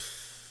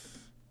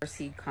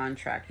 Starseed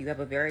contract. You have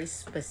a very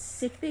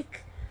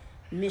specific...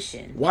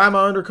 mission. Why am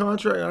I under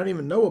contract? I don't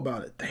even know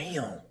about it.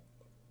 Damn.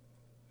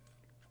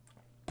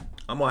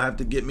 I'm going to have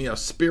to get me a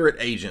spirit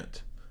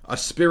agent, a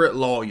spirit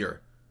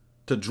lawyer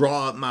to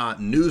draw up my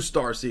new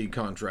Starseed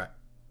contract.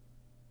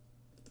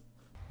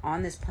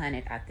 on this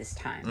planet at this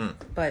time. Mm.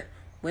 But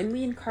when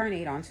we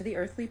incarnate onto the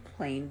earthly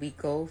plane, we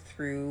go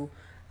through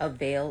a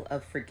veil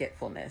of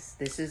forgetfulness.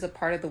 This is a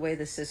part of the way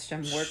the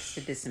system works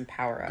to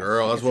disempower us.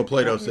 Girl, that's Because what if we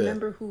Plato don't said.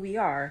 remember who we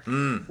are,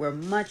 Mm. we're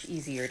much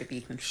easier to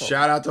be controlled.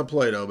 Shout out to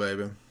Plato,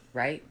 baby.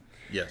 Right?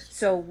 Yes.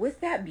 So with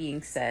that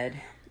being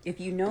said, if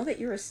you know that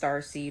you're a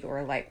starseed or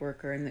a light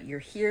worker and that you're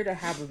here to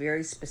have a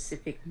very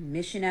specific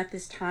mission at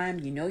this time,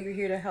 you know you're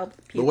here to help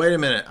people. But wait a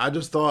minute. I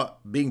just thought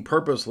being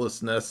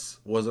purposelessness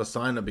was a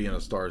sign of being a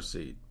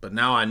starseed. But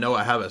now I know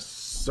I have a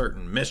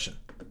certain mission.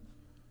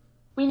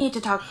 We need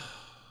to talk.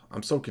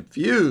 I'm so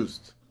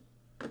confused.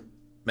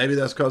 Maybe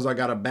that's because I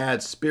got a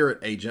bad spirit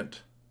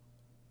agent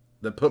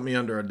that put me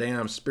under a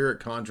damn spirit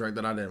contract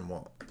that I didn't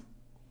want.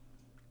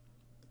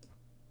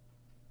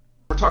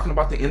 We're talking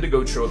about the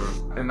indigo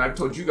children, and I've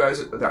told you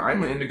guys that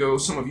I'm an indigo,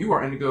 some of you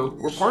are indigo.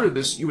 We're part of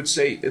this. You would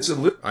say it's a...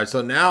 All right,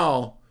 so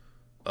now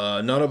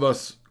none of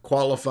us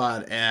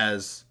qualified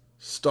as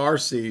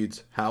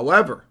starseeds.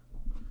 However,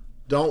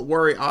 don't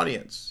worry,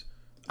 audience.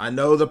 I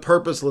know the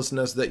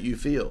purposelessness that you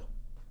feel.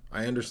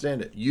 I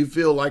understand it. You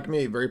feel like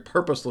me, very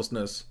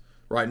purposelessness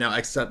right now,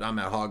 except I'm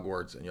at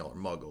Hogwarts and y'all are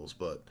muggles.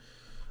 But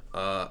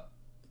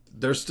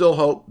there's still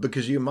hope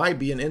because you might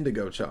be an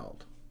indigo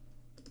child.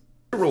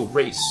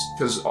 Race,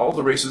 because all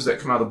the races that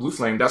come out of the blue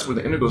flame, that's where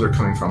the indigos are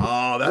coming from.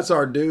 Oh, that's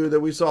our dude that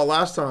we saw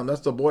last time.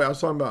 That's the boy I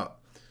was talking about.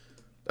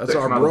 That's That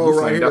our come out of bro blue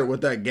right flame. here with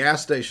that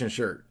gas station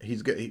shirt.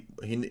 He's got he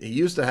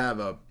used to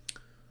have a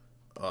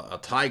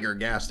Tiger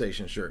gas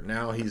station shirt.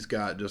 Now he's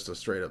got just a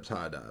straight up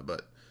tie dye.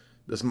 But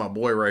this is my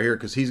boy right here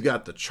because he's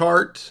got the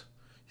chart.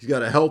 He's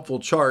got a helpful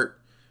chart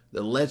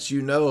that lets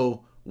you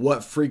know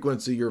what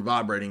frequency you're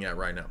vibrating at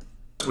right now.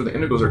 That's where the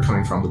indigos are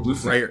coming from, the blue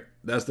flame. Right here.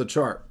 That's the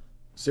chart.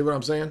 See what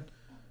I'm saying?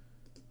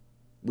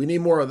 We need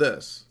more of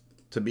this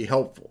to be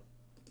helpful.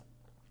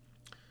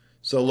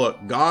 So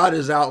look, God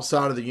is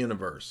outside of the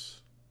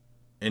universe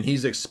and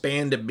he's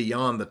expanded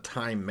beyond the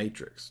time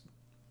matrix.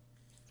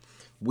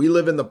 We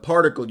live in the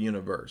particle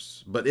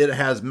universe, but it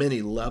has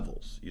many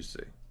levels, you see.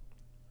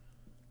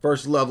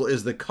 First level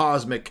is the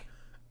cosmic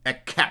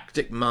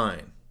eclectic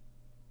mind.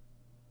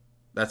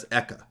 That's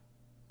Eka.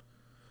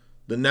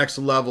 The next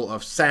level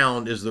of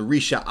sound is the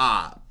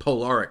Risha-A,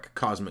 polaric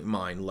cosmic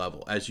mind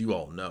level, as you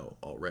all know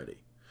already.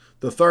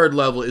 The third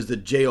level is the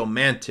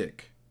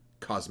geomantic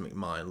cosmic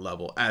mind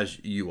level,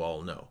 as you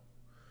all know.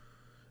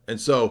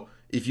 And so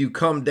if you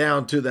come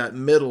down to that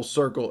middle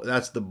circle,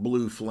 that's the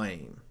blue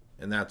flame.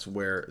 And that's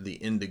where the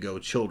indigo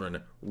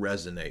children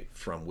resonate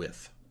from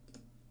with.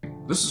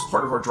 This is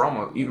part of our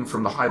drama, even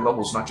from the high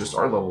levels, not just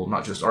our level,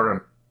 not just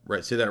our...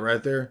 Right, see that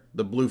right there?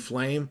 The blue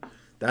flame,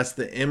 that's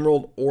the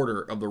Emerald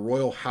Order of the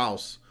Royal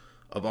House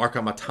of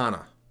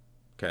Arkamatana.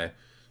 Okay?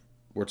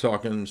 We're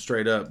talking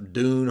straight up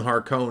Dune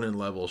Harkonnen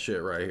level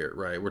shit right here,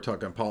 right? We're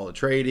talking Paul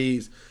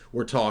Atreides.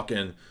 We're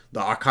talking the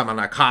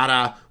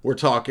Akamanakata. We're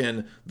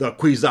talking the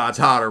Kwisatz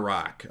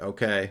Haderach,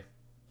 okay?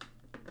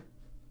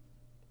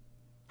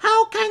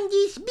 How can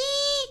this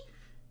be?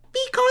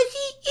 Because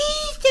he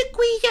is the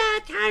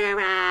Kwisatz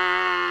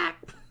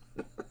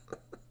Haderach.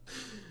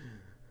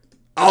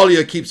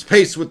 Alia keeps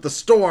pace with the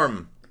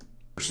storm.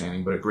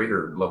 Understanding, but a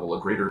greater level, a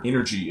greater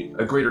energy,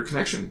 a greater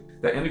connection.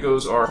 That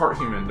indigos are part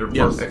human, they're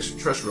Yes. part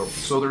extraterrestrial.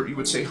 So they're, you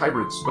would say,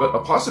 hybrids, but a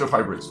positive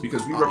hybrids,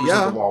 because we represent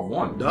yeah. the law of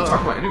one. Duh.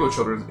 Talking about indigo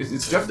children,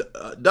 it's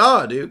definitely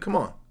Duh, dude, come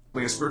on.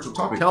 a spiritual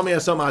topic. Tell me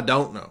something I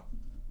don't know.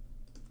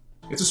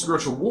 It's a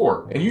spiritual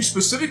war. And you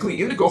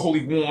specifically, indigo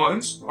holy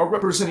ones, are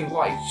representing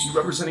light. You're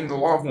representing the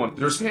law of one.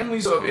 There's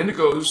families of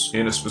indigos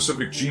in a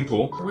specific gene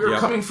pool. We are Yep.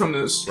 coming from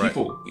this Right.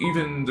 people.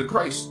 Even the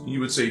Christ, you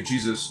would say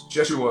Jesus,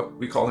 Jeshua,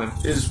 we call him,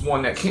 is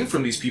one that came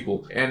from these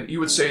people. And you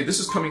would say this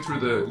is coming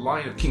through the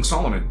line of King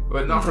Solomon,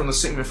 but not from the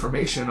same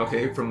information,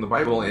 okay, from the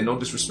Bible, and no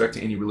disrespect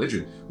to any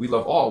religion. We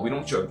love all, we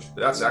don't judge.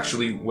 That's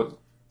actually what...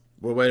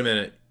 Well, wait a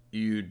minute.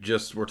 You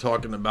just were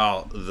talking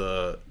about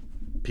the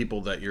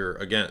people that you're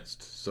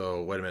against.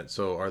 So wait a minute.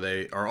 So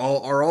are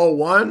all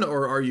one,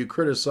 or are you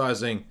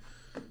criticizing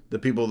the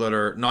people that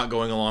are not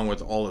going along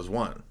with all is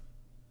one?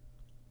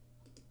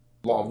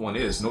 Law of one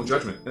is no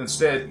judgment.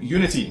 Instead,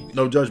 unity.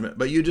 No judgment.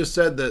 But you just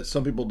said that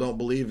some people don't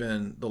believe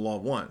in the law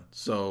of one.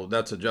 So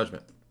that's a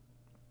judgment.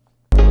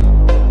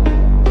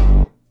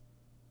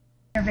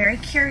 They're very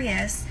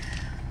curious.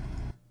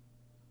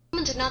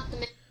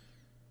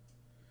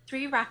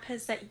 Three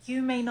rappers that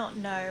you may not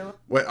know.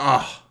 Wait,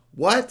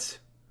 what?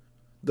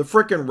 The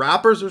freaking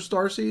rappers are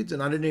starseeds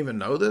and I didn't even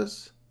know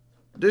this?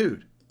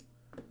 Dude.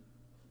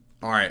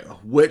 All right,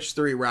 which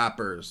three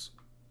rappers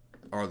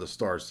are the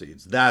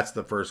starseeds? That's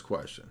the first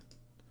question.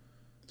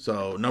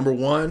 So, number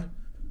one,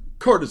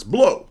 Curtis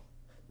Blow,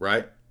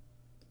 right?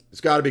 It's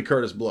got to be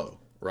Curtis Blow,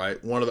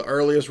 right? One of the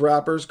earliest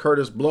rappers,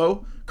 Curtis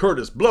Blow.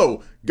 Curtis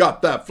Blow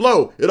got that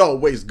flow. It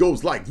always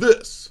goes like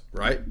this,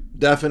 right?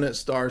 Definite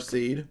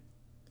starseed.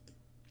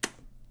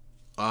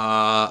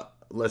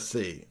 Let's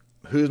see.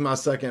 Who's my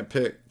second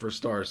pick for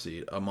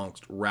starseed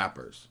amongst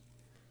rappers?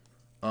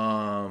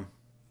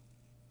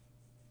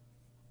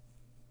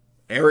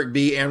 Eric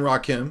B and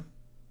Rakim.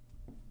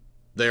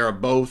 They are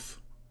both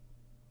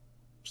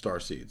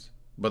starseeds,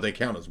 but they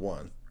count as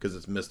one because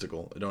it's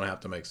mystical. It don't have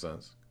to make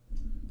sense.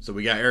 So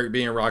we got Eric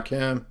B and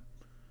Rakim.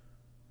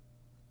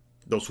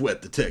 Don't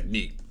sweat the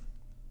technique.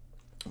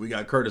 We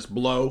got Curtis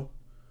Blow.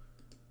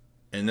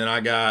 And then I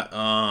got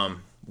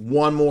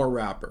one more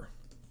rapper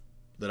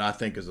that I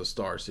think is a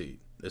starseed.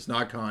 It's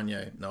not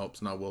Kanye. Nope,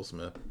 it's not Will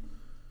Smith.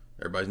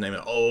 Everybody's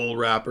naming old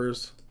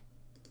rappers.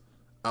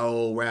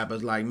 Old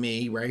rappers like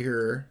me right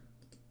here.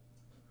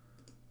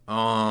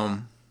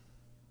 Lil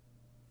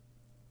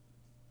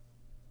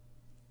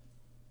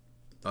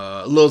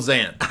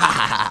Xan.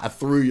 I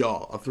threw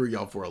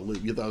y'all for a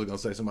loop. You thought I was gonna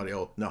say somebody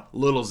else. No,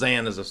 Lil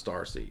Xan is a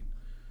starseed.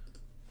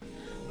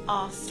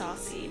 Are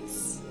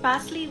starseeds.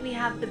 Firstly, we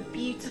have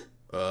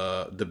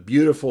the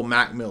beautiful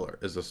Mac Miller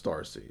is a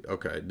starseed.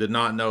 Okay, did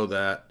not know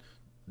that.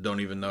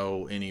 Don't even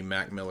know any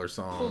Mac Miller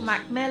songs.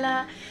 Mac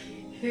Miller,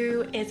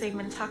 who is a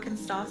Mintuckan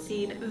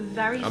starseed.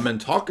 A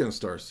Mintuckan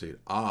starseed.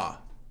 Ah,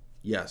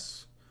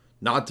 yes.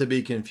 Not to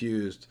be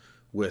confused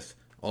with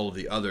all of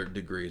the other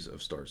degrees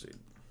of starseed.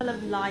 Full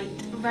of light,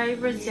 very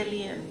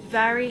resilient,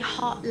 very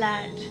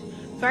heart-led,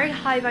 very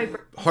high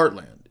vibration.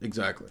 Heartland,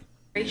 exactly.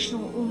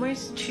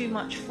 Almost too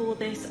much for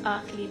this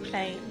earthly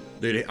plane.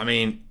 Dude, I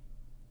mean,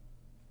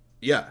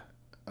 yeah.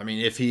 I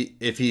mean, if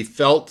he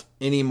felt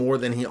any more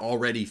than he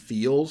already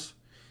feels,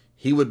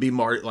 he would be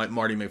like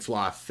Marty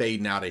McFly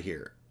fading out of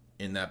here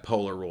in that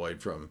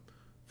Polaroid from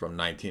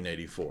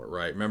 1984,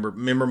 right?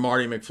 Remember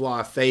Marty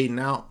McFly fading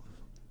out?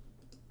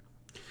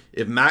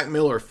 If Mac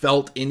Miller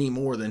felt any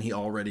more than he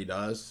already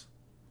does,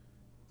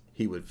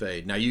 he would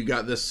fade. Now you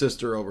got this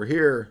sister over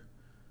here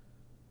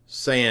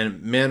saying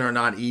men are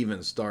not even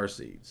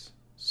starseeds.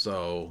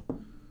 So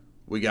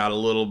we got a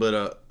little bit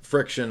of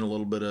friction, a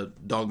little bit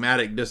of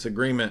dogmatic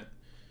disagreement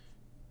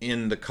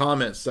in the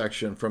comment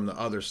section from the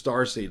other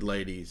starseed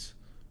ladies.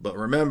 But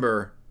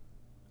remember,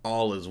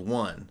 all is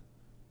one.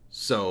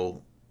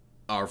 So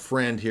our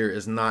friend here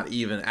is not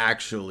even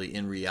actually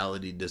in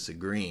reality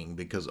disagreeing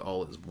because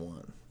all is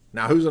one.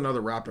 Now, who's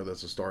another rapper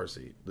that's a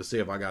starseed? Let's see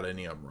if I got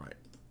any of them right.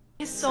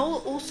 His soul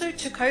also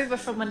took over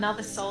from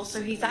another soul,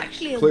 so he's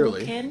actually a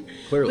Clearly. walk-in,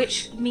 Clearly.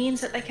 which means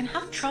that they can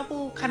have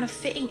trouble kind of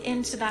fitting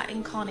into that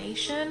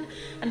incarnation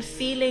and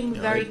feeling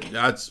very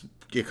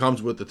It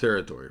comes with the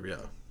territory. Yeah,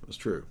 that's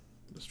true.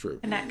 That's true.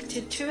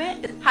 connected to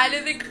it.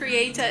 Tyler, the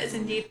Creator, is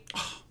indeed...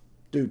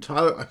 Dude,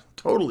 Tyler,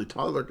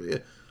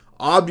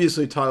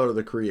 obviously Tyler,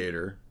 the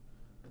Creator,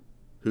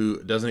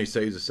 who, doesn't he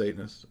say he's a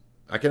Satanist?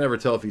 I can never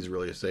tell if he's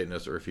really a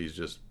Satanist or if he's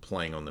just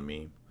playing on the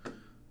meme.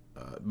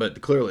 But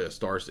clearly a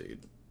starseed.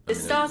 The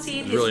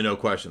starseed, there's really no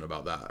question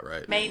about that,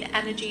 right? Main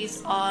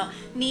energies are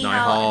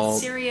Nihal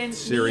and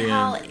Syrian.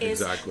 Nihal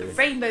is exactly. the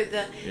rainbow,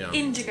 the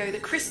indigo, the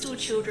crystal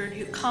children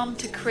who come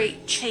to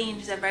create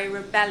change. They're very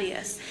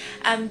rebellious.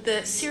 And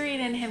the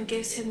Syrian in him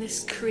gives him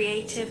this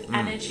creative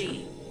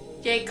energy.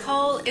 J.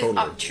 Cole is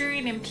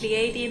Arcturian and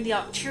Pleiadian. The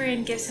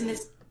Arcturian gives him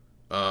this...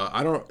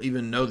 I don't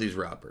even know these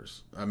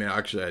rappers. I mean,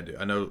 actually I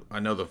do. I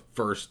know the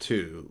first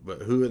two,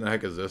 but who in the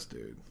heck is this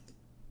dude?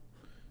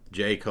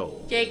 J.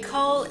 Cole. J.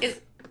 Cole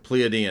is...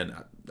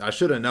 Pleiadian. I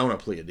should have known a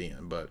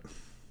Pleiadian, but...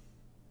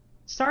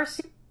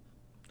 Starseed?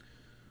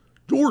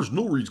 George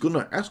Norrie's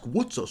gonna ask,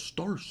 what's a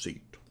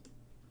starseed?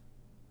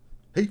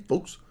 Hey,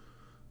 folks.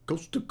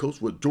 Coast to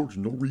Coast with George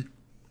Norrie.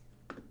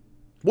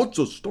 What's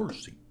a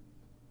starseed?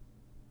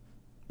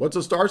 What's a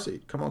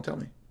starseed? Come on, tell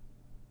me.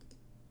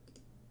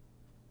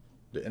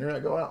 Did the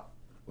internet go out?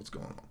 What's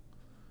going on?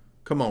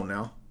 Come on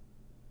now.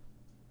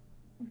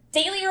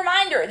 Daily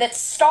reminder that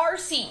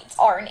starseeds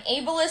are an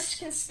ableist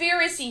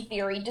conspiracy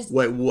theory.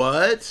 Wait,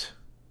 what?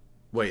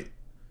 Wait.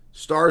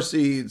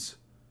 Starseeds,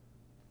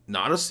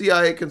 not a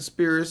CIA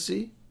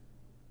conspiracy?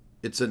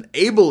 It's an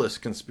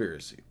ableist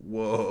conspiracy.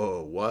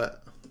 Whoa,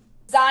 what?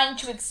 Designed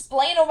to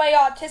explain away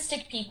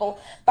autistic people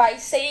by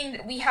saying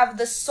that we have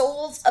the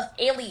souls of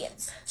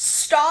aliens.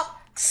 Stop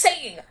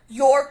saying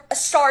you're a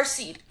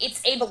starseed.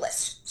 It's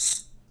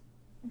ableist.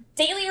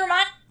 Daily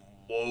reminder.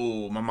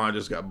 Whoa, my mind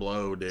just got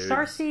blown, dude.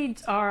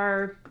 Starseeds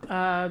are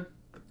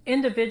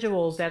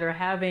individuals that are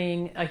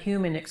having a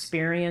human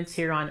experience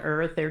here on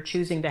Earth. They're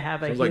choosing to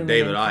have a human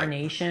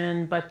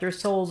incarnation, but their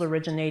souls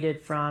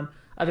originated from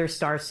other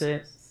star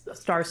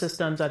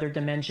systems, other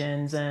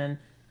dimensions, and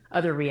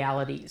other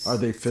realities. Are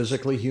they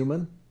physically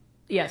human?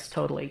 Yes,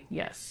 totally,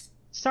 yes.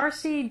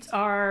 Starseeds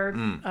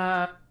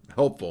are...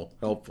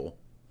 Helpful.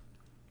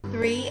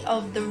 3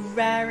 of the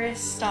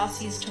rarest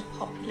starseeds to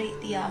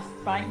populate the Earth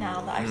right now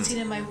that I've seen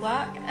in my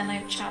work and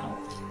I've channeled.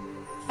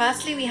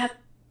 Firstly, we have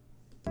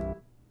a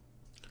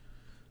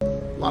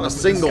lot of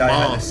single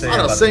moms. A lot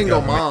of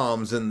single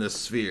moms in this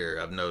sphere.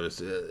 I've noticed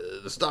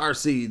the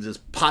starseeds is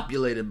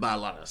populated by a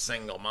lot of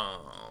single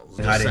moms.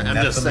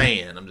 I'm just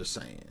saying.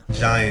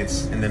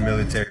 Giants in the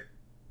military.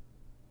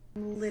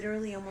 I'm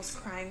literally almost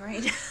crying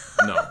right now.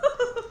 No,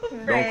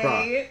 don't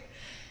cry.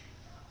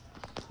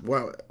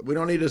 Well, we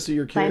don't need to see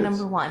your kids. Sign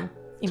number 1,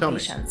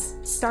 impatience.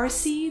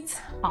 Starseeds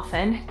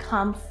often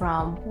come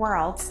from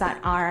worlds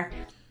that are...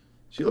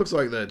 She looks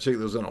like that chick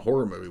that was in a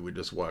horror movie we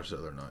just watched the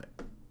other night.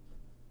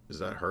 Is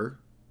that her?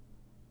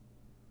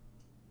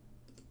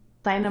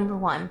 Sign number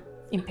 1,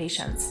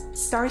 impatience.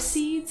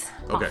 Starseeds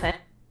often...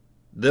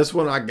 This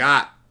one I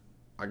got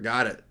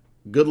it.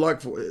 Good luck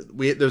for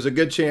it. There's a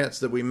good chance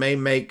that we may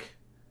make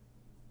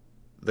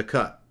the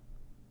cut.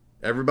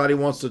 Everybody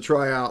wants to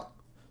try out.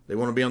 They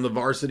want to be on the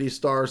varsity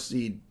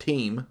Starseed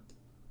team.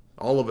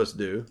 All of us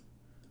do.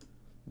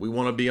 We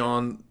want to be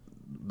on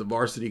the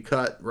varsity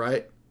cut,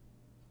 right?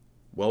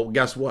 Well,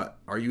 guess what?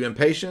 Are you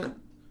impatient?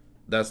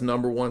 That's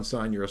number 1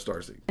 sign you're a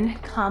starseed.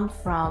 Come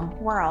from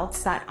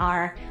worlds that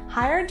are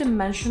higher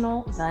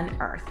dimensional than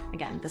Earth.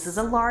 Again, this is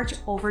a large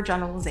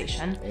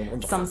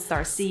overgeneralization. Some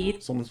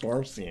starseeds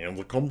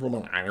will come from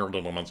an higher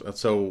dimension.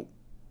 So,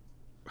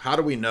 how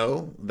do we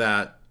know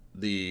that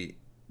the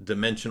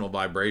dimensional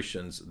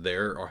vibrations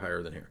there are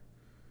higher than here?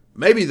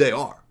 Maybe they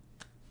are.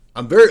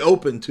 I'm very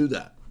open to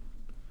that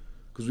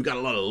because we got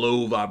a lot of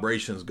low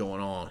vibrations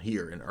going on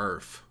here in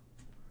Earth,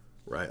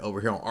 right over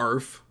here on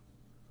Earth.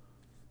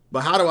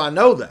 But how do I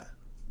know that?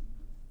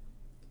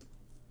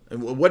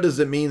 And what does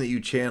it mean that you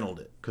channeled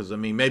it? Because, I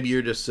mean, maybe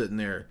you're just sitting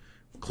there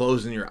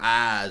closing your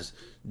eyes,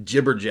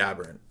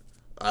 jibber-jabbering.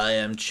 I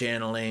am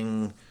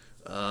channeling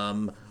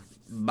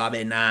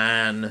Bobby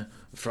 9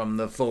 from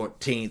the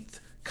 14th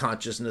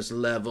consciousness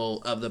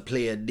level of the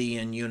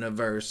Pleiadian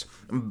universe.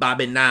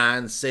 Bobby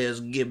 9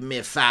 says, give me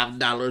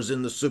 $5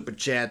 in the super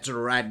chats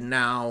right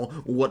now.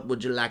 What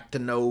would you like to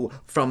know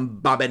from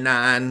Bobby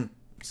 9?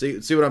 See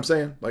what I'm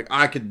saying? Like,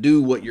 I could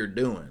do what you're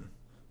doing.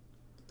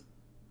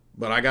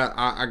 But I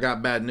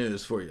got bad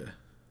news for you.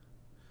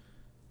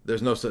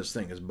 There's no such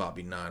thing as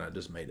Bobby 9. I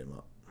just made him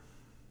up.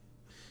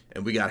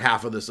 And we got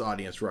half of this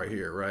audience right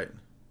here, right?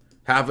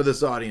 Half of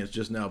this audience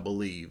just now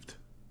believed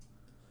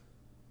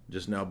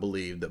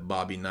that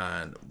Bobby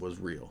 9 was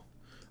real.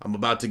 I'm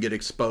about to get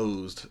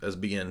exposed as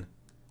being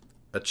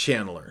a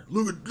channeler.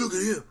 Look at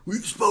him. We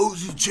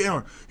exposed his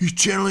channeler. He's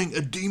channeling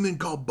a demon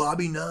called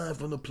Bobby 9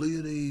 from the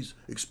Pleiades.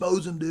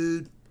 Expose him,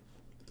 dude.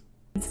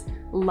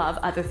 love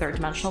other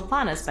third-dimensional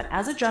planets, but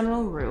as a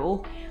general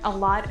rule, a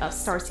lot of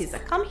starseeds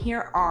that come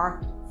here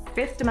are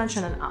 5th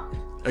dimension and up.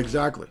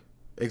 Exactly.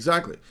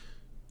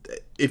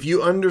 If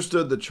you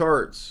understood the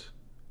charts,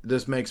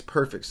 this makes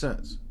perfect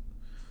sense.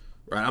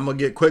 Right, I'm gonna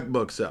get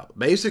QuickBooks out.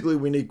 Basically,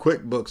 we need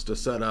QuickBooks to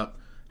set up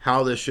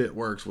how this shit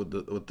works with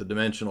the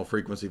dimensional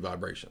frequency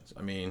vibrations.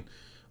 I mean,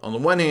 on the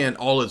one hand,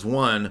 all is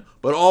one,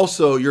 but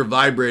also you're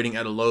vibrating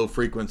at a low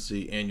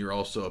frequency and you're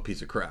also a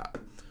piece of crap.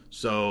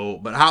 So,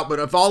 but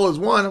if all is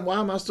one, why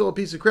am I still a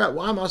piece of crap?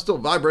 Why am I still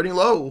vibrating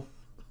low?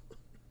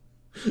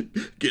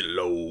 Get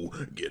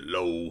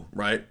low,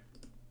 right?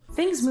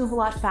 Things move a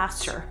lot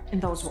faster in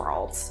those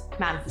worlds.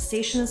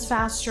 Manifestation is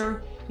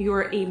faster.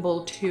 You're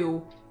able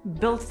to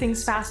build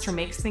things faster,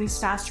 makes things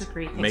faster,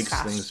 create things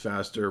faster. Makes things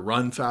faster,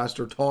 run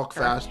faster, talk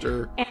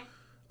faster.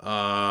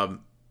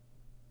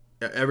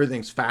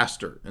 Everything's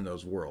faster in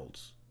those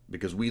worlds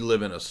because we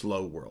live in a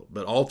slow world.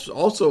 But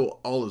also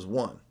all is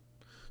one.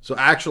 So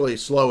actually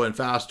slow and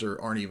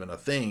faster aren't even a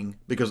thing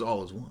because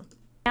all is one.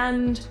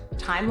 And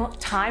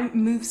time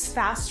moves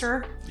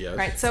faster. Yes.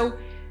 Right? So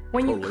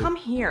when you come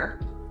here,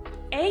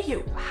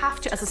 you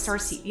have to, as a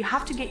starseed, you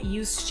have to get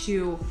used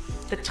to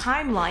the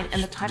timeline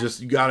and the time.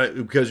 You got it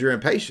because you're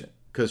impatient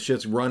because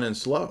shit's running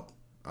slow.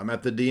 I'm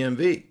at the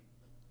DMV.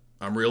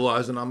 I'm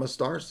realizing I'm a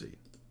starseed.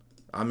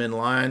 I'm in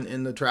line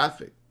in the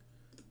traffic.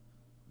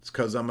 It's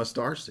because I'm a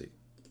starseed.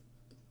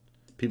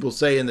 People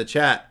say in the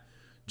chat,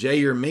 Jay,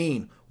 you're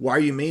mean. Why are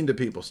you mean to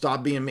people?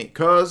 Stop being mean.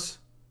 Because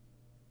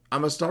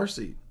I'm a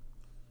starseed.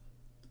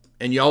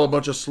 And y'all a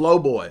bunch of slow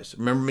boys.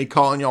 Remember me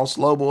calling y'all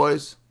slow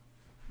boys?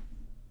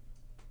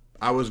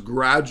 I was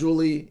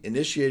gradually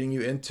initiating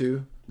you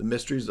into the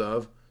mysteries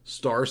of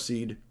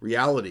starseed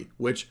reality,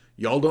 which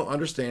y'all don't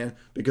understand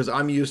because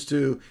I'm used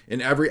to,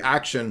 in every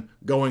action,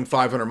 going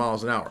 500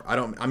 miles an hour.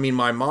 I mean,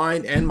 my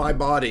mind and my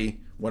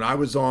body, when I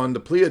was on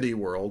the Pleiade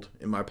world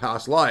in my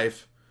past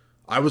life,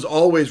 I was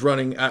always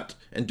running at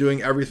and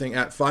doing everything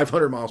at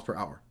 500 miles per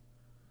hour.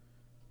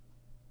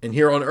 And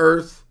here on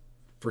Earth,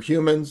 for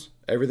humans,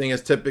 everything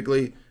is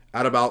typically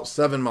at about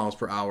 7 miles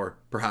per hour,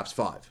 perhaps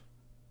 5.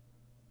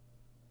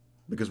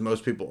 Because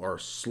most people are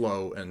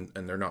slow and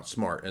they're not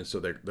smart, and so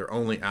they're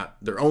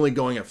only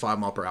going at 5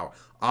 miles per hour.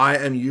 I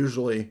am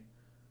usually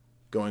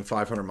going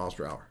 500 miles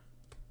per hour.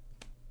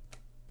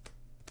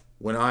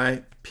 When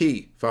I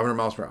pee, 500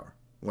 miles per hour.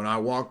 When I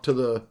walk to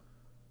the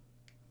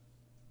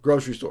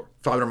grocery store,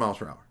 500 miles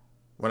per hour.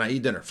 When I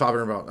eat dinner,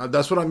 500 miles.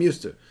 That's what I'm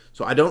used to.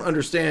 So I don't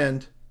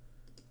understand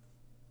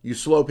you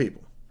slow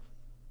people.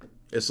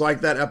 It's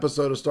like that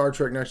episode of Star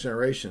Trek Next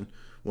Generation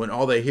when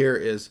all they hear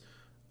is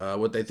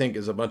what they think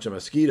is a bunch of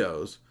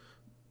mosquitoes.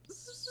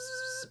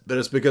 But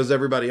it's because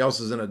everybody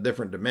else is in a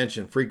different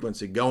dimension,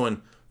 frequency,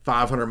 going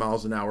 500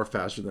 miles an hour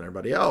faster than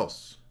everybody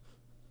else.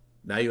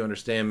 Now you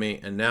understand me,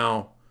 and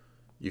now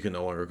you can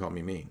no longer call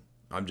me mean.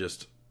 I'm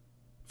just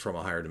from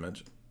a higher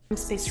dimension.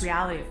 Space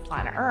reality of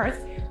planet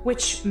Earth,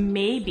 which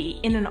may be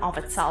in and of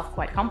itself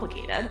quite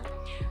complicated.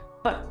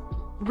 But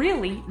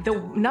really, the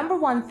number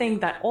one thing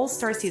that all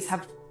starseeds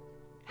have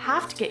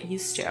have to get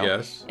used to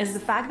Yes. is the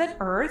fact that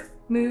Earth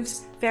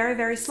moves very,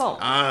 very slow.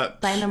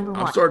 Plan number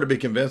one. I'm starting to be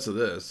convinced of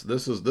this.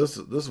 This is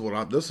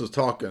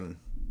talking.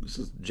 This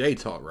is J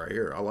talk right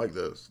here. I like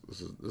this.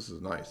 This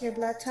is nice. Your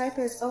blood type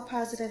is O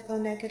positive, O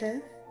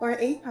negative, or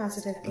A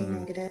positive, A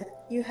negative.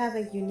 You have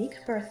a unique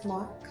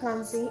birthmark,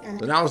 clumsy, and...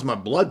 So now it's my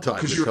blood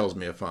type that tells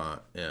me if I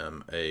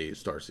am a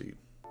starseed.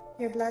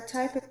 Your blood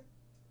type is...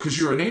 Because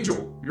you're an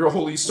angel. You're a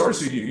holy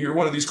starseed. You're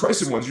one of these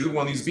Christed ones. You're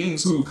one of these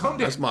beings who come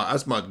down.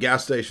 That's my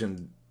gas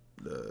station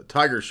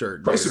tiger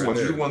shirt. Christed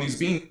ones. You're one of these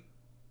beings.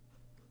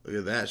 Look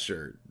at that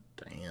shirt.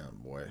 Damn,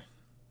 boy.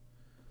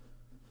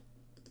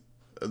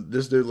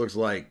 This dude looks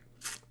like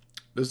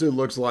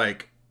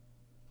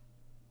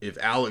if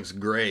Alex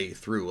Gray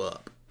threw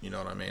up. You know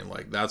what I mean?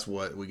 Like, that's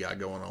what we got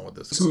going on with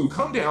this. Who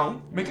come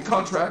down, make a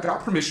contract,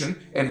 got permission,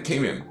 and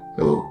came in.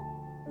 Hello,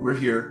 we're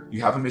here. You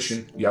have a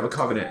mission. You have a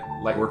covenant.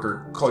 Light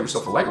worker. Call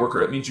yourself a light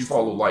worker. That means you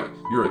follow light.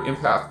 You're an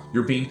empath.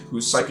 You're a being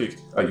who's psychic.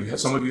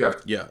 Some of you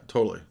have... Yeah,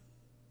 totally.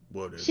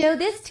 Show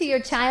this to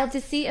your child to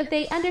see if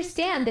they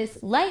understand this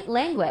light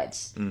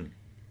language.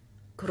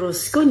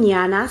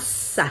 Kruskunyana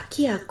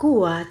sakia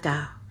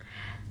kuata.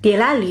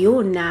 Tela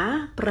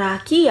liuna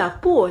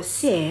brakia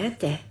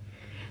posete.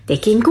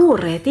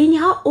 Tekingure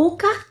tinya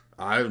oka.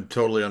 I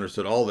totally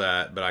understood all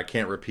that, but I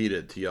can't repeat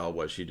it to y'all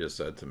what she just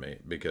said to me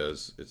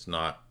because it's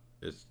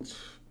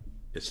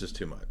just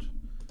too much.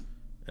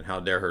 And how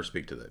dare her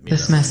speak to that?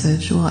 This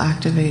message will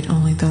activate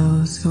only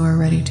those who are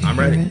ready to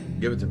hear it.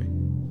 Give it to me.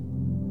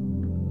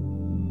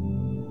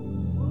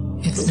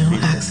 It's no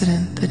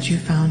accident that you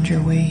found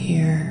your way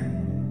here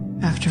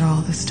after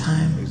all this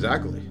time.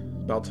 Exactly.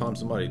 About time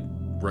somebody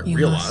realized.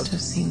 You must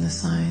have seen the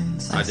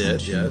signs. I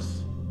did,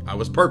 yes. I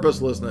was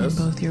purposelessness.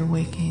 In both your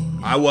waking.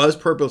 I was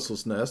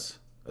purposelessness,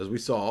 as we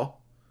saw.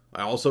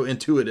 I also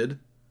intuited.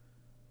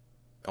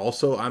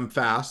 Also, I'm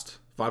fast,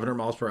 500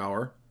 miles per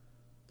hour.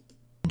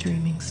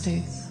 Dreaming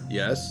states.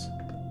 Yes.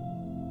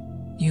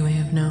 You may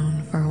have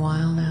known for a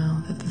while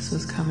now that this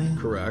was coming.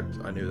 Correct.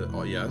 I knew that.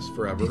 Oh, yes,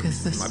 forever.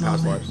 Because this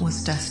moment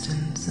was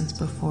destined since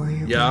before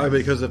your birth.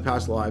 Because of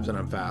past lives, and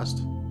I'm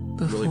fast.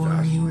 Before really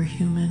fast. You were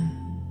human.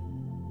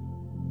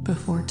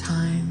 Before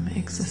time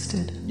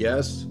existed.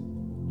 Yes.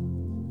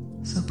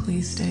 So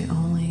please stay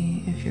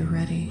only if you're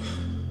ready.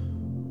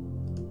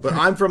 But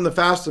I'm from the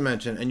fast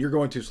dimension, and you're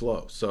going too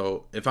slow.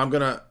 So if I'm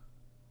going to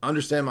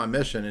understand my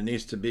mission, it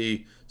needs to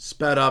be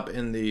sped up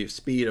in the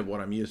speed of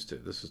what I'm used to.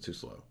 This is too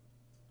slow.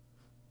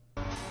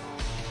 All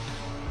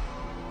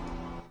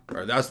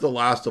right, that's the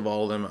last of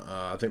all of them.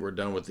 I think we're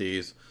done with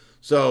these.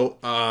 So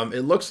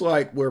it looks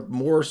like we're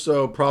more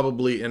so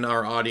probably in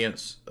our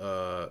audience.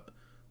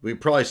 We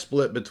probably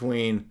split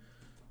between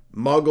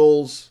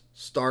muggles,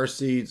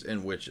 starseeds,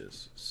 and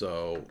witches.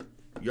 So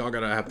y'all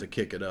gonna have to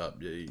kick it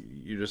up.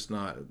 You're just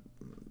not.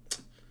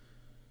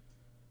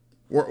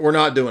 We're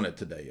not doing it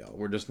today, y'all.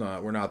 We're just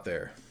not. We're not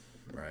there,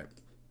 right?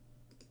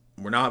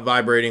 We're not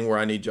vibrating where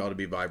I need y'all to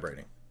be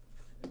vibrating.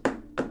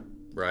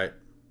 Right?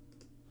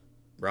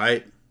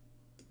 Right?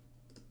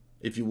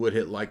 If you would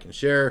hit like and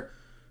share.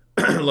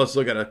 Let's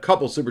look at a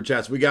couple super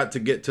chats. We got to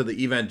get to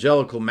the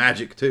evangelical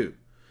magic too.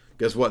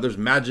 Guess what? There's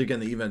magic in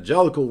the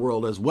evangelical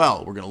world as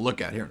well. We're going to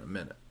look at here in a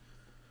minute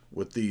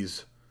with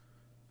these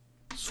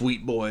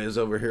sweet boys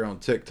over here on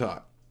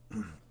TikTok.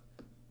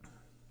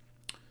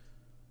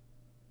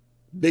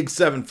 Big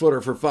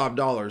 7-footer for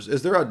 $5.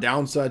 Is there a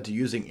downside to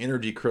using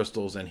energy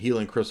crystals and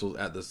healing crystals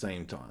at the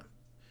same time?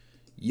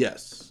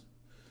 Yes.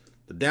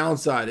 The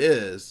downside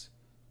is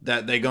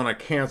that they're going to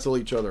cancel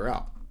each other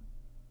out.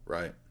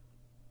 Right?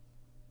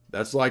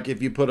 That's like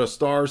if you put a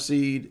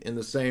starseed in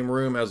the same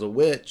room as a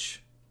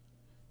witch,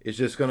 it's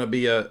just going to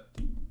be a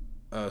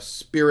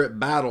spirit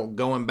battle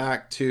going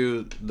back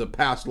to the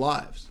past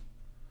lives.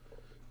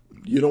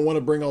 You don't want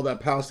to bring all that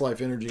past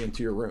life energy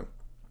into your room.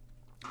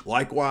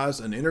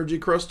 Likewise, an energy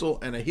crystal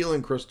and a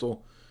healing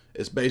crystal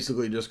is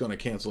basically just going to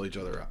cancel each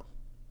other out.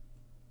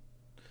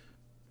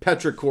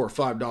 Petrichor,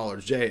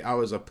 $5. Jay, I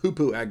was a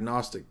poo-poo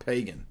agnostic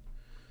pagan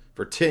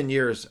for 10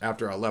 years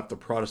after I left the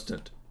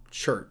Protestant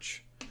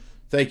church.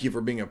 Thank you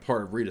for being a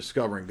part of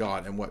rediscovering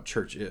God and what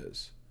church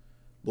is.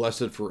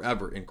 Blessed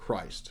forever in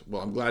Christ.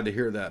 Well, I'm glad to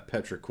hear that,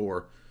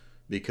 Petrichor,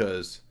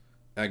 because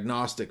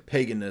agnostic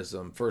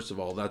paganism, first of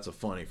all, that's a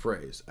funny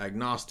phrase.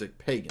 Agnostic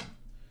pagan.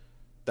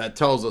 That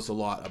tells us a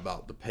lot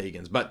about the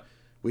pagans. But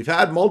we've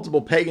had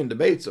multiple pagan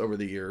debates over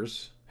the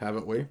years,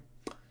 haven't we?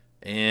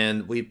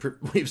 And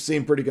we've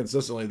seen pretty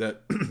consistently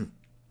that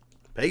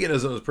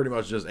paganism is pretty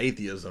much just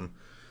atheism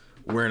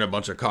wearing a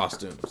bunch of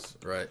costumes,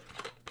 right?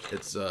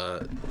 It's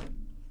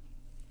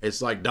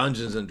like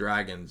Dungeons and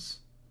Dragons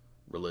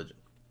religion.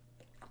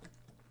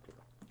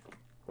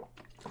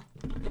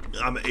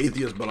 I'm an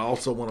atheist, but I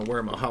also want to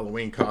wear my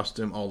Halloween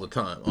costume all the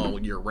time,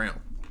 all year round.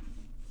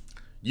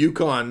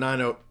 Yukon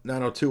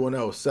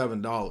 90210,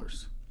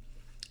 $7.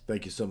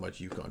 Thank you so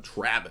much, Yukon.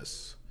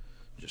 Travis.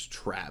 Just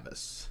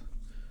Travis.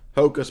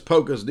 Hocus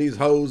pocus, these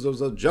hoes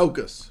was a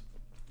jocus.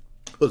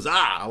 Huzzah!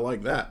 I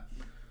like that.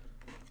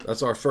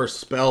 That's our first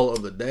spell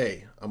of the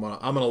day. I'm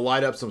gonna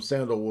light up some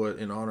sandalwood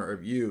in honor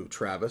of you,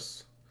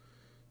 Travis.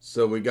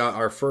 So we got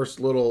our first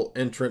little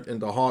entrant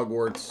into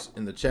Hogwarts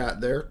in the chat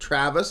there.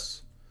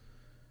 Travis.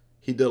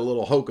 He did a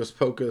little hocus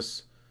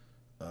pocus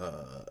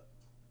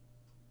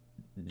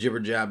jibber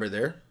jabber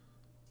there.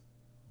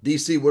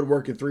 DC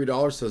Woodworking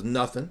 $3 says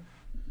nothing.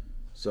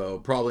 So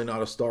probably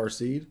not a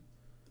starseed.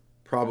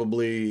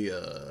 Probably,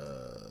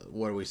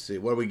 what do we see?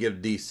 What do we give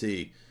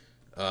DC?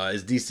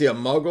 Is DC a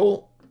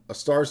muggle, a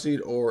starseed,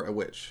 or a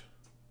witch?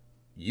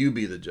 You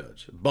be the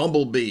judge.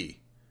 Bumblebee.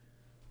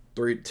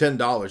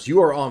 $10.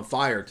 You are on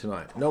fire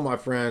tonight. No, my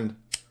friend,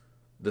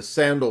 the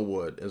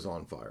sandalwood is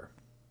on fire.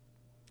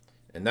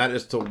 And that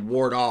is to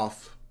ward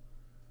off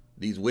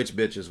these witch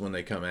bitches when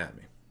they come at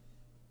me.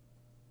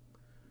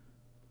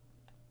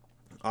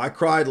 I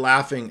cried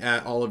laughing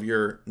at all of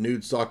your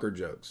nude soccer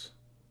jokes.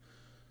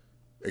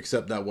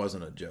 Except that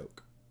wasn't a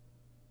joke.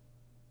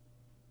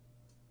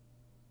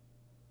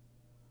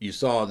 You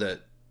saw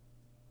that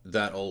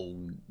that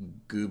old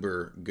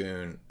goober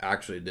goon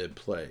actually did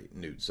play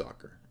nude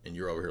soccer. And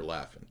you're over here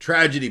laughing.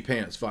 Tragedy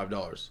Pants,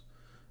 $5.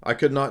 I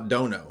could not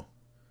dono.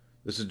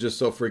 This is just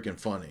so freaking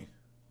funny.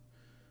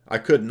 I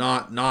couldn't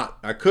not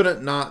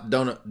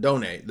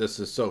donate. This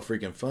is so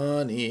freaking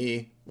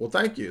funny. Well,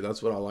 thank you.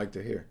 That's what I like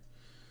to hear.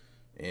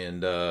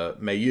 And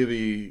may you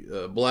be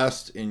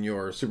blessed in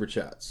your super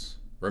chats.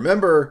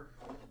 Remember,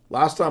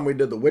 last time we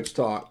did the witch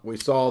talk, we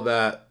saw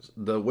that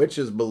the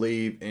witches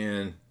believe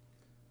in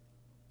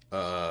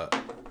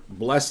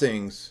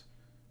blessings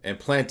and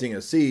planting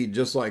a seed,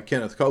 just like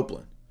Kenneth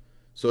Copeland.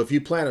 So if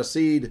you plant a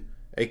seed,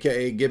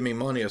 aka give me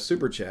money, a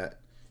super chat,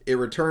 it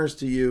returns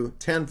to you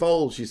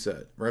tenfold, she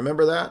said.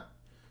 Remember that?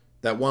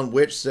 That one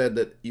witch said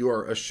that you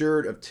are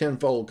assured of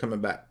tenfold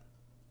coming back.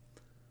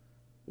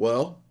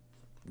 Well,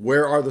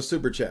 where are the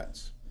super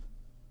chats?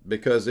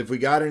 Because if we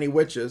got any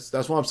witches,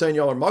 that's why I'm saying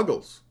y'all are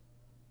muggles.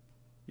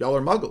 Y'all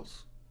are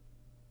muggles.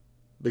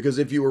 Because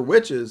if you were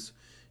witches,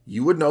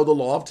 you would know the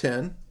law of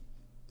 10,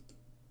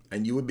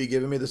 and you would be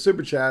giving me the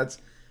super chats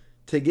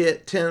to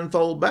get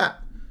tenfold back.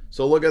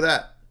 So look at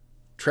that.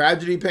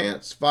 Tragedy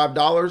Pants,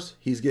 $5.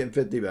 He's getting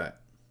 50 back.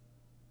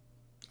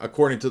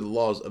 According to the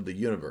laws of the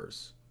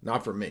universe.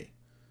 Not for me.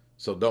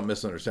 So don't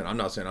misunderstand. I'm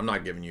not saying I'm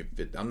not giving you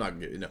 50. I'm not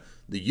giving,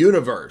 the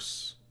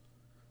universe.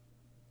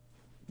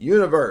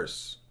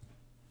 Universe.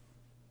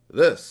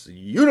 This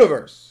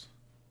universe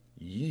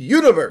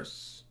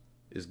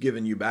is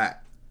giving you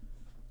back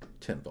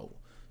tenfold.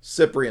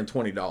 Cyprian,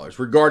 $20.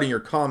 Regarding your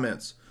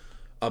comments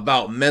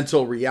about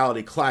mental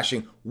reality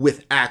clashing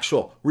with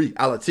actual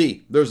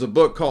reality, there's a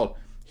book called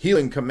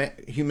Healing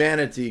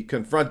Humanity,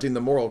 Confronting the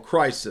Moral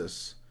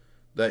Crisis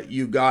that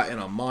you got in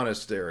a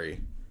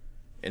monastery,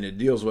 and it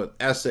deals with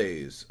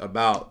essays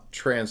about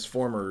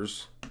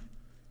transformers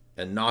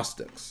and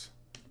Gnostics.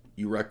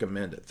 You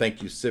recommend it.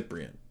 Thank you,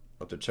 Cyprian.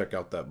 I'll have to check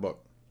out that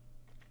book.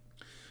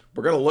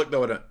 We're going to look,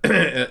 though,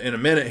 in a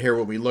minute here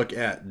when we look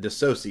at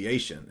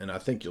dissociation, and I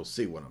think you'll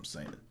see what I'm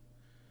saying.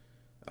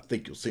 I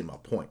think you'll see my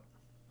point.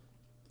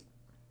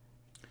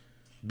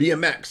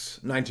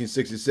 BMX,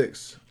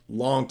 1966,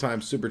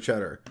 longtime super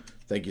chatter.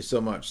 Thank you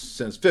so much.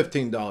 Sends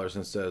 $15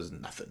 and says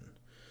nothing.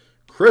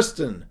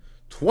 Kristen,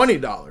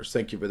 $20.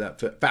 Thank you for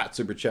that fat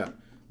super chat.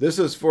 This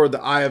is for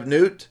the Eye of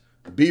Newt,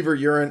 beaver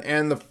urine,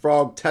 and the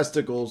frog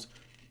testicles.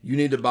 You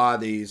need to buy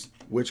these.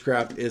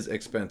 Witchcraft is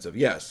expensive.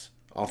 Yes,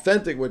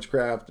 authentic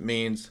witchcraft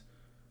means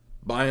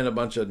buying a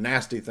bunch of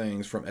nasty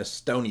things from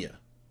Estonia.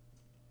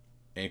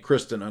 And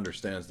Kristen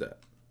understands that.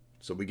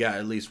 So we got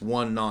at least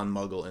one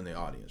non-muggle in the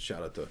audience.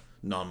 Shout out to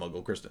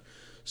non-muggle Kristen.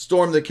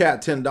 Storm the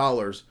Cat,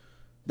 $10.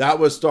 That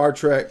was Star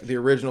Trek, the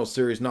original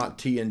series, not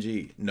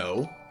TNG.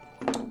 No.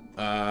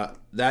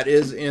 That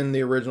is in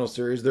the original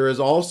series. There is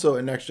also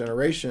a Next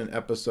Generation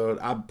episode,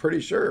 I'm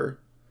pretty sure,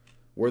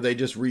 where they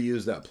just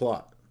reused that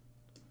plot.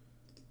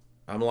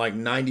 I'm like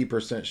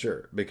 90%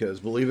 sure. Because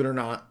believe it or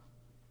not,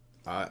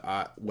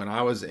 when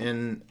I was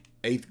in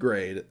 8th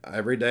grade,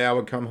 every day I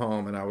would come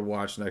home and I would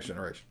watch Next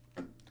Generation.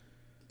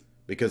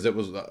 Because it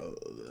was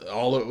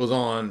all it was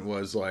on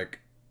was like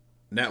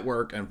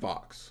Network and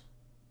Fox.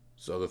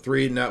 So the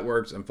 3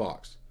 networks and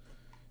Fox.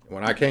 And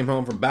when I came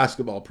home from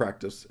basketball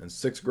practice in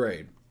 6th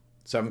grade,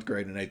 7th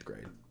grade, and 8th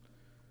grade,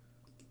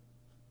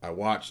 I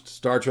watched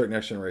Star Trek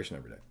Next Generation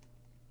every day.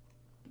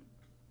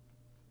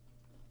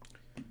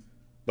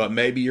 But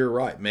maybe you're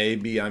right.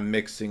 Maybe I'm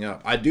mixing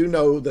up. I do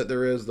know that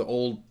there is the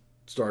old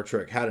Star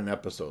Trek had an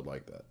episode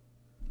like that.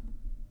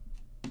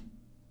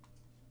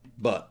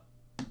 But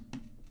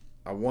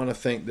I want to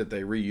think that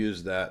they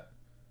reused that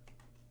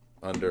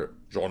under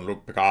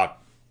Jean-Luc Picard.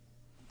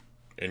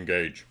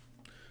 Engage.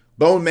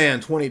 Bone Man,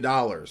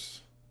 $20.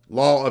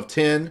 Law of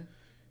 10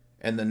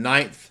 and the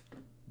 9th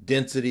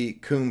density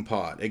Coom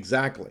pod.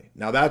 Exactly.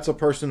 Now that's a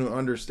person who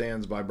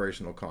understands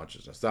vibrational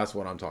consciousness. That's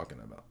what I'm talking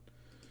about.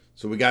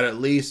 So we got at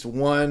least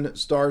one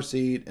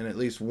starseed and at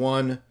least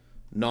one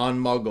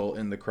non-muggle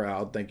in the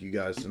crowd. Thank you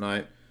guys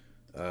tonight.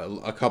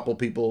 A couple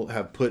people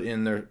have put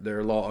in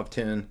their Law of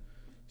 10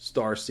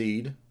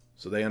 starseed,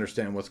 so they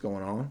understand what's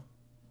going on.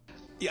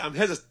 Yeah, I'm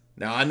hesitant.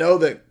 Now, I know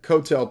that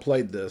Kotel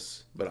played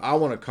this, but I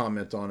want to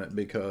comment on it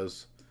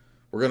because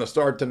we're going to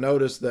start to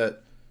notice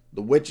that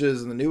the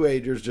witches and the New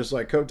Agers, just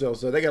like Kotel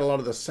said, they got a lot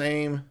of the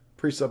same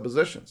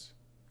presuppositions.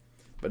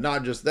 But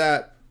not just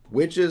that,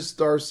 witches,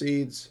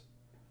 starseeds,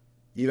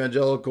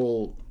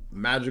 evangelical,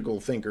 magical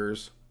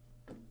thinkers,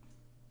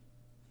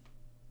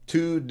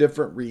 two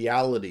different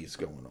realities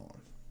going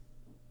on.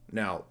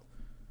 Now,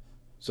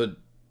 so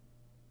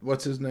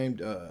what's his name?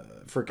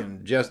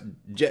 Freaking Jesse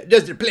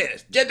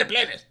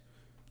Duplantis.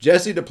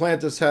 Jesse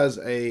Duplantis has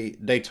a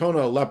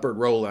Daytona Leopard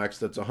Rolex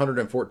that's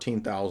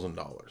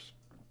 $114,000.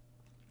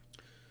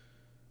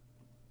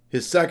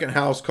 His second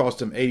house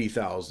cost him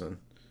 $80,000,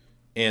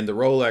 and the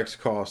Rolex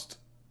cost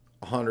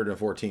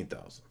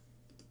 $114,000.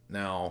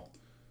 Now,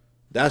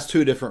 that's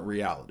two different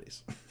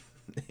realities.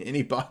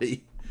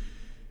 Anybody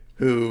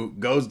who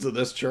goes to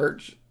this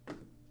church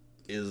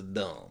is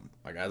dumb.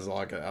 Like, that's all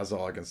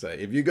I can say.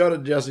 If you go to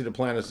Jesse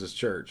Duplantis'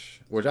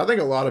 church, which I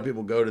think a lot of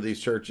people go to these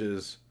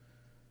churches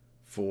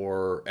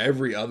for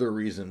every other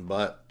reason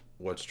but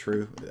what's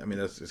true. I mean,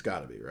 it's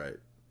got to be, right?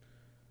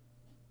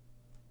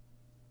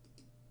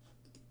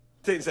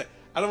 I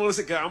don't want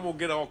to say, I'm going to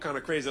get all kind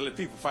of crazy and let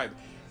people fight.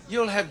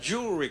 You'll have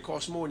jewelry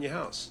cost more in your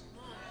house.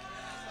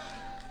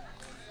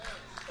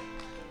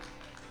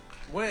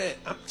 Where?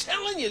 I'm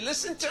telling you,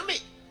 listen to me.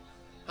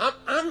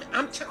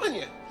 I'm telling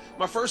you.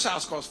 My first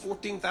house cost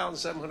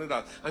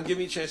 $14,700. I'm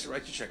giving you a chance to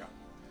write your check out.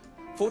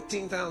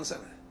 $14,700.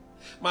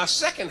 My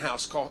second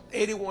house cost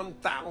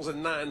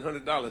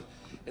 $81,900,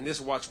 and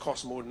this watch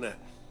costs more than that.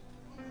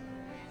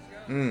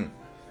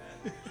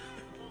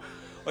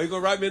 Are you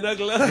gonna write me an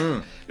ugly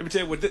letter? Let me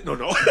tell you what.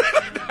 No.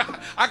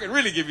 I can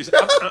really give you.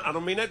 I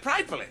don't mean that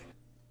pridefully.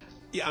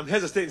 Yeah, I'm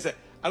hesitating to say.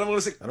 I don't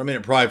want to say. I don't mean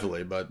it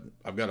pridefully, but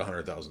I've got a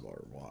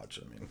 $100,000 watch.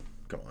 I mean,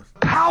 come on.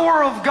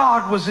 Power of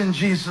God was in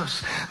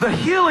Jesus. The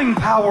healing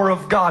power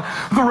of God.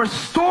 The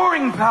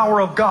restoring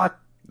power of God.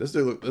 This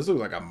looks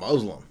like a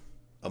Muslim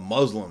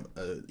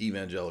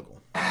evangelical.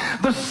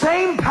 The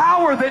same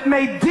power that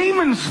made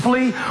demons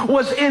flee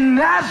was in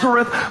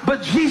Nazareth,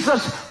 but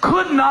Jesus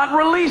could not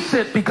release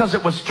it because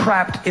it was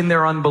trapped in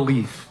their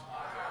unbelief.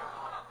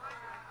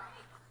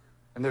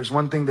 And there's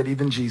one thing that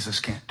even Jesus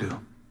can't do.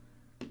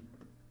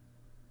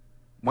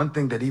 One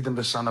thing that even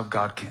the Son of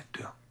God can't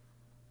do.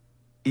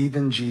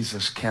 Even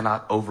Jesus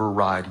cannot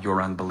override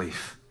your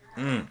unbelief.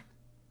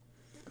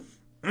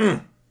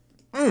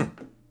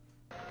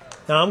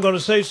 Now, I'm going to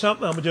say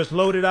something. I'm going to just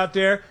load it out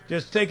there.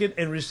 Just take it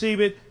and receive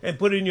it and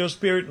put it in your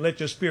spirit and let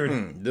your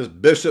spirit. This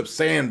Bishop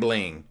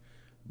Sandbling.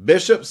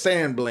 Bishop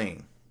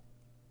Sandbling.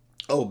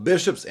 Oh,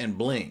 Bishops and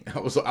Bling.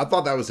 I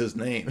thought that was his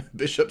name.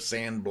 Bishop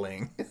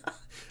Sandbling.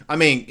 I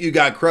mean, you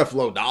got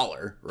Creflo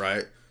Dollar,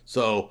 right?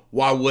 So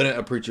why wouldn't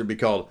a preacher be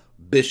called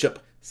Bishop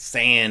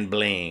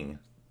Sandbling?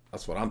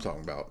 That's what I'm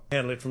talking about.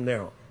 Handle it from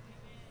there on.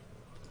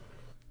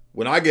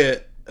 When I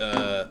get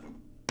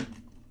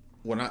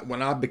when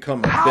I become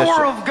a Power bishop,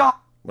 of God.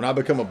 When I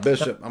become a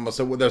bishop, I'm gonna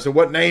say, well, so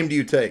what name do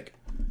you take?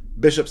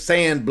 Bishop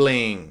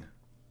Sandbling.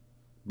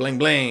 Bling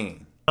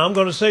bling. I'm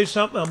going to say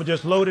something. I'm going to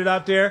just load it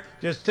out there.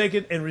 Just take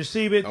it and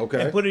receive it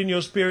and put it in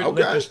your spirit and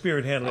let your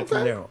spirit handle it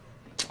from there on.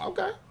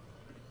 Okay.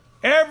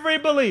 Every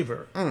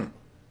believer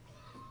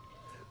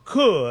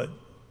could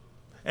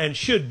and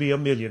should be a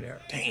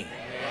millionaire. Damn.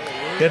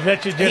 Just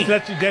let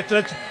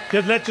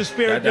your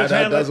spirit just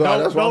handle it.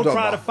 Don't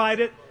try to fight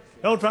it.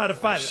 Don't try to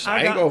fight it.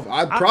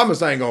 I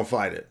promise I ain't gonna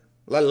fight it.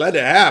 Let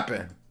it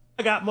happen.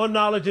 I got more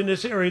knowledge in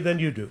this area than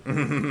you do.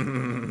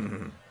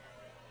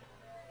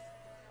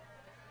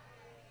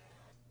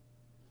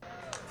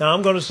 Now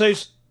I'm going to say.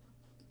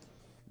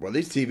 Well,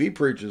 these TV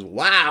preachers,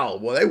 wow.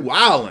 Well, they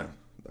wilding.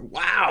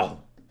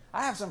 Wow.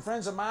 I have some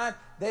friends of mine.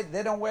 They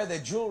don't wear their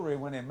jewelry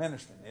when they're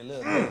ministering. Their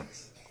little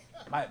things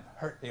might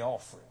hurt the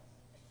offering.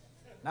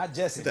 Not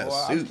Jesse, boy.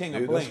 I'm king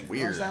of bling.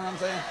 You understand what I'm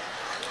saying?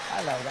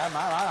 I like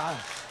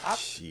that.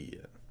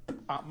 Shit.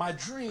 My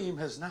dream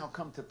has now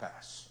come to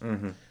pass.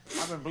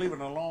 I've been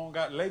believing a long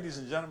time. Ladies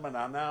and gentlemen,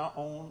 I now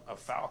own a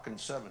Falcon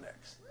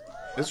 7X.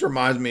 This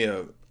reminds me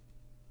of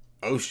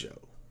Osho.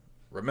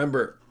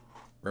 Remember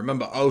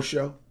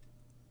Osho?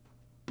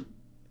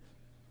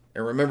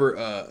 And remember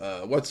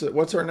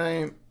what's her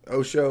name?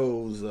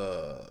 Osho's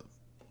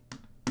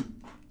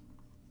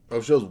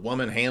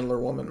woman handler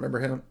woman. Remember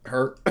him?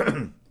 Her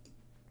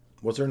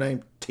what's her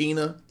name?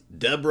 Tina?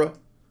 Deborah?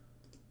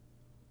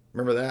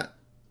 Remember that?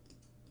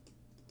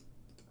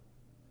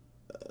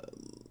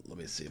 Let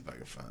me see if I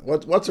can find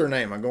what's her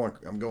name? I'm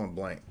going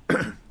blank.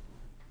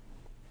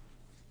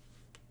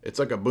 It's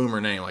like a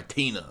boomer name, like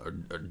Tina or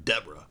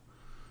Deborah.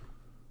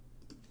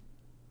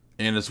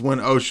 And it's when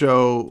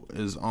Osho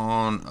is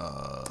on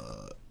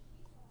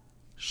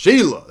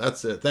Sheila.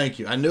 That's it. Thank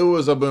you. I knew it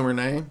was a boomer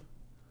name.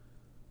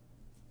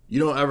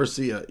 You're not gonna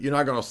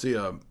see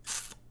a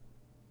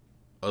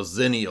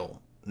zennial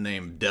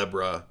named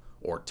Deborah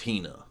or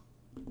Tina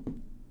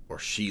or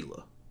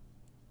Sheila.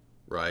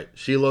 Right?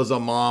 Sheila's a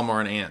mom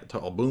or an aunt.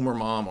 A boomer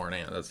mom or an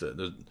aunt. That's it.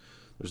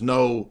 There's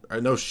no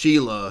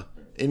Sheila.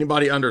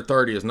 Anybody under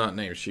 30 is not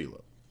named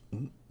Sheila.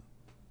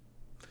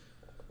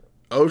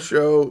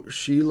 Osho,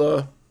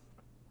 Sheila.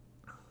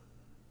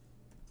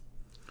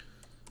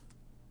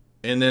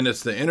 And then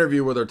it's the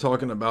interview where they're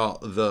talking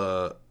about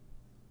the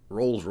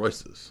Rolls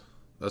Royces.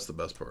 That's the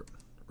best part,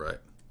 right?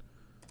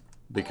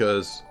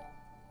 Because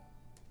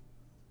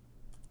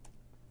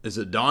is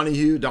it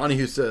Donahue?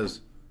 Donahue says,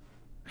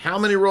 "How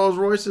many Rolls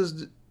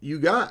Royces you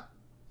got?"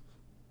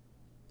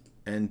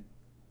 And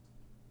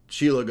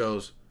Sheila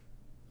goes,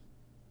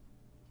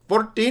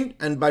 14,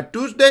 and by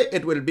Tuesday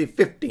it will be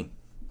 15.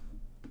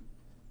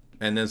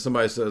 And then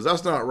somebody says,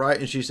 "That's not right,"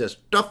 and she says,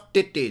 "Tough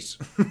titties."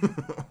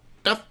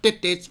 Tough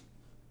titties.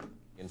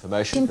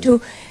 Information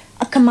into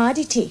a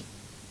commodity.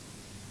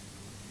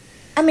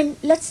 I mean,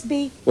 let's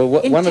be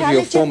one of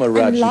your former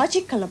and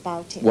logical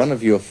about it. One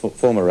of your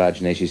former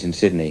Rajneeshis in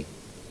Sydney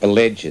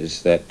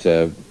alleges that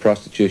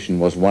prostitution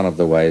was one of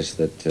the ways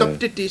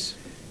that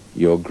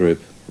your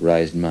group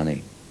raised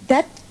money.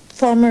 That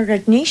former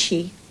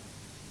Rajneesh's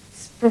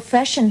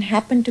profession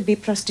happened to be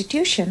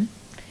prostitution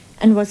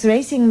and was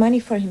raising money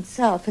for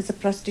himself as a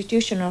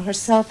prostitution or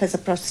herself as a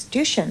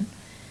prostitution.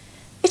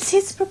 It's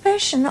his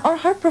profession or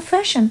her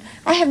profession.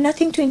 I have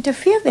nothing to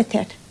interfere with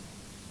it.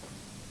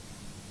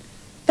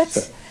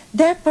 That's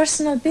their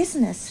personal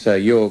business. So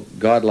your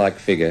godlike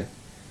figure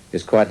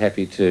is quite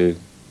happy to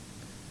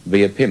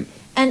be a pimp.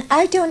 And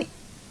I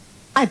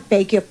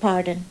beg your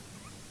pardon.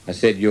 I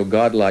said your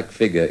godlike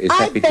figure is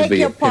happy to be a pimp. I beg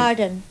your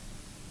pardon.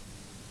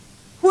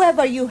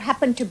 Whoever you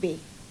happen to be.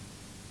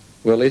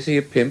 Well, is he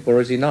a pimp or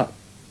is he not?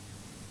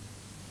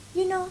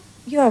 You know,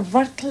 you're a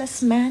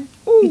worthless man.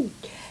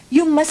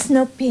 You must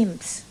know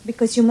pimps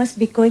because you must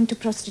be going to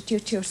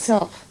prostitute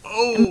yourself.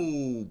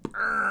 Oh,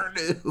 burn.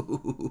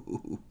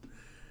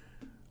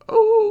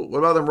 Oh, what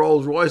about them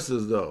Rolls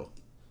Royces though?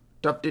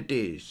 Tough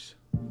titties.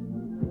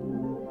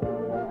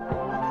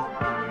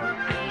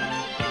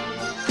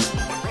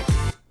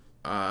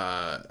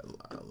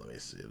 Let me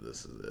see if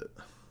this is it.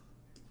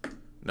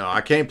 No,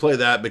 I can't play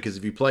that because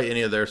if you play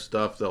any of their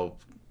stuff, they'll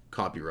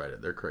copyright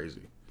it. They're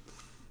crazy.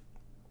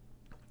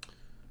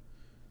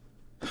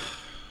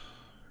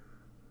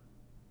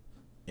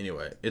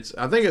 Anyway,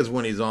 I think it's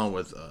when he's on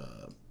with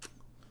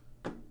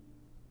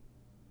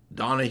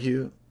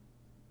Donahue.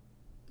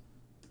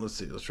 Let's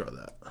see, let's try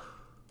that.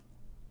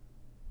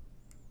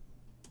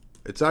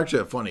 It's actually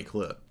a funny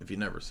clip if you've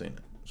never seen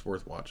it. It's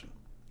worth watching.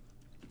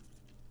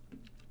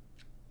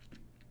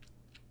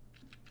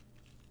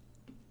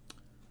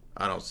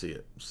 I don't see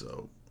it,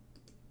 so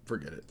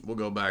forget it. We'll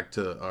go back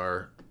to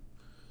our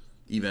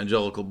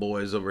evangelical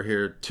boys over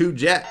here. 2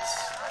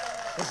 jets.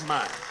 What's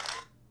mine?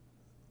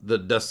 The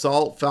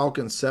Dassault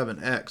Falcon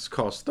 7X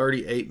cost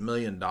 $38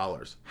 million.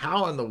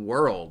 How in the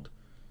world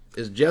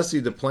is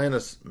Jesse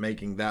Duplantis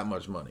making that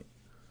much money?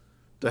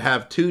 To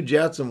have 2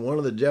 jets and one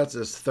of the jets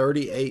is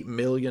 $38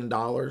 million?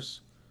 I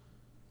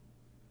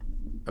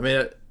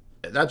mean,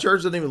 that church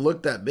doesn't even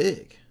look that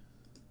big.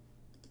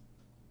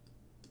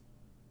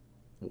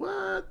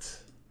 What?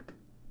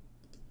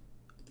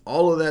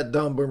 All of that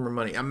dumb boomer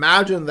money.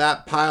 Imagine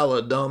that pile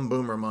of dumb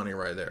boomer money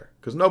right there.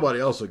 Because nobody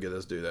else will get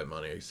this dude that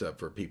money except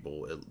for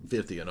people at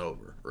 50 and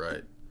over,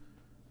 right?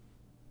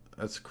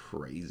 That's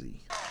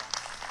crazy.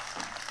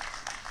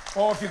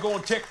 Or if you go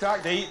on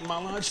TikTok, they eating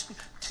my lunch.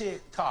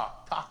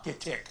 TikTok, talk your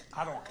tick.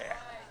 I don't care.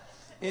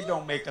 It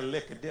don't make a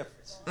lick of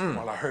difference.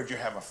 Well, I heard you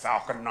have a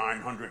Falcon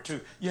 900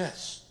 too.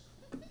 Yes.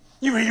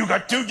 You mean you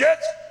got 2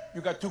 jets? You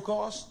got 2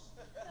 cars?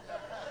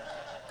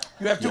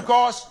 You have 2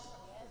 cars?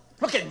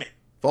 Look at me.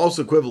 False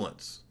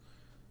equivalence.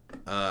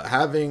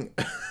 Having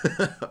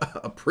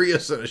a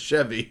Prius and a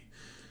Chevy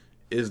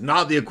is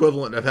not the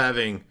equivalent of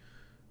having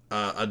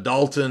a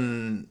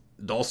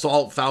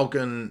Dassault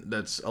Falcon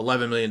that's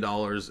 $11 million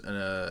and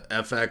a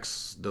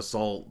FX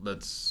Dassault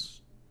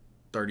that's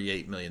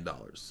 $38 million.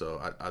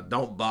 So I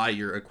don't buy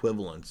your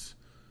equivalence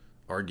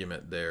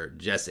argument there,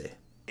 Jesse.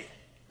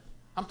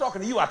 I'm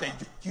talking to you out there.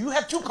 Do you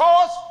have 2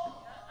 cars?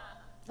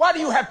 Why do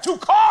you have 2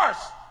 cars?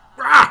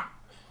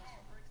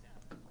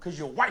 Because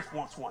your wife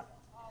wants one.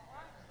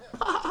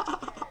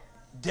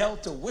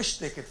 Delta wish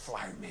they could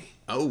fly me.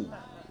 Oh,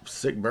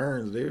 sick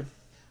burns, dude.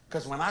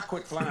 Because when I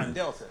quit flying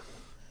Delta,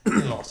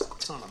 they lost a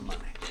ton of money.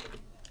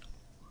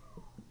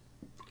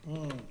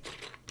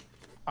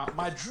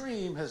 My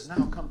dream has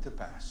now come to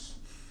pass.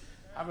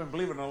 I've been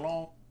believing it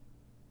along.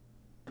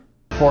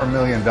 $4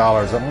 million.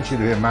 I want you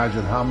to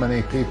imagine how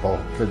many people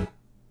could.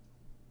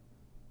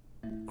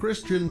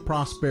 Christian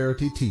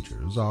prosperity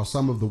teachers are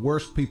some of the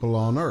worst people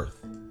on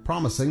earth,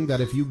 promising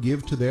that if you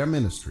give to their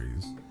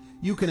ministries,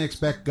 you can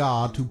expect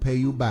God to pay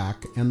you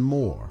back and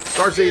more.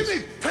 Starseeds.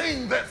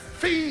 Anything that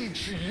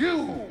feeds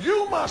you,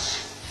 you must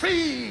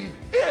feed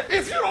it.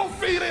 If you don't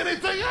feed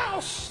anything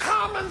else,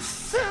 common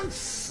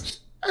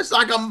sense. It's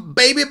like a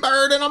baby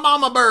bird and a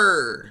mama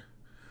bird.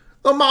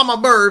 The mama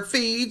bird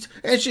feeds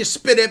and she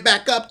spit it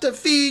back up to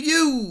feed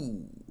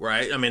you.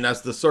 Right? I mean,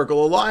 that's the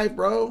circle of life,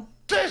 bro.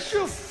 Says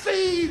you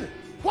feed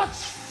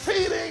what's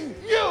feeding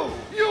you.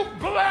 You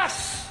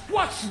bless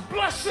what's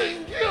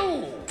blessing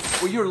you.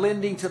 Well, you're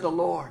lending to the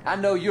Lord. I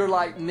know you're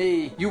like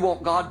me. You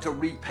want God to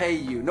repay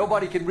you.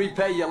 Nobody can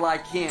repay you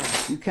like him.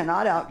 You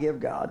cannot outgive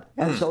God.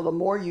 And so the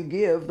more you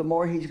give, the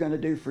more he's going to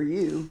do for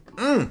you.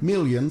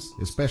 Millions,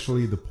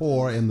 especially the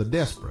poor and the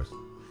desperate,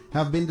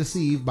 have been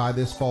deceived by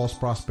this false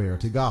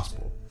prosperity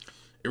gospel.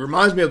 It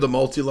reminds me of the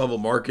multi-level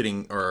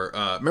marketing, or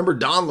remember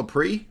Don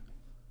Lapre?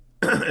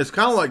 It's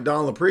kind of like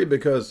Don Lapre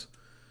because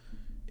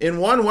in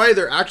one way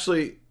they're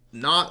actually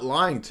not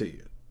lying to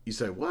you. You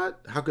say,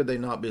 what? How could they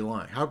not be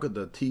lying? How could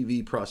the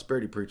TV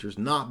prosperity preachers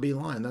not be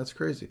lying? That's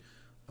crazy.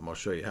 I'm going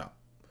to show you how.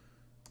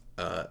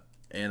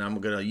 And I'm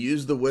going to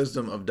use the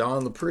wisdom of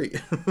Don Lapre.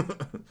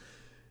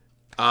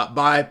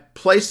 By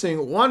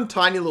placing one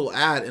tiny little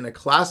ad in a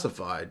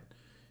classified,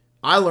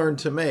 I learned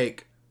to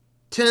make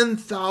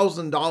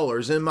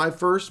 $10,000 in my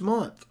first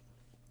month.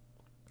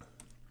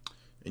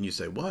 And you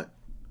say, what?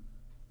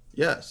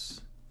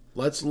 Yes.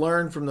 Let's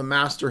learn from the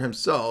master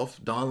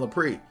himself, Don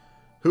Lapre.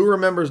 Who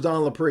remembers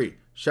Don Lapre?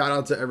 Shout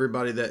out to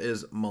everybody that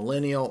is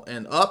millennial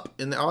and up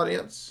in the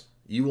audience.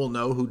 You will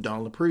know who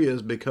Don Lapre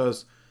is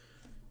because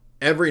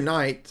every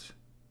night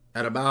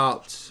at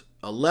about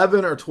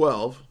 11 or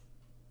 12,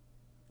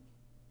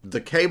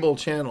 the cable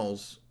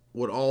channels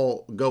would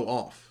all go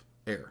off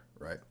air,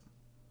 right?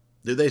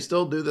 Do they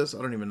still do this?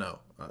 I don't even know.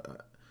 I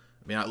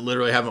mean, I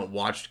literally haven't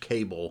watched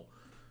cable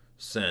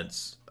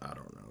since, I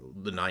don't know,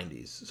 the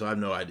 90s. So I have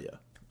no idea.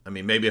 I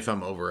mean, maybe if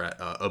I'm over at,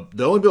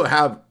 the only people that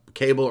have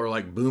cable are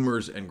like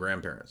boomers and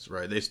grandparents,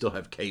 right? They still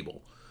have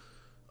cable.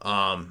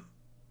 But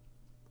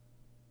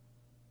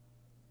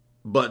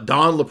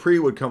Don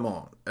Lapre would come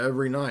on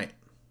every night.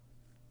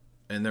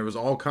 And there was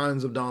all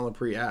kinds of Don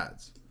Lapre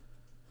ads.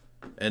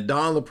 And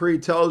Don Lapre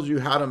tells you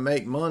how to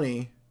make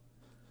money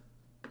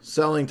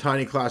selling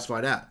tiny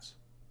classified ads.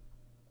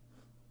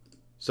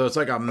 So it's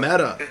like a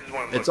meta.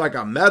 It's like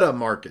a meta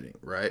marketing,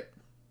 right?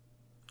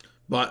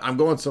 But I'm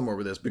going somewhere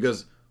with this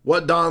because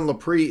what Don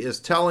Lapre is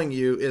telling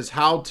you is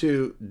how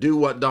to do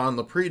what Don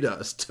Lapre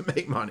does to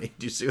make money.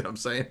 Do you see what I'm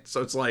saying?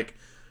 So it's like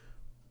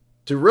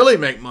to really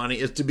make money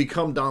is to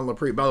become Don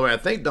Lapre. By the way, I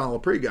think Don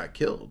Lapre got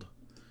killed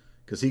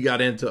because he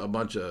got into a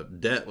bunch of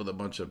debt with a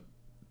bunch of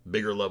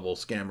bigger level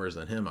scammers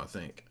than him, I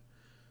think.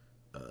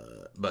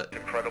 But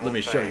let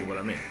me show you what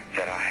I mean.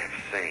 That I have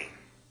seen.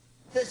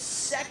 The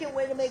second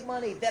way to make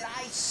money that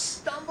I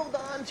stumbled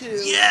onto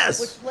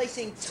was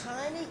placing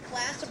tiny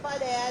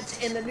classified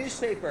ads in the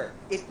newspaper.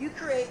 If you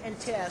create and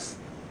test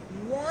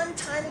one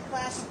tiny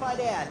classified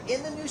ad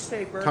in the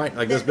newspaper,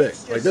 like this big,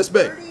 like this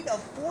big, $30 to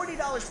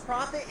 $40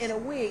 profit in a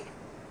week,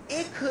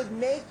 it could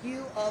make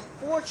you a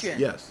fortune.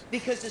 Yes.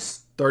 Because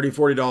it's $30,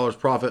 $40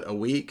 profit a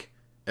week,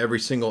 every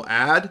single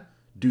ad.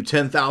 Do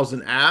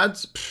 10,000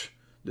 ads. Psh,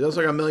 that's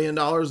like $1 million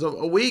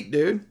a week,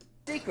 dude.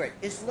 Secret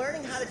is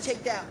learning how to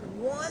take that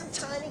one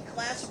tiny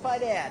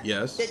classified ad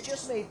that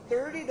just made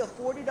 $30 to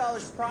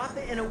 $40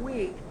 profit in a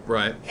week,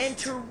 right? And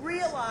to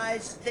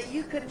realize that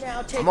you could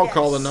now take I'm gonna that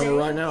call the number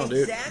right now,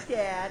 dude. Exact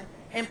ad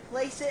and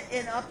place it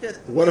in up to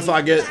what if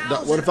I get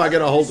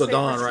a hold of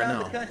Don right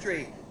now?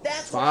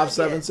 That's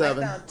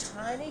 577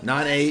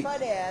 98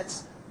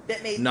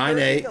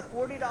 98 to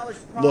 $40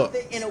 profit Look,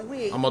 in a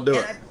week. I'm gonna do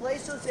it. And I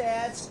place those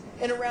ads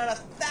in around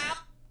 1,000.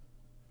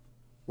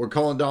 We're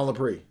calling Don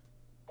Lapre.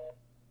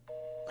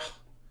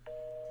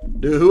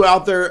 Dude, who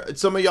out there?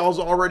 Some of y'all's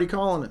already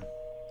calling him.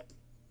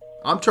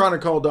 I'm trying to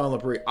call Don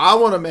Lapre. I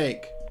want to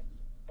make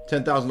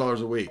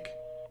 $10,000 a week.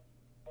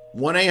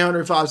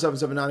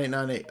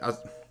 1-800-577-9898.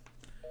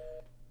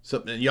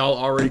 Something y'all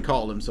already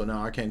called him, so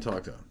now I can't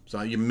talk to him.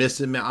 So you're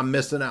missing me. I'm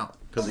missing out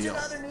because of y'all.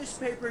 Other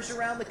newspapers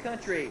around the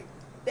country.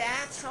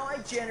 That's how I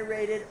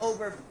generated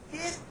over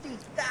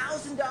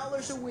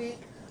 $50,000 a week.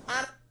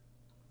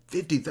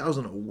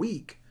 $50,000 a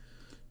week.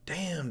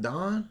 Damn,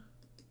 Don.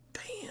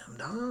 Damn,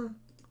 Don.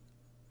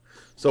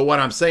 So what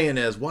I'm saying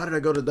is, why did I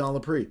go to Don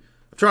Lapre?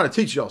 I'm trying to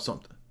teach y'all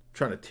something. I'm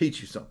trying to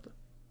teach you something.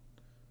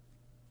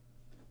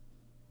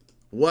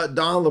 What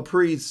Don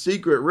Lapre's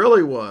secret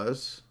really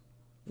was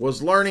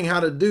learning how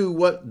to do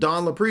what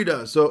Don Lapre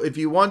does. So if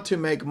you want to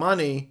make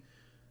money,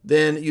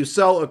 then you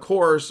sell a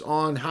course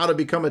on how to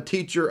become a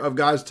teacher of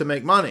guys to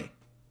make money.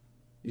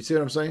 You see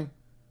what I'm saying?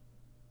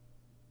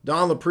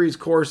 Don Lapre's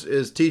course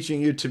is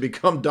teaching you to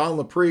become Don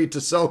Lapre, to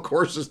sell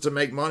courses to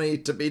make money,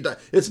 to be...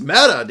 It's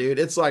meta, dude.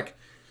 It's like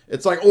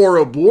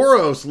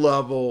Ouroboros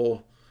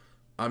level.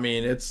 I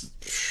mean, it's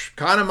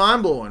kind of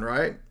mind-blowing,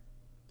 right?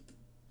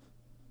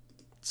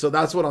 So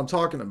that's what I'm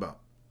talking about.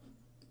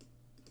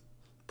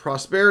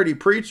 Prosperity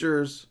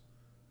preachers,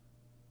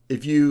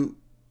 if you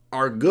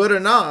are good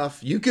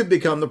enough, you could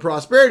become the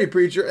prosperity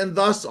preacher, and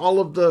thus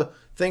all of the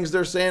things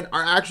they're saying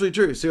are actually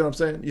true. See what I'm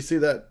saying? You see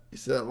that? You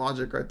see that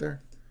logic right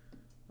there?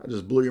 I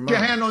just blew your mind. Put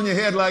your hand on your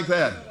head like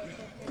that.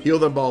 Heal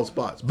them bald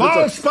spots.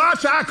 Bald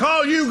spots, I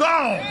call you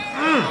gone.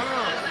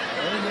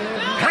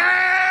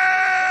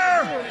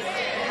 Hair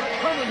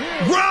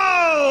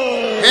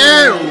grow.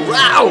 Hair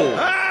grow.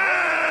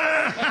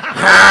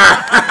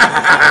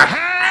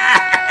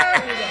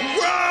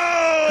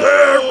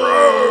 Hair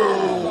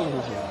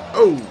grow.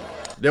 Oh,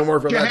 didn't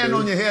work for Put your that, hand dude.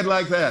 on your head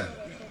like that.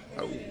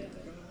 Oh.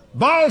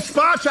 Bald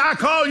spots, I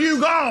call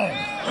you gone.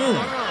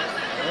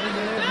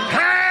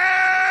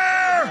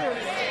 Hair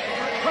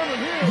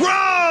grow.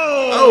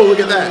 Oh, look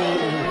at that.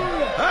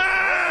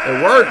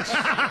 It works.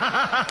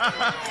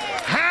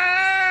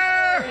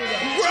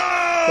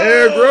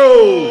 Hair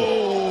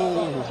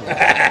grow. Put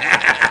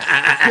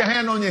your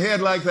hand on your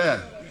head like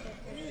that.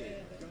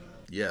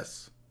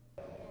 Yes.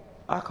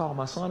 I called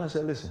my son. I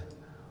said, listen,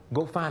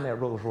 go find that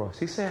Rolls Royce.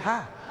 He said,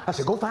 hi. I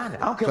said, go find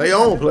it. I don't care. Play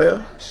on,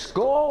 player.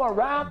 Go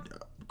around.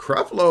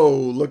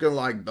 Creflo looking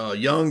like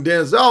young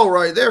Denzel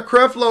right there.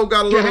 Creflo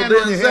got a little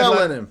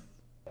Denzel in him.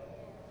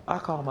 I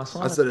called my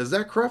son. I said, is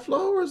that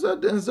Creflo or is that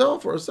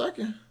Denzel for a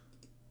second?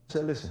 I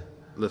said, listen,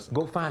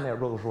 go find that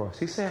Rolls Royce.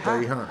 He said,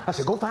 hi. I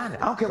said, go find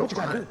it. I don't care what you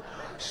got to do.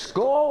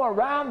 Go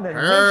around the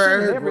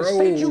nation in every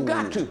state you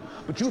got to.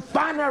 But you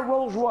find that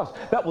Rolls Royce.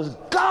 That was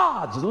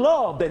God's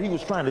love that he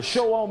was trying to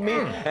show on me.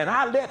 And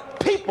I let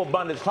people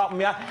abundance talk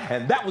me out.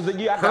 And that was the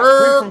year I got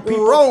free from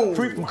people,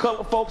 free from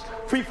colored folks,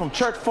 free from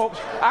church folks.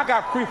 I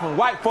got free from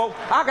white folks.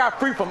 I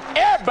got free from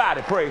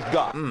everybody, praise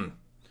God.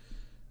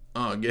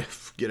 Get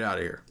out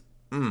of here.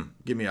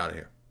 Get me out of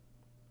here.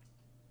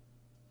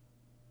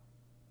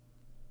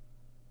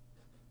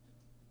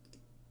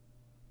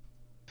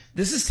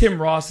 This is Tim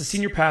Ross, the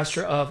senior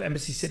pastor of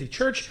Embassy City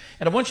Church,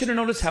 and I want you to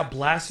notice how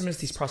blasphemous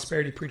these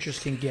prosperity preachers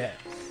can get.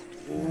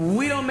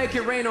 We don't make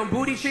it rain on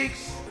booty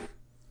cheeks.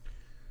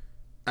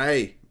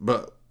 Hey,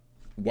 but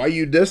why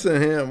you dissing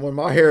him when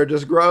my hair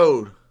just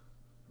growed?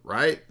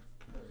 Right?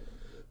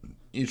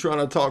 You trying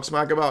to talk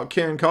smack about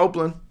Ken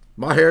Copeland?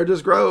 My hair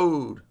just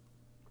growed.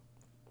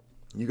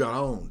 You got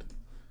owned.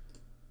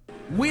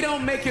 We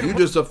don't make it. You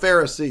just a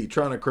Pharisee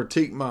trying to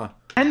critique my...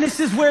 And this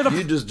is where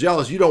you just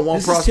jealous. You don't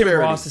want prosperity. This is Tim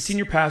Ross, the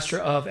senior pastor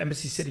of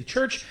Embassy City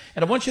Church,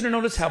 and I want you to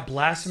notice how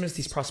blasphemous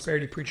these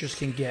prosperity preachers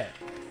can get.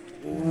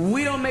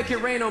 We don't make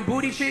it rain on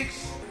booty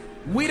cheeks.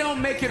 We don't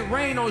make it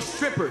rain on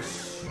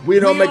strippers. We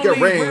don't make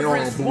it rain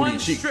on booty one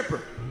cheeks.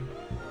 Stripper,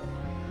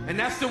 and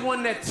that's the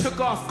one that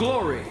took off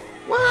glory.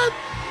 What?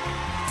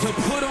 To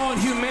put on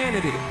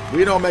humanity.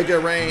 We don't make it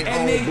rain and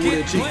on they booty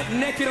get cheeks. butt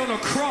naked on a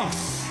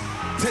cross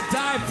to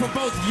die for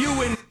both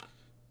you and.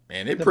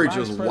 Man, it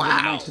preachers,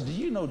 wow. Do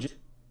you know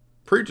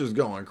preachers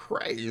going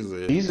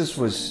crazy? Jesus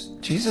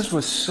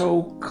was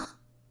so.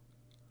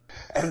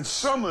 And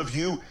some of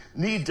you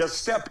need to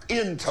step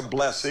into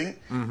blessing,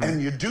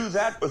 and you do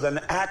that with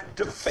an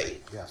act of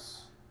faith.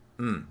 Yes.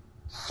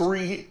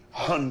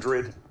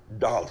 $300.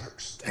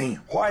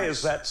 Damn. Why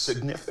is that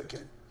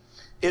significant?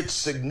 It's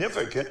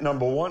significant,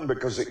 number one,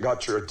 because it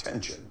got your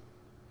attention.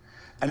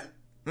 And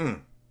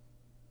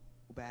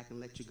back and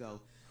let you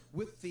go.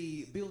 With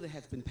the bill that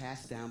has been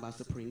passed down by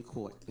Supreme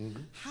Court,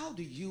 how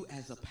do you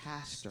as a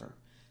pastor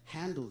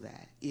handle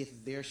that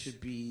if there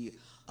should be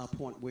a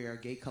point where a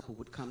gay couple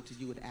would come to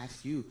you and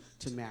ask you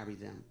to marry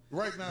them?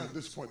 right now, at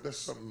this point, that's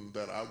something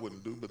that I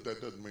wouldn't do, but that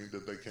doesn't mean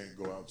that they can't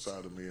go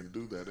outside of me and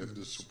do that. And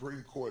the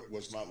Supreme Court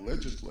was not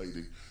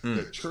legislating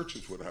that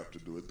churches would have to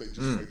do it. They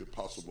just made it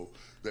possible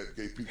that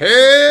gay people...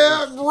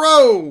 Hair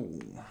grow.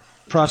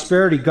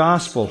 prosperity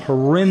gospel,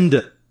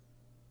 horrendous.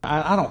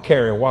 I don't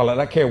carry a wallet.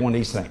 I carry one of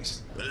these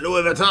things.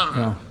 Louis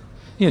Vuitton.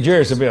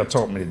 Jerry Savelle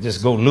taught me to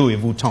just go Louis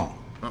Vuitton.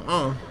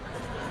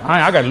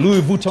 I got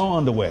Louis Vuitton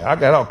underwear. I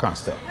got all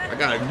kinds of stuff. I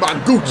got my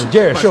Gucci.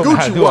 Jerry showed me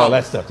how to do all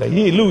wallet. that stuff.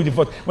 He Louis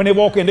Vuitton. When they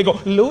walk in, they go,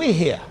 Louis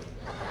here.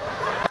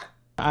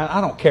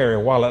 I don't carry a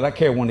wallet. I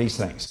carry one of these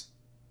things.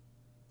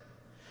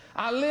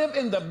 I live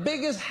in the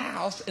biggest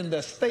house in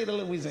the state of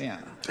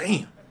Louisiana.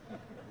 Damn.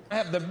 I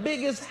have the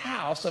biggest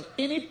house of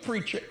any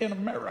preacher in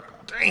America.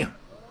 Damn.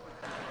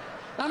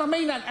 I don't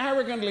mean that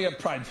arrogantly or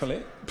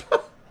pridefully.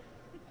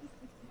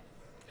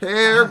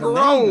 Hair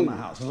grow. In my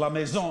house, La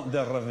Maison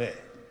de Rêve,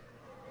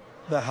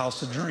 the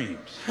house of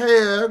dreams.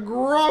 Hair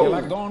grow. Feel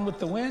like going with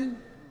the wind?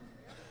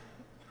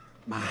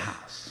 My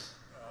house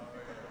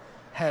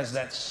has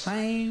that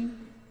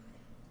same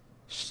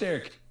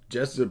staircase.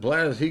 Jesse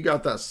Blanchard, he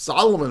got that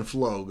Solomon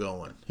flow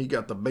going. He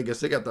got the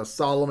biggest. He got that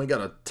Solomon. He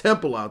got a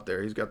temple out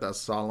there. He's got that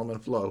Solomon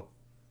flow.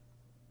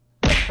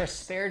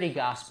 Prosperity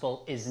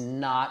gospel is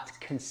not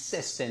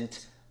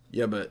consistent.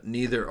 Yeah, but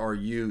neither are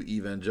you,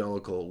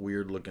 evangelical,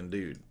 weird-looking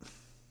dude.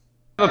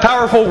 A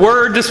powerful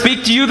word to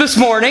speak to you this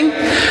morning.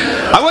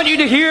 I want you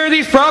to hear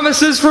these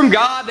promises from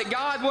God that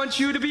God wants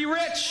you to be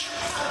rich.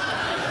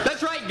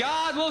 That's right,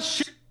 God will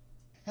share.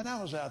 And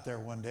I was out there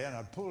one day, and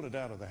I pulled it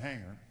out of the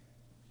hanger.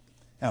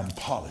 I'm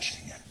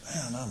polishing it.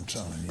 Man, I'm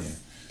telling you,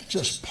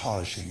 just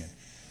polishing it.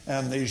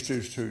 And these two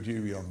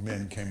young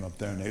men came up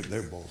there, and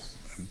they're both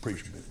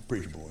preacher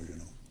boys, you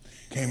know.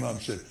 Came up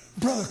and said,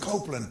 Brother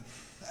Copeland,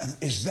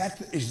 is that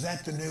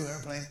the new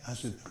airplane? I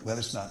said, well,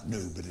 it's not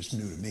new, but it's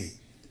new to me.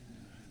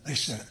 They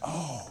said,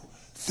 oh,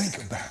 think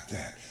about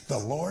that. The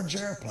Lord's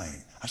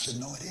airplane. I said,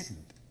 no, it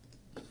isn't.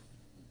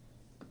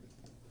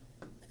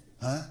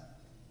 Huh?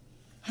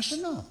 I said,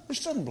 no,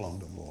 this doesn't belong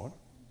to the Lord.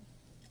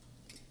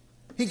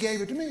 He gave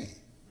it to me.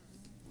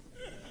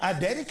 I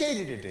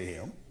dedicated it to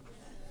him,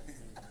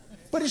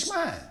 but it's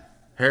mine.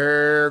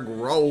 Hair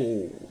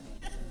grow.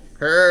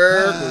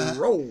 Hair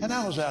grow. And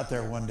I was out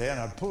there one day, and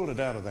I pulled it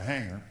out of the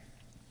hanger.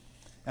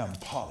 and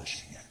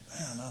polishing it.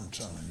 Man, I'm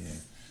telling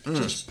you,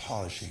 just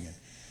polishing it.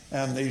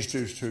 And these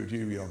two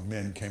young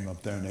men came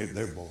up there, and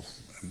they're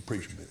both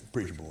preacher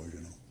boys,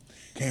 you know.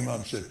 Came up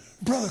and said,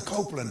 Brother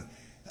Copeland,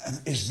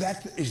 is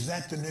that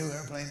the new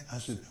airplane? I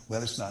said,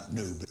 well, it's not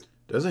new, but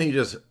doesn't he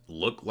just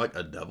look like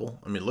a devil?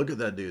 I mean, look at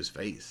that dude's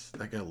face.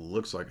 That guy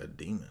looks like a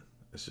demon.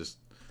 It's just,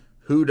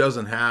 who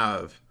doesn't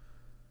have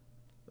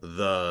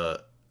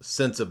the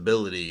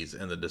sensibilities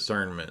and the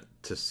discernment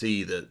to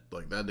see that,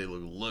 like, that dude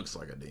looks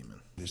like a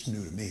demon? It's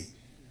new to me.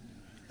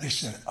 They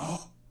said,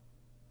 oh,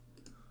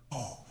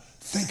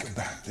 think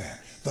about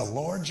that. The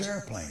Lord's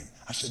airplane.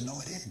 I said, no,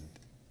 it isn't.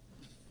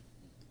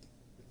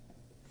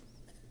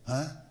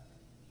 Huh?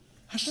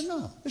 I said,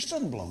 no, this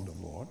doesn't belong to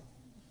the Lord.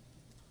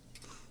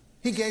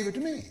 He gave it to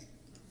me.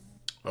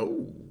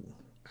 Oh,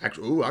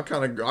 actually, I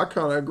kind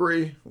of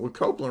agree with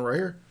Copeland right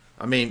here.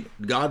 I mean,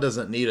 God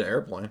doesn't need an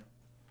airplane.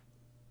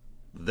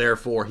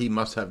 Therefore, he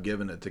must have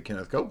given it to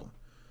Kenneth Copeland.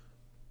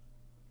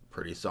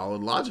 Pretty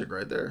solid logic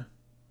right there.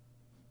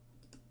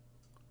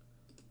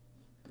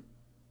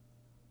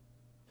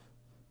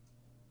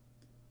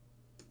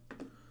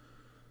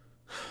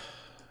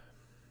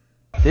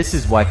 This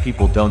is why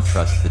people don't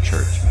trust the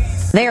church.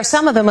 They are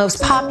some of the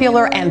most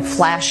popular and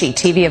flashy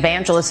TV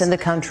evangelists in the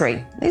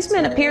country. These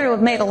men appear to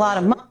have made a lot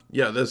of money.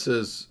 Yeah, this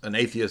is an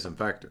atheism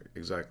factory.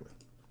 Exactly.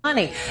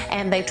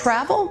 And they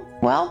travel,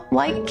 well,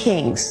 like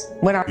kings.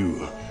 When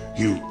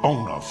You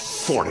own a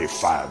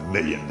 $45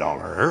 million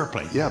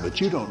airplane. Yeah,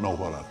 but you don't know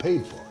what I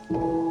paid for.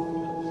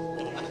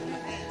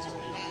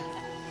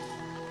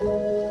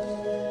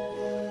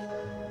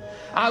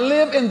 I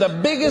live in the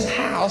biggest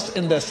house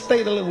in the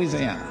state of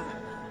Louisiana.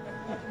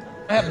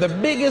 I have the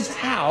biggest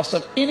house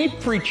of any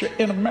preacher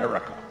in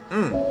America.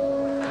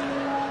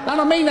 I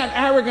don't mean that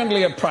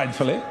arrogantly or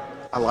pridefully.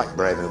 I like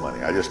brand new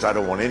money. I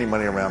don't want any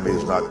money around me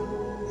that's not...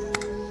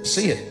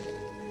 See it.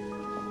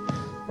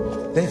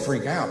 They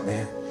freak out,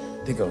 man.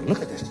 They go,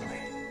 look at this plane.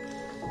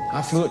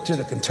 I flew it to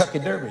the Kentucky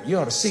Derby. You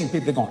ought to see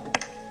people going,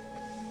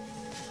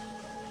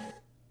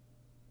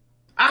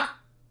 ah!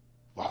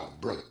 Wow,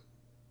 brother.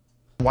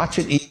 Watch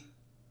it eat.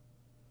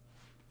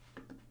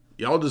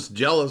 Y'all just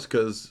jealous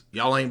because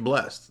y'all ain't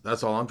blessed.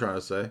 That's all I'm trying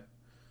to say.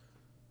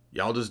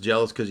 Y'all just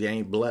jealous because you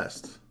ain't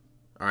blessed.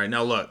 All right,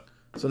 now look.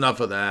 It's enough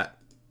of that.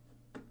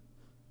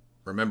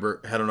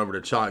 Remember, head on over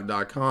to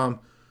chalk.com.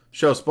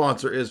 Show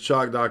sponsor is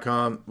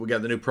chalk.com. We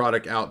got the new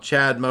product out,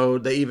 Chad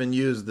Mode. They even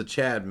use the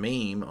Chad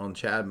meme on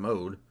Chad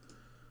Mode,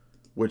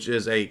 which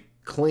is a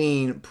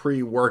clean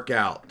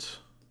pre-workout.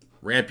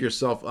 Ramp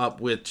yourself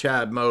up with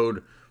Chad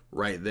Mode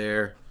right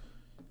there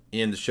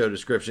in the show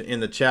description, in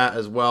the chat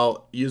as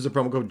well. Use the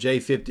promo code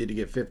J50 to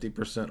get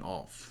 50%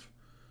 off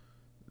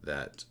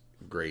that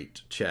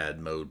great Chad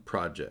Mode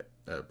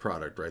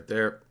product right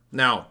there.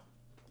 Now,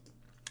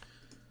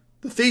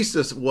 the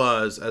thesis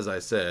was, as I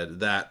said,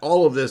 that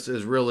all of this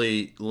is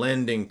really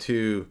lending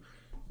to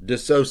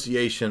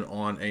dissociation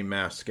on a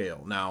mass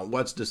scale. Now,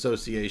 what's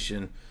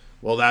dissociation?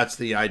 Well, that's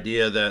the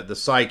idea that the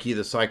psyche,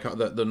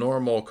 the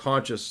normal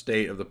conscious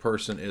state of the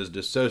person is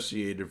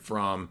dissociated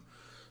from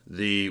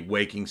the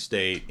waking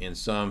state in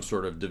some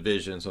sort of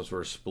division, some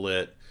sort of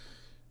split.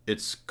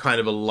 It's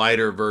kind of a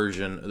lighter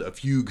version, a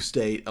fugue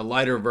state, a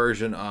lighter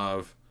version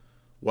of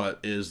what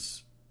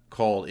is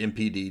called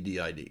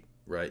MPD-DID.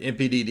 Right,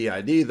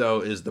 MPD-DID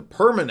though is the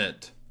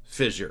permanent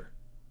fissure,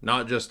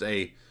 not just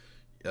a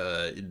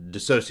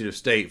dissociative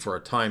state for a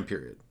time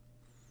period.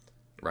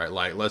 Right,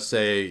 like let's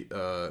say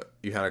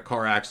you had a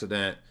car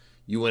accident,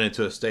 you went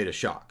into a state of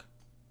shock.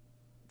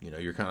 You know,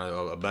 you're kind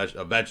of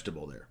a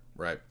vegetable there,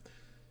 right?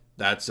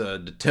 That's a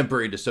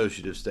temporary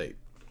dissociative state.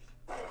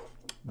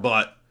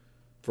 But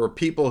for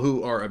people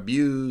who are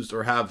abused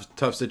or have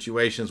tough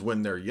situations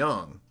when they're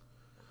young,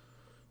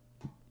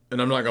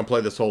 and I'm not going to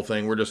play this whole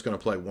thing. We're just going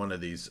to play one of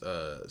these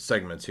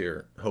segments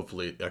here.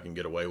 Hopefully I can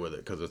get away with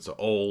it because it's an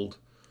old,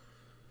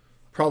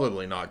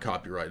 probably not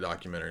copyright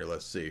documentary.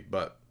 Let's see.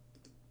 But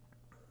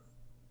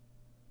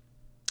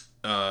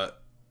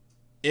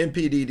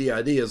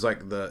MPD-DID is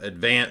like the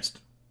advanced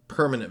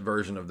permanent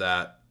version of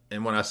that.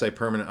 And when I say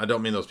permanent, I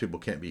don't mean those people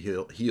can't be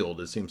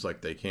healed. It seems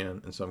like they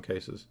can in some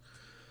cases.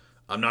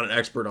 I'm not an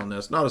expert on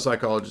this, not a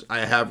psychologist. I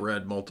have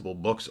read multiple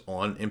books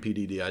on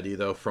MPD-DID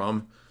though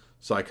from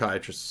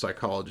psychiatrists,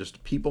 psychologists,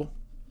 people.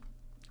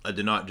 I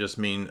did not just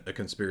mean a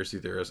conspiracy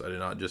theorist. I did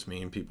not just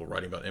mean people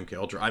writing about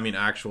MKUltra. I mean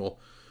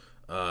actual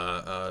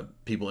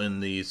people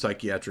in the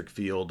psychiatric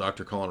field.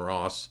 Dr. Colin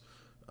Ross,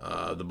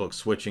 the book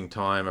Switching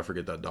Time. I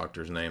forget that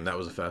doctor's name. That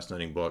was a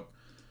fascinating book.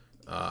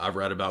 I've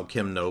read about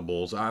Kim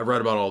Nobles. I've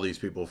read about all these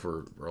people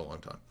for a long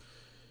time.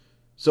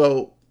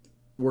 So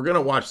we're going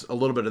to watch a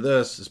little bit of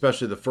this,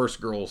 especially the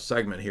first girl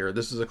segment here.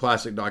 This is a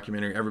classic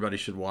documentary everybody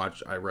should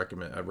watch. I've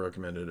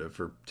recommended it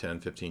for 10,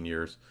 15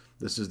 years.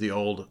 This is the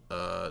old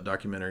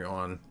documentary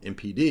on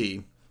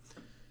MPD.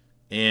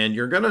 And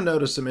you're going to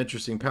notice some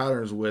interesting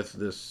patterns with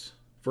this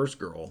first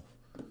girl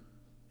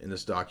in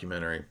this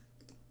documentary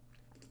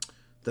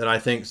that I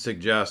think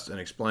suggest and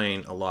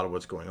explain a lot of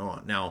what's going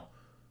on. Now,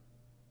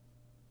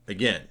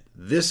 again,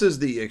 this is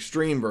the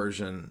extreme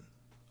version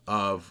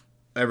of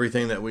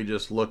everything that we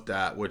just looked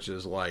at, which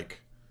is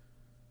like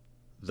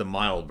the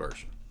mild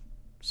version.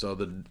 So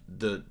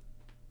the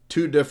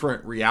two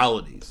different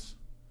realities,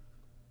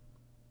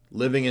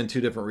 living in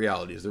two different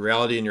realities, the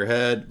reality in your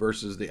head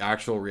versus the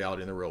actual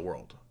reality in the real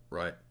world,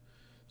 right?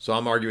 So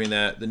I'm arguing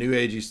that the New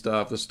Agey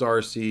stuff, the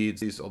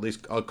Starseeds, all these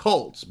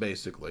occults,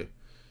 basically,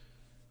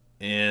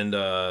 and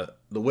the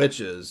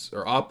witches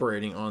are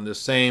operating on this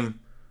same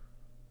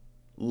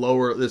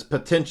this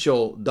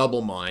potential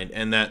double mind,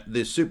 and that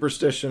the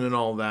superstition and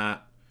all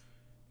that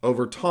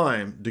over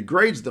time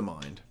degrades the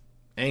mind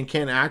and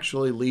can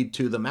actually lead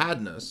to the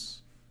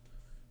madness.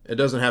 It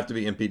doesn't have to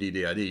be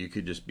MPDDID.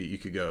 You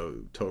could go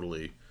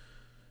totally,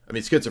 I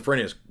mean,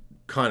 schizophrenia is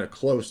kind of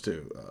close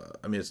to,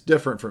 it's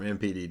different from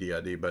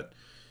MPDDID, but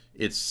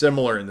it's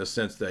similar in the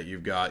sense that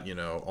you've got,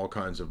 all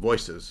kinds of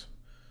voices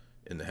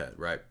in the head,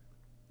 right?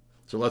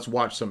 So let's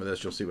watch some of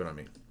this. You'll see what I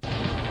mean.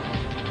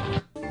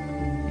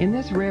 In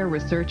this rare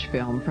research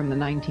film from the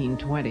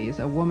 1920s,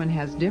 a woman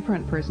has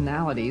different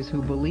personalities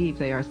who believe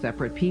they are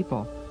separate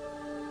people.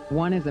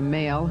 One is a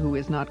male who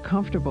is not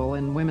comfortable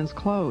in women's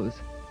clothes.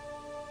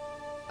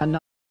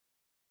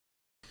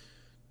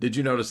 Did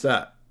you notice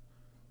that?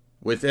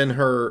 Within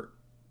her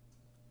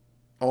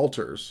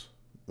altars,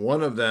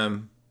 one of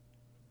them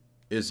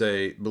is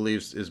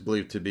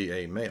believed to be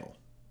a male.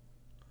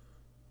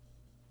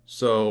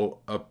 So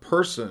a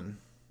person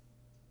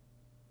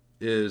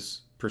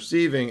is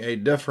perceiving a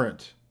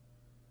different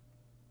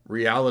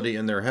reality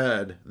in their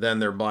head than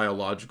their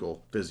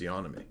biological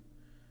physiognomy.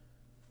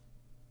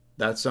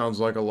 That sounds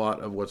like a lot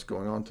of what's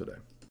going on today.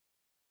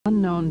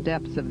 Unknown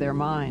depths of their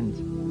minds.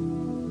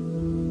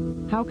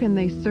 How can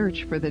they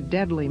search for the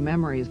deadly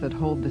memories that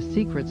hold the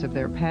secrets of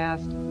their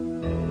past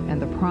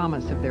and the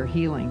promise of their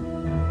healing?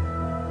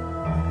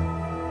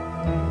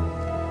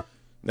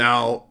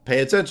 Now, pay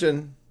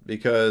attention,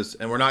 because,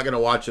 and we're not going to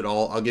watch it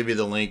all. I'll give you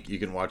the link. You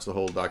can watch the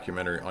whole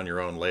documentary on your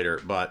own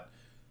later, but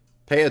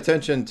pay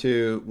attention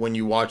to when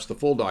you watch the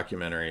full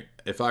documentary.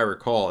 If I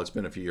recall, it's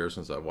been a few years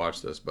since I've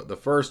watched this, but the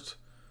first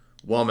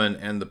woman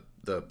and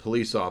the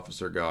police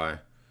officer guy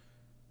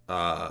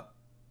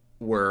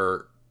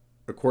were,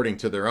 according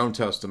to their own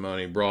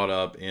testimony, brought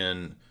up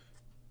in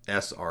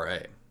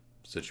SRA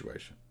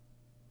situation.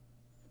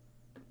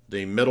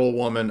 The middle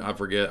woman, I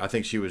forget, I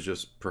think she was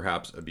just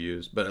perhaps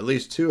abused, but at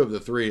least 2 of the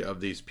 3 of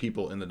these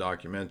people in the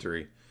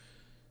documentary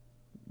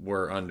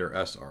were under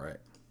SRA.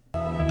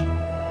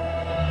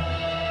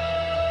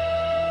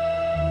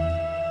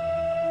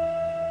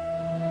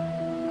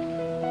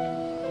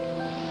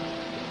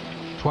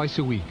 Twice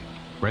a week,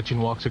 Gretchen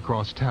walks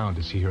across town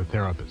to see her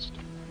therapist.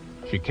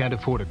 She can't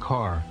afford a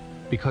car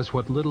because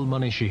what little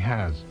money she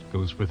has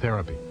goes for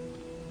therapy.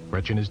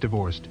 Gretchen is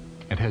divorced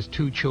and has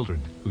 2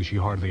 children who she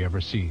hardly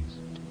ever sees.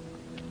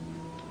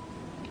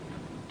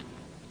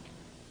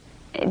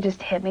 It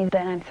just hit me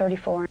that I'm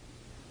 34.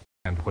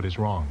 And what is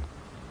wrong?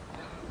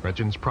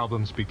 Gretchen's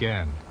problems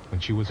began when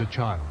she was a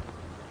child.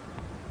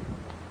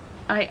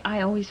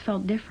 I always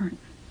felt different.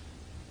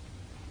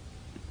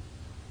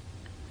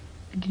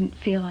 I didn't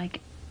feel like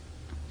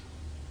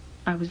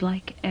I was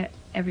like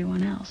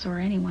everyone else or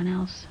anyone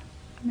else.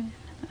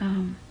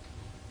 And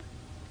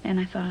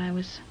I thought I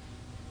was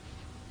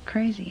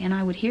crazy, and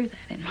I would hear that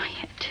in my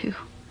head too.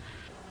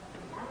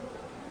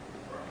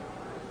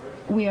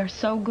 We are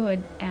so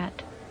good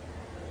at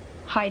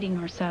hiding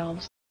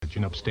ourselves.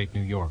 In upstate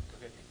New York.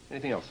 Okay.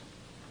 Anything else?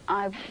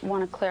 I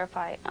want to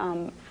clarify.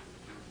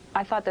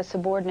 I thought the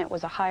subordinate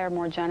was a higher,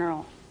 more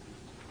general,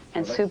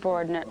 and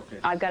superordinate. Okay.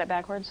 I've got it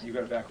backwards? You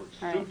got it backwards.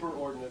 Right.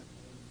 Superordinate.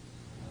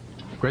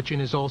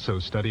 Gretchen is also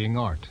studying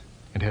art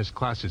and has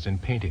classes in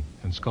painting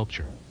and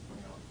sculpture.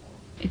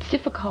 It's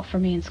difficult for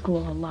me in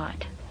school a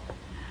lot.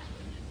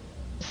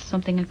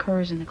 Something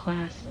occurs in the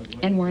class,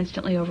 and we're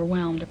instantly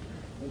overwhelmed.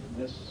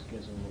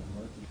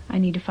 I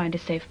need to find a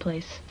safe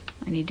place.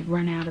 I need to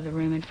run out of the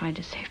room and find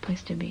a safe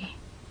place to be.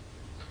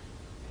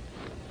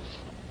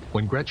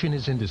 When Gretchen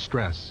is in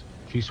distress,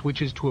 she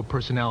switches to a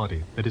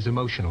personality that is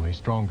emotionally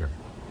stronger.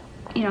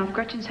 You know, if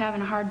Gretchen's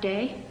having a hard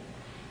day,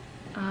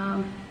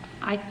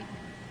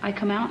 I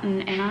come out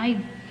and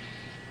I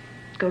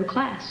go to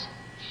class.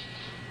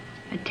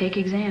 I take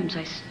exams.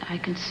 I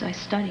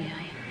study.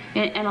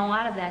 And a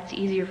lot of that's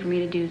easier for me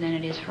to do than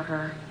it is for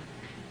her.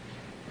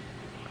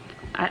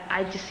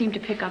 I just seem to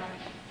pick up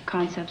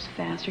concepts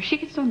faster. She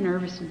gets so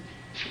nervous and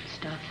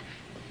stuff.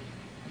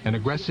 An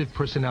aggressive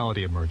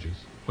personality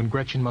emerges when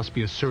Gretchen must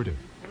be assertive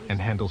and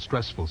handle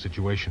stressful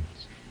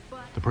situations.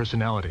 The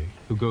personality,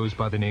 who goes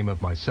by the name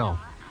of myself,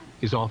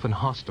 is often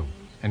hostile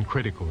and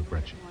critical of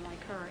Gretchen.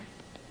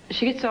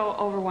 She gets so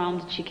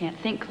overwhelmed that she can't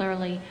think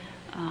clearly.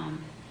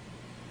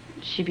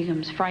 She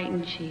becomes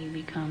frightened. She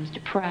becomes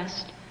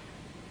depressed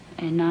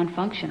and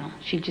non-functional.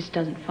 She just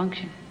doesn't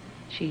function.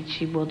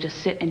 She will just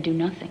sit and do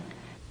nothing.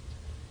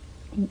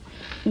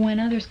 When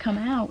others come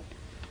out,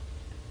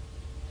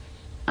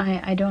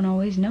 I don't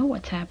always know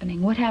what's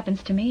happening. What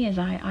happens to me is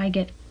I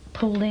get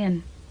pulled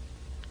in.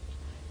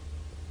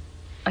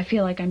 I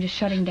feel like I'm just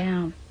shutting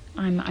down.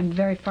 I'm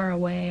very far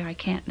away. I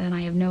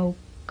have no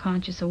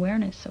conscious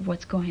awareness of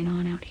what's going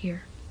on out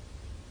here.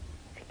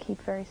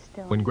 keep very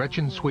still. When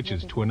Gretchen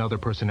switches to another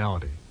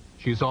personality,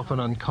 she is often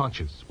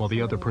unconscious while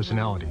the other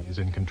personality is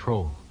in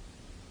control.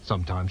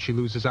 Sometimes she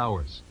loses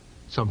hours,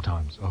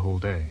 sometimes a whole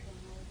day.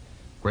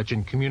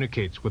 Gretchen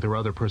communicates with her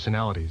other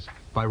personalities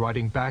by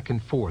writing back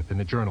and forth in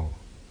a journal.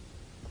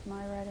 It's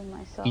my writing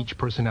myself. Each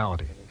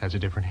personality has a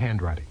different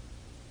handwriting.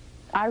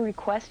 I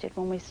requested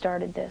when we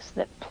started this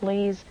that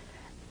please,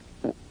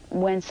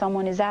 when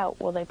someone is out,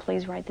 will they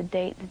please write the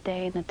date, the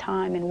day, and the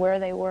time, and where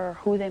they were,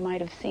 who they might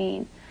have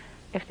seen.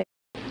 If they...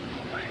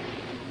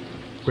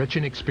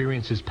 Gretchen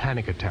experiences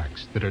panic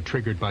attacks that are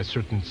triggered by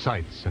certain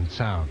sights and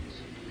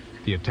sounds.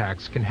 The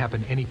attacks can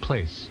happen any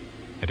place,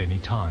 at any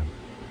time.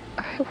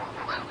 What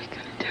are we going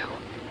to do?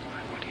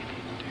 What do you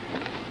need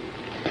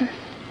to do?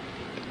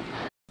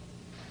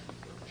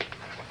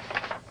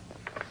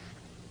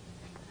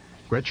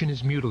 Gretchen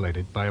is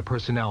mutilated by a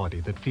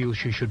personality that feels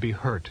she should be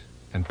hurt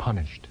and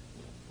punished.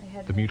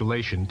 The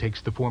mutilation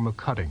takes the form of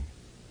cutting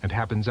and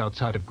happens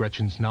outside of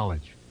Gretchen's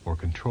knowledge or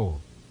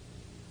control.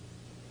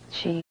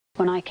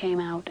 When I came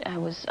out, I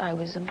was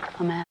a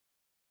mess.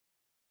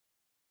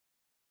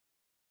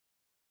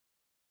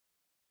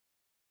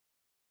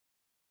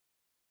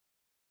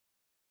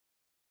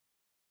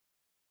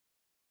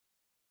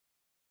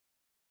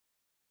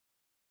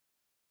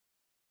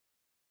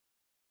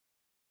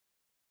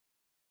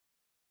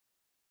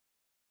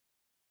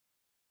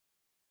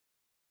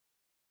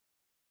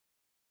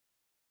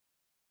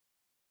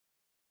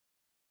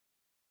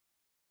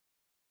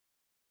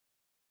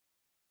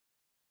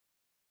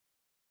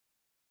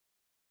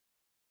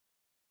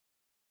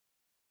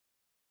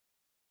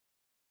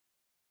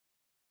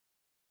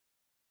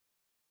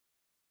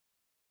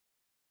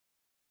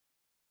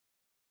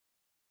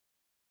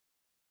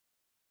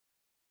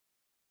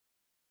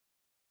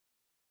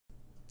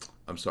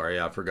 I'm sorry,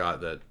 I forgot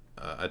that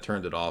I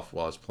turned it off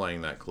while I was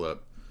playing that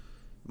clip,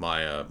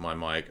 my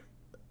mic.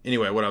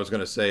 Anyway, what I was going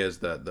to say is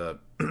that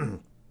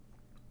I'm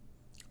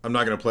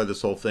not going to play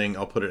this whole thing.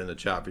 I'll put it in the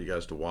chat for you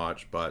guys to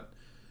watch. But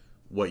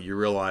what you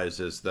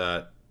realize is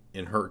that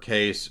in her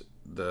case,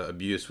 the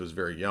abuse was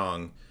very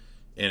young,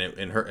 and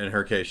in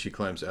her case, she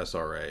claims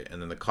SRA.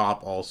 And then the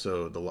cop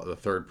also, the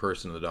third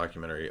person in the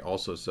documentary,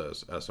 also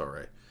says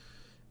SRA.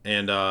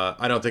 And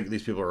I don't think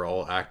these people are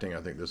all acting.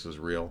 I think this is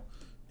real.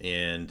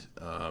 And,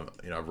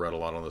 you know, I've read a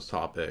lot on this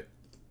topic,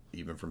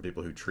 even from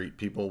people who treat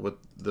people with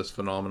this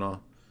phenomena.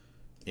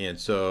 And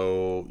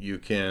so you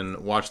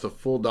can watch the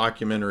full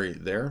documentary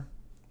there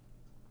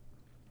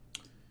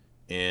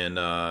and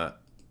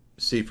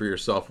see for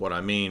yourself what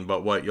I mean.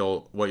 But what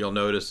you'll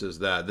notice is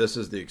that this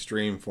is the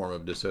extreme form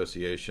of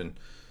dissociation,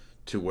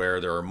 to where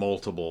there are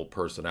multiple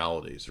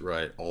personalities,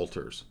 right?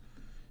 Alters.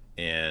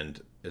 And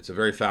it's a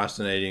very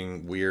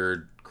fascinating,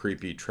 weird,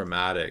 creepy,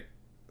 traumatic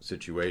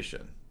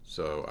situation.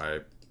 So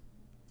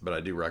but I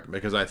do recommend,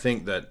 because I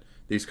think that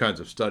these kinds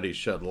of studies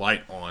shed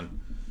light on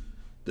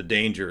the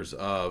dangers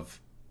of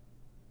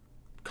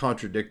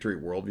contradictory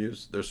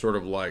worldviews. They're sort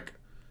of like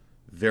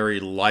very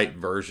light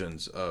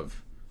versions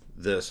of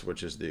this,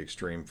 which is the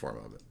extreme form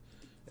of it.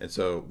 And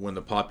so when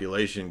the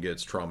population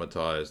gets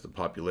traumatized, the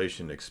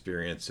population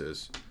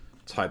experiences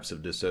types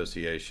of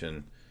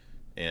dissociation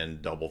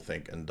and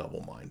doublethink and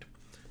double mind.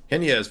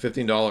 Kenya has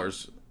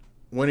 $15.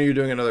 When are you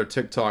doing another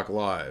TikTok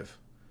live?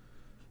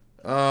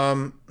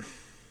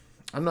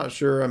 I'm not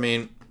sure. I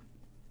mean,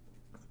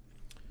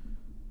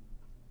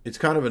 it's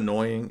kind of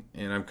annoying,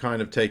 and I'm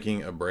kind of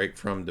taking a break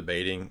from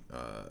debating.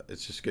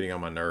 It's just getting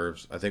on my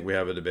nerves. I think we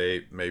have a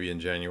debate maybe in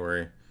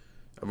January.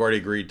 I've already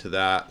agreed to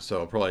that, so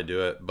I'll probably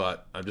do it.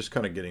 But I'm just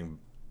kind of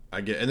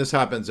and this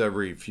happens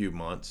every few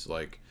months.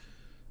 Like,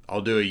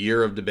 I'll do a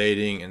year of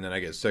debating, and then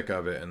I get sick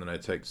of it, and then I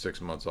take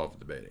 6 months off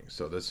of debating.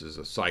 So this is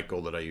a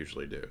cycle that I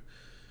usually do.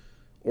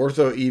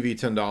 Ortho Evie,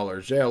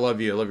 $10. Jay, I love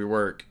you. I love your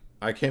work.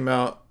 I came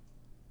out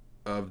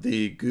of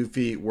the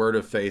goofy Word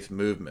of Faith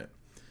movement.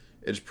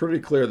 It's pretty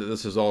clear that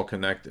this is all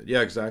connected.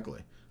 Yeah,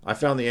 exactly. I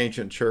found the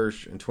ancient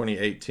church in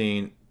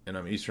 2018, and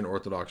I'm Eastern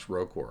Orthodox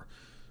Rocor.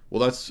 Well,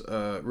 that's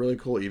really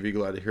cool, Evie.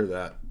 Glad to hear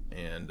that.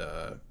 And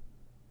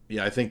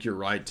yeah, I think you're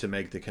right to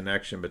make the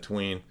connection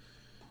between,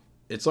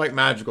 it's like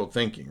magical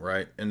thinking,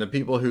 right? And the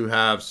people who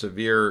have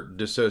severe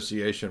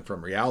dissociation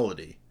from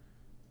reality,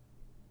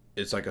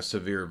 it's like a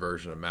severe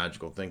version of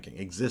magical thinking,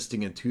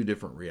 existing in two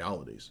different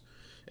realities.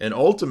 And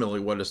ultimately,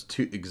 what is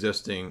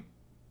existing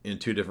in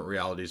two different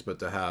realities but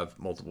to have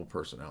multiple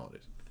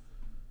personalities?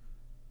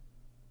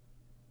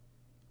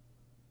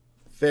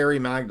 Fairy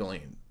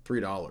Magdalene,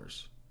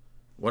 $3.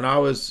 When I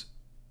was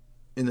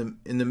in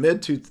the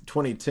mid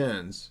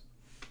 2010s,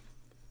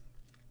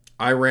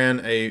 I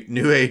ran a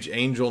New Age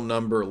Angel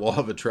Number Law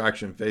of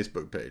Attraction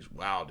Facebook page.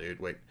 Wow, dude,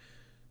 wait.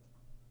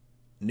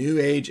 New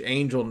Age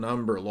Angel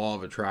Number Law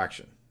of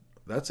Attraction.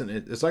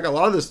 It's like a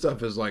lot of this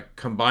stuff is like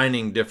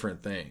combining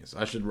different things.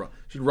 I should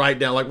write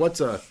down, like,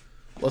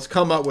 let's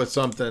come up with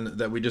something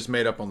that we just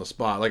made up on the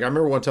spot. Like, I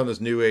remember one time this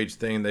New Age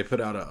thing, they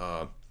put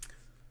out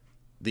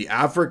the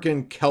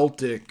African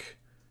Celtic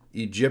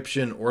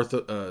Egyptian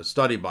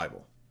study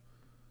Bible.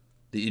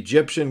 The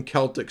Egyptian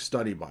Celtic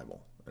Study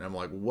Bible. And I'm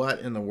like, what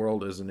in the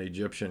world is an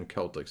Egyptian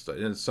Celtic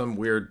study? And it's some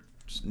weird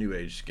New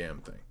Age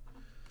scam thing.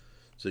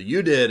 So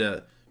you did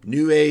a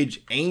New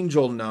Age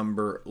angel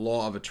number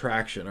law of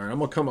attraction. All right, I'm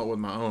going to come up with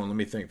my own. Let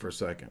me think for a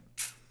second.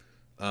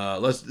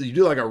 You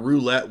do like a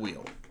roulette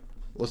wheel.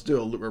 Let's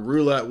do a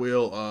roulette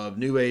wheel of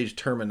New Age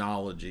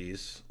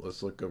terminologies.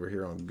 Let's look over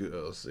here on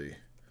Google. Let's see.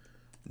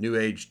 New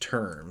Age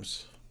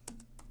terms.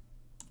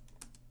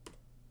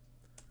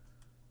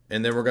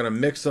 And then we're going to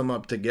mix them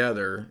up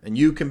together. And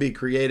you can be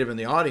creative in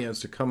the audience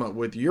to come up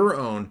with your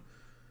own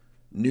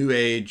New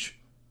Age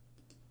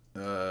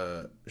grift.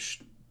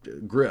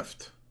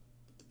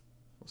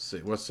 Let's see.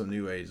 What's some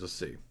New Age? Let's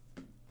see.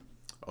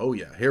 Oh,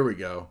 yeah. Here we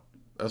go.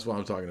 That's what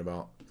I'm talking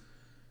about.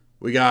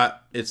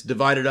 It's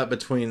divided up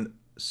between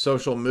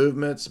social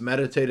movements,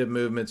 meditative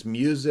movements,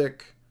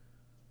 music,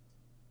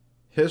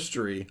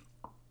 history,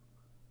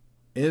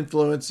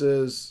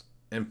 influences,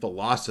 and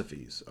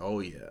philosophies. Oh,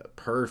 yeah.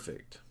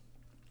 Perfect.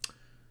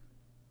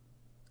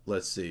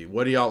 Let's see.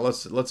 What do y'all...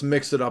 Let's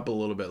mix it up a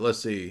little bit. Let's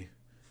see.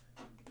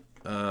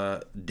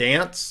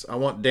 Dance. I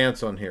want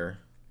dance on here.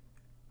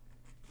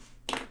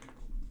 All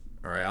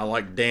right. I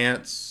like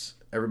dance.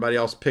 Everybody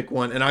else pick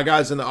one. And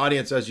guys in the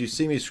audience, as you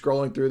see me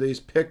scrolling through these,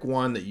 pick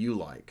one that you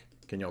like.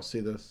 Can y'all see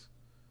this?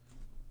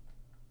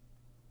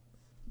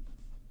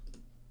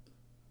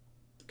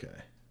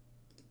 Okay.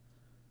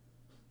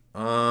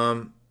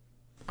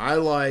 I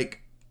like...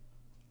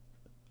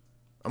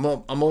 I'm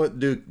gonna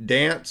do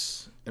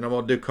dance, and I'm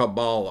gonna do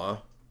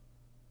Kabbalah.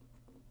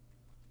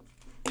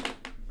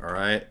 All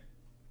right.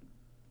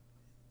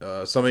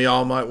 Some of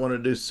y'all might want to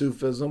do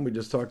Sufism. We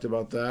just talked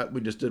about that. We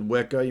just did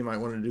Wicca. You might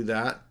want to do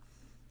that.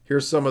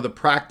 Here's some of the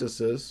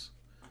practices.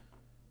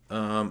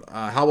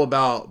 How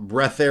about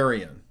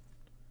breatharian?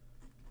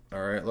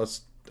 All right,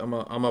 I'm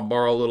gonna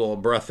borrow a little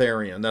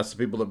breatharian. That's the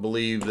people that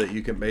believe that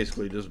you can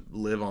basically just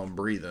live on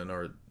breathing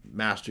or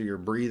master your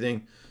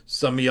breathing.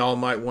 Some of y'all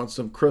might want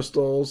some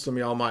crystals. Some of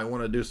y'all might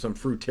want to do some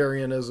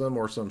fruitarianism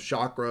or some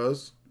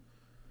chakras.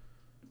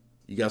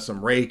 You got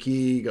some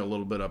Reiki. You got a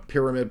little bit of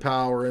pyramid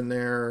power in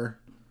there.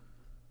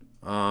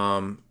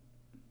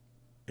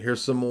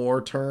 Here's some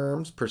more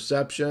terms.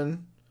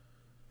 Perception,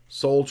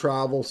 soul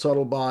travel,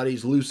 subtle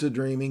bodies, lucid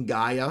dreaming,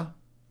 Gaia.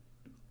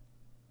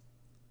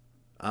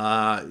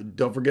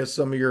 Don't forget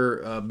some of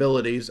your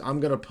abilities. I'm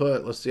going to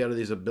put, let's see, out of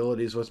these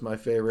abilities, what's my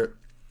favorite?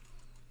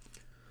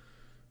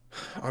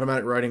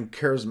 Automatic writing,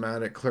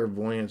 charismatic,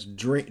 clairvoyance,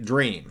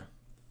 dream.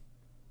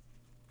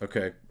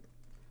 Okay.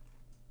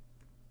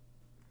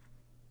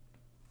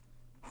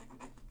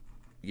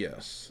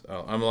 Yes.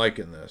 Oh, I'm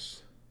liking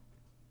this.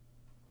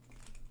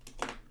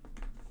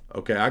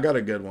 Okay, I got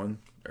a good one.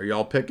 Are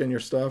y'all picking your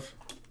stuff?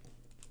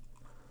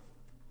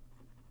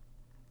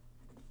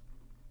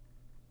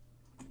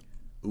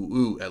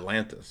 Ooh,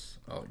 Atlantis.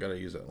 Oh, I gotta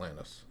use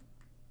Atlantis.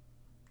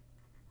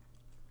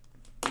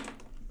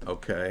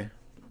 Okay.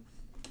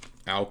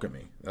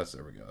 Alchemy. There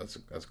we go.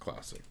 That's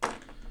classic.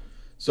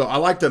 So I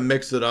like to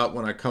mix it up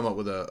when I come up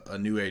with a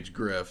New Age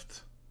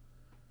grift.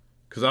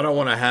 Because I don't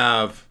want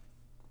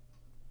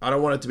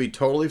it to be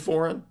totally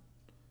foreign.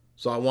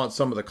 So I want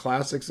some of the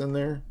classics in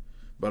there.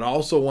 But I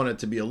also want it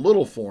to be a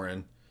little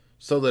foreign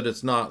so that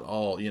it's not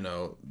all,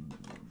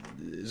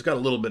 it's got a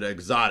little bit of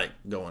exotic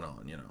going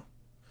on,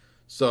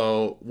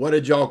 So what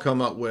did y'all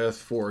come up with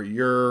for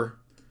your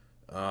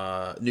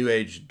New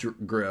Age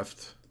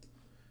grift?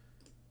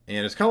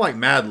 And it's kind of like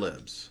Mad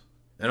Libs.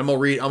 And I'm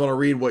gonna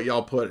read what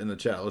y'all put in the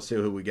chat. Let's see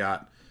who we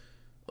got.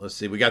 Let's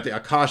see. We got the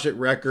Akashic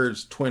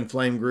Records Twin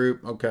Flame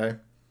Group. Okay.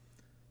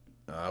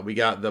 We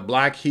got the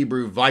Black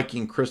Hebrew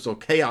Viking Crystal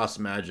Chaos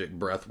Magic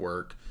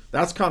Breathwork.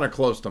 That's kind of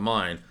close to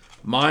mine.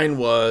 Mine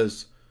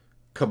was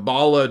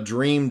Kabbalah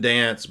Dream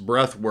Dance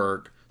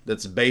Breathwork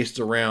that's based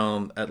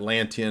around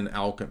Atlantean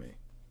alchemy.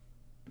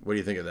 What do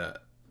you think of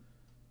that?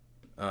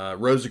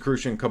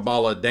 Rosicrucian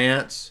Kabbalah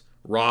Dance.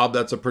 Rob,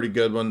 that's a pretty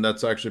good one.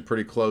 That's actually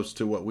pretty close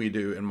to what we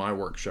do in my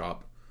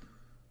workshop.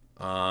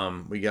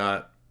 We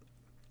got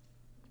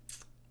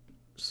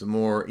some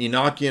more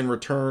Enochian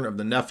Return of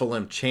the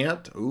Nephilim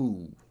Chant.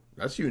 Ooh,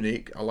 that's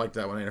unique. I like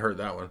that one. I ain't heard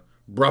that one.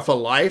 Breath of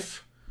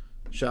Life.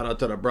 Shout out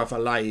to the Breath of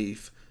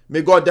Life.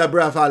 Me got the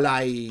Breath of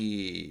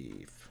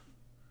Life.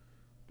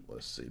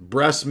 Let's see.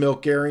 Breast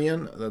Milk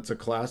Aryan. That's a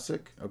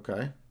classic.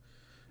 Okay.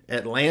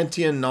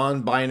 Atlantean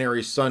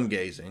non-binary sun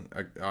gazing.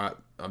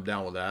 I'm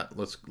down with that.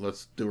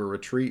 Let's do a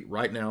retreat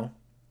right now.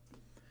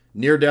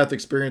 Near-death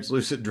experience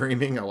lucid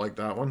dreaming. I like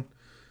that one.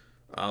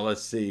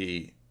 Let's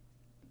see.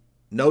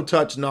 No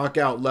touch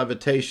knockout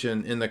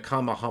levitation in the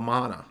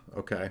Kamahamana.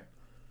 Okay.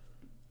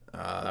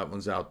 That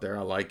one's out there.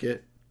 I like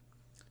it.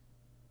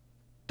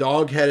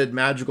 Dog-headed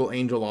magical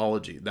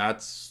angelology.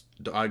 That's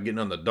getting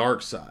on the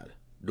dark side.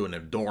 Doing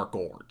them dark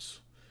arts.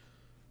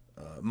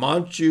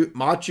 Machu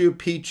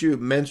Picchu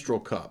menstrual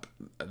cup.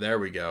 There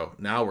we go.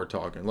 Now we're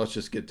talking. Let's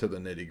just get to the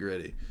nitty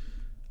gritty.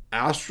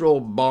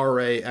 Astral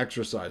barre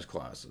exercise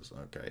classes.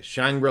 Okay.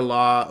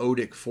 Shangri-La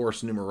Odic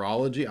force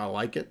numerology. I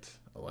like it.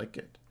 I like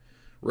it.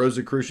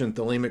 Rosicrucian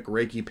thelemic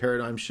Reiki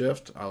paradigm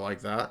shift. I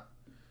like that.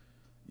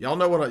 Y'all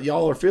know what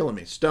y'all are feeling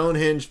me.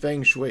 Stonehenge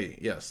Feng Shui.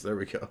 Yes, there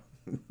we go.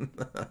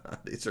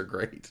 These are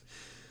great.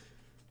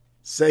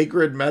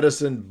 Sacred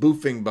Medicine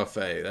Boofing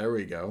Buffet. There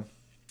we go.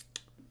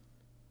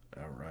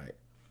 All right.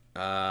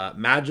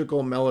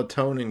 Magical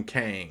Melatonin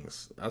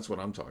Kangs. That's what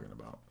I'm talking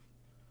about.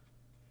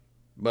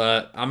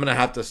 But I'm going to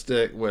have to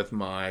stick with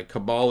my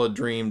Kabbalah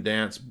Dream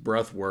Dance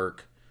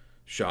Breathwork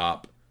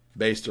shop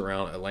based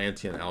around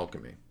Atlantean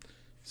alchemy.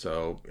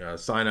 So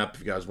sign up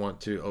if you guys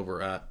want to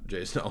over at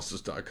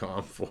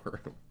jasonelsis.com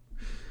for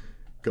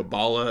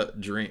Kabbalah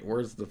Dream.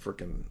 Where's the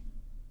freaking...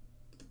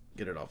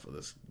 Get it off of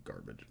this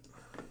garbage.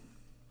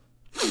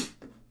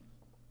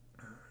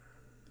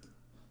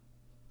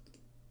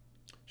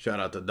 Shout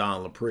out to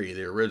Don Lapre,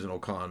 the original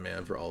con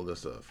man, for all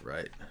this stuff,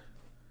 right?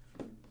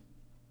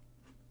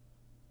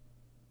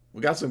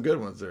 We got some good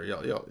ones there,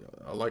 y'all.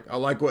 I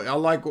like where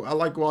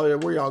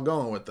y'all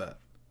going with that.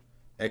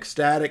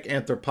 Ecstatic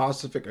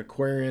Anthroposophic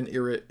Aquarian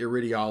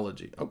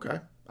Iridiology. Okay.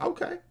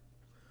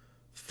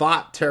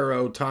 Thought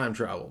Tarot Time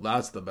Travel.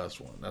 That's the best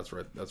one. That's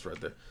right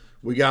there.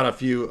 We got a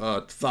few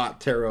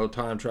Thought Tarot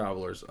Time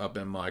Travelers up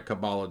in my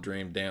Kabbalah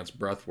Dream Dance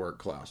Breathwork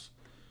class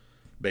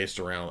based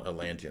around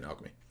Atlantean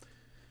alchemy.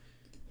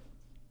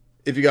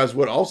 If you guys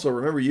would also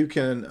remember, you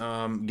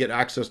can get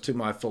access to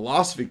my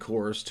philosophy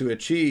course to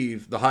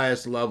achieve the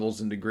highest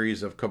levels and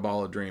degrees of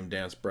Kabbalah Dream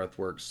Dance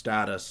Breathwork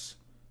status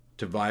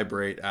to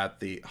vibrate at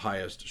the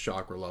highest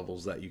chakra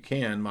levels that you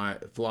can. My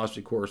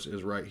philosophy course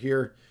is right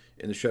here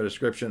in the show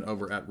description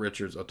over at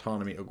Richard's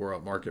Autonomy Agora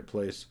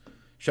Marketplace.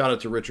 Shout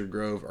out to Richard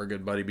Grove, our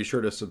good buddy. Be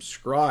sure to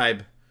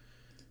subscribe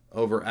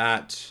over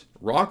at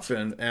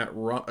Rockfin at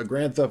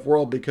Grand Theft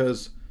World,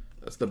 because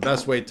that's the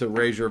best way to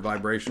raise your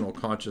vibrational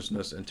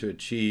consciousness and to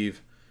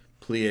achieve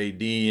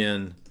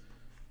Pleiadian,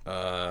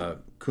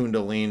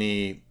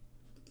 Kundalini,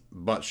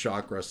 butt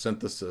chakra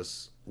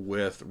synthesis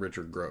with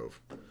Richard Grove.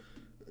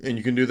 And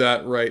you can do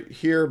that right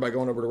here by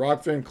going over to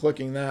Rockfin,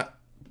 clicking that.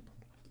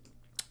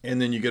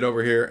 And then you get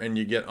over here and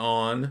you get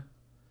on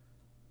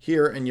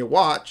here and you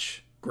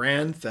watch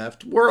Grand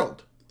Theft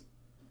World.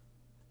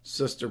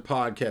 Sister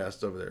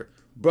podcast over there.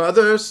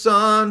 Brother,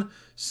 son,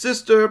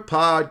 sister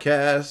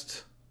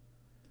podcast.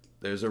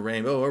 There's a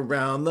rainbow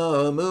around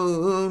the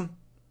moon.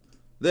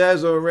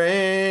 There's a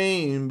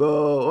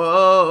rainbow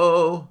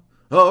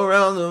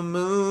around the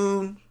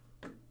moon.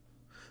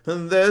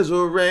 And there's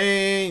a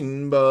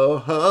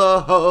rainbow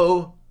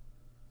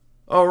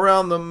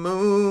around the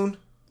moon.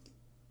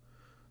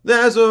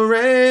 There's a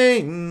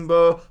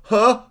rainbow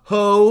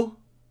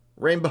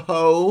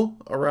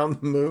around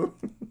the moon.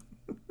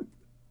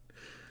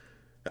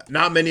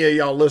 Not many of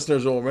y'all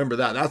listeners will remember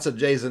that. That's a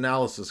Jay's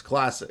Analysis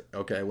classic.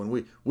 Okay, when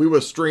we were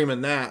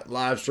streaming that,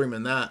 live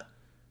streaming that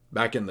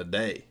back in the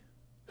day.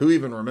 Who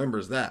even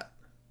remembers that?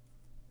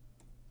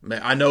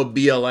 Man, I know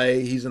BLA,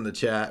 he's in the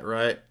chat,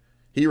 right?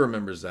 He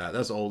remembers that.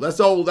 That's old. That's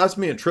old. That's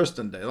me and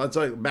Tristan day. That's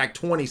like back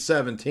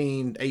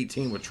 2017,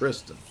 18 with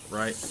Tristan,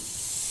 right?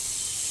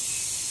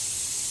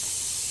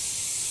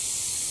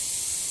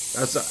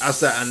 That's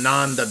that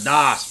Ananda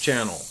Das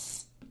channel,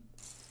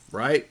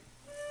 right?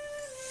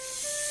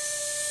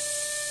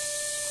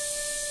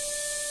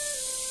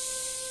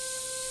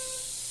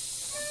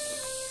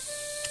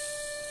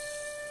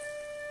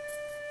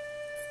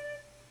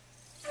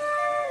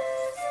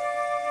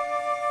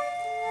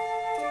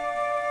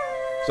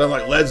 Sound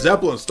like Led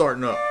Zeppelin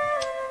starting up.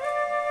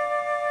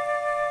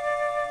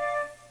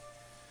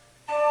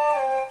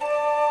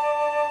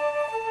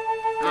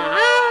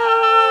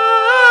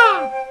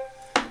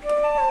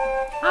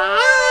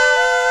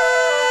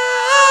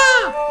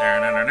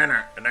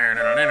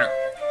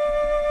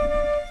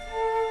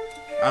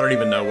 I don't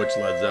even know which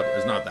Led Zeppelin.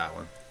 It's not that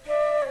one.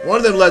 One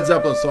of them Led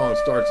Zeppelin songs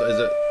starts. Is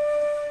it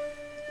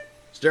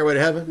Stairway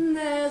to Heaven?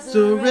 There's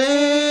a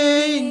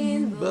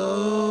rainbow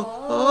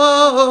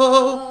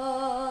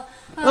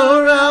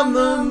around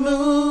the moon.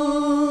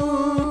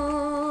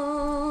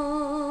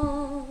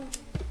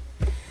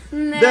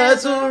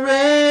 There's a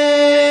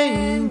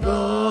rainbow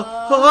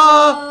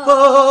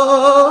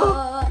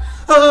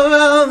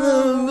around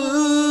the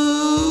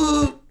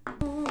moon.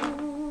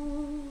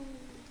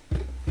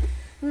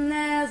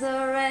 There's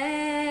a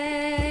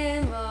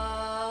rainbow.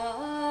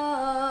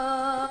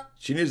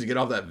 She needs to get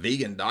off that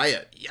vegan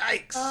diet.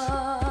 Yikes.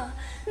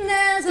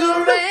 There's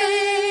a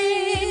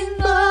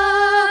rainbow.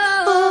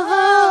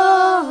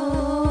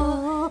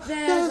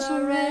 There's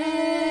a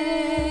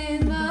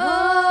rainbow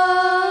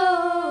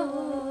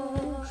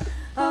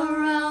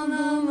around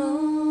the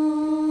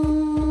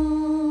moon.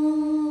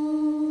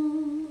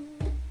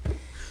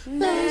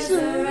 There's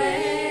a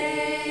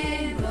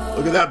rainbow.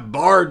 Look at that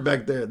bard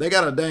back there. They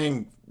got a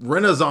dang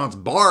Renaissance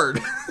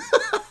bard.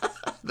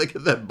 Look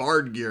at that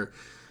bard gear.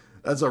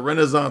 That's a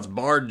Renaissance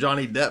bard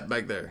Johnny Depp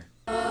back there.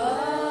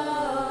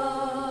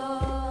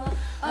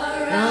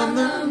 Around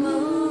the moon.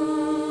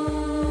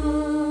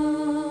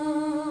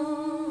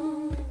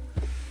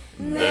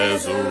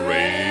 There's a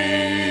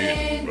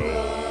rainbow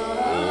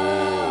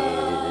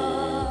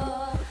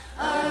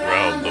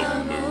around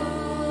the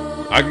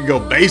moon. I can go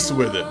bass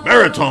with it.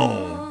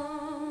 Baritone.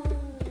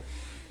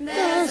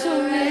 There's a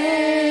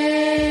rainbow.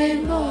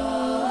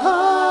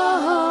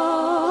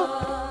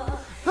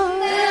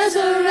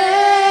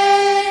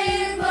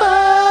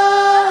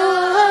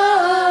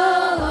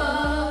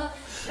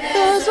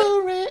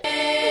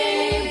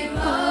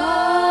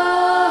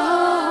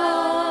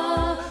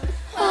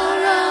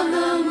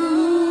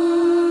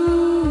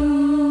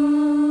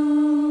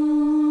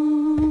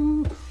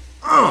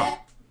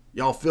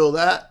 Y'all feel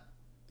that?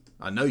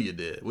 I know you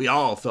did. We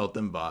all felt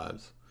them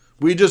vibes.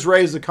 We just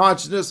raised the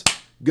consciousness.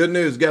 Good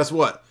news. Guess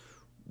what?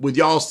 With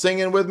y'all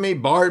singing with me,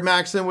 Bard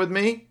Maxing with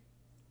me,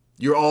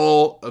 you're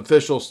all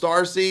official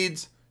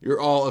Starseeds. You're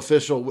all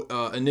official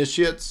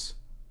initiates.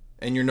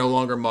 And you're no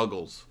longer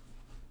muggles.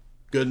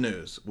 Good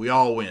news. We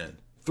all win.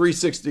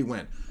 360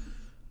 win.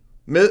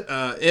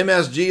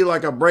 MSG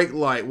like a brake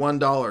light,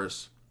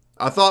 $1.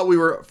 I thought we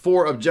were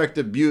for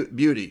objective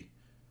beauty.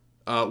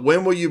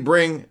 When will you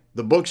bring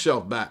the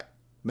bookshelf back?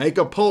 Make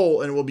a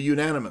poll and it will be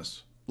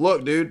unanimous.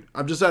 Look, dude,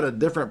 I'm just at a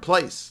different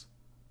place.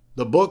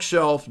 The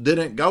bookshelf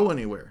didn't go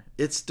anywhere.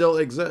 It still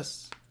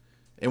exists.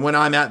 And when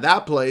I'm at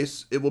that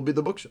place, it will be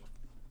the bookshelf.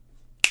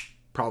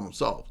 Problem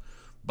solved.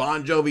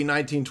 Bon Jovi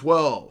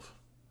 1912.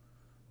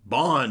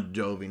 Bon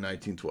Jovi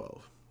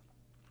 1912.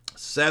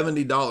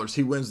 $70.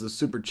 He wins the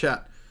super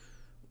chat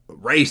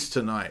race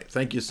tonight.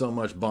 Thank you so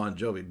much, Bon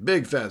Jovi.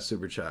 Big fat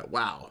super chat.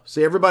 Wow.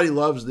 See, everybody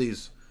loves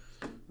these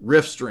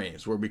riff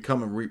streams where we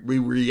come and we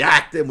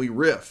react and we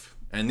riff.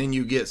 And then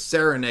you get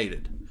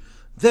serenaded.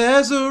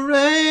 There's a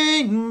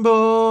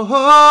rainbow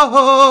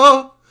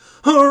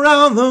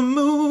around the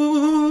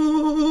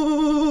moon.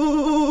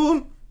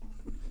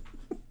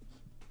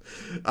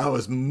 I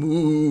was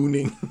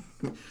mooning.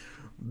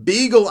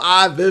 Beagle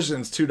Eye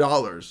Visions,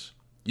 $2.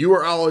 You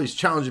are always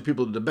challenging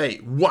people to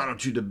debate. Why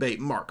don't you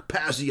debate Mark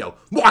Passio?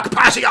 Mark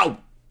Passio!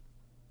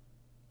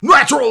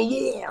 Natural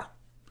law!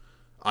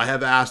 I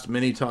have asked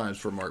many times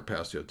for Mark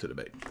Passio to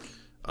debate.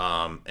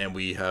 And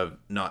we have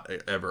not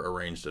ever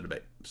arranged a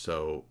debate.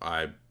 So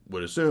I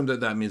would assume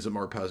that that means that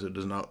Mark Passio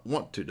does not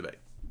want to debate.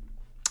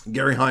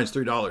 Gary Hines,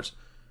 $3.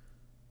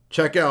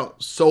 Check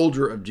out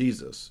Soldier of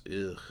Jesus.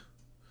 Ugh.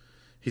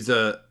 He's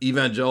a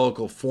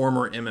evangelical,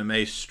 former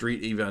MMA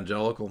street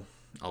evangelical.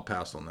 I'll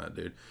pass on that,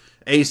 dude.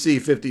 AC,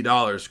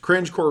 $50.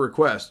 Cringe core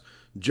request.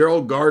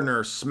 Gerald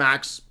Gardner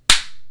smacks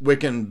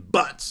Wiccan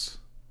butts.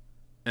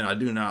 And I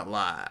do not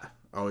lie.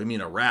 Oh, you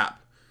mean a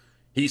rap.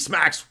 He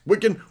smacks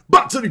Wiccan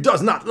butts and he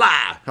does not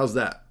lie. How's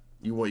that?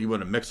 You want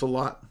to mix a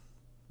lot?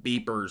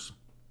 Beepers.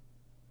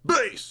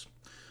 Bass.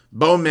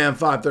 Bone Man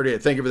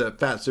 538. Thank you for that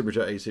fat super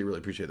chat, AC. Really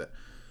appreciate that.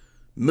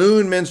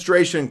 Moon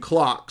menstruation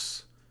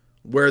clocks,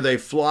 where they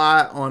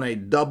fly on a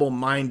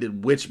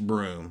double-minded witch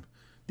broom.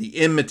 The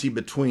enmity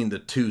between the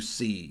two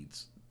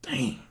seeds.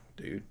 Dang,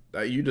 dude.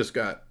 You just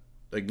got,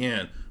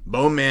 again,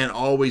 Bone Man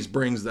always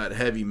brings that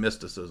heavy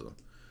mysticism.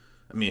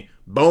 I mean,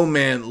 Bone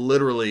Man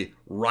literally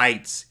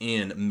writes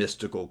in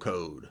mystical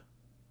code.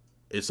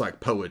 It's like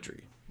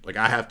poetry. Like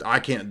I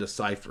can't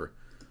decipher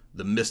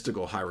the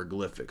mystical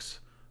hieroglyphics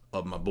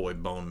of my boy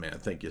Bone Man.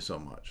 Thank you so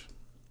much.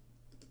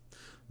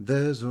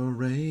 There's a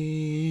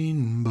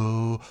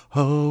rainbow,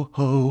 ho,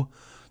 ho.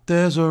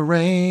 There's a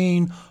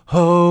rain,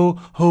 ho,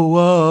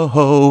 ho,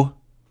 ho,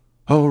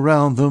 ho,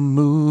 around the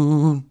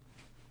moon.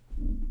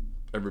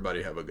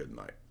 Everybody have a good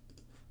night.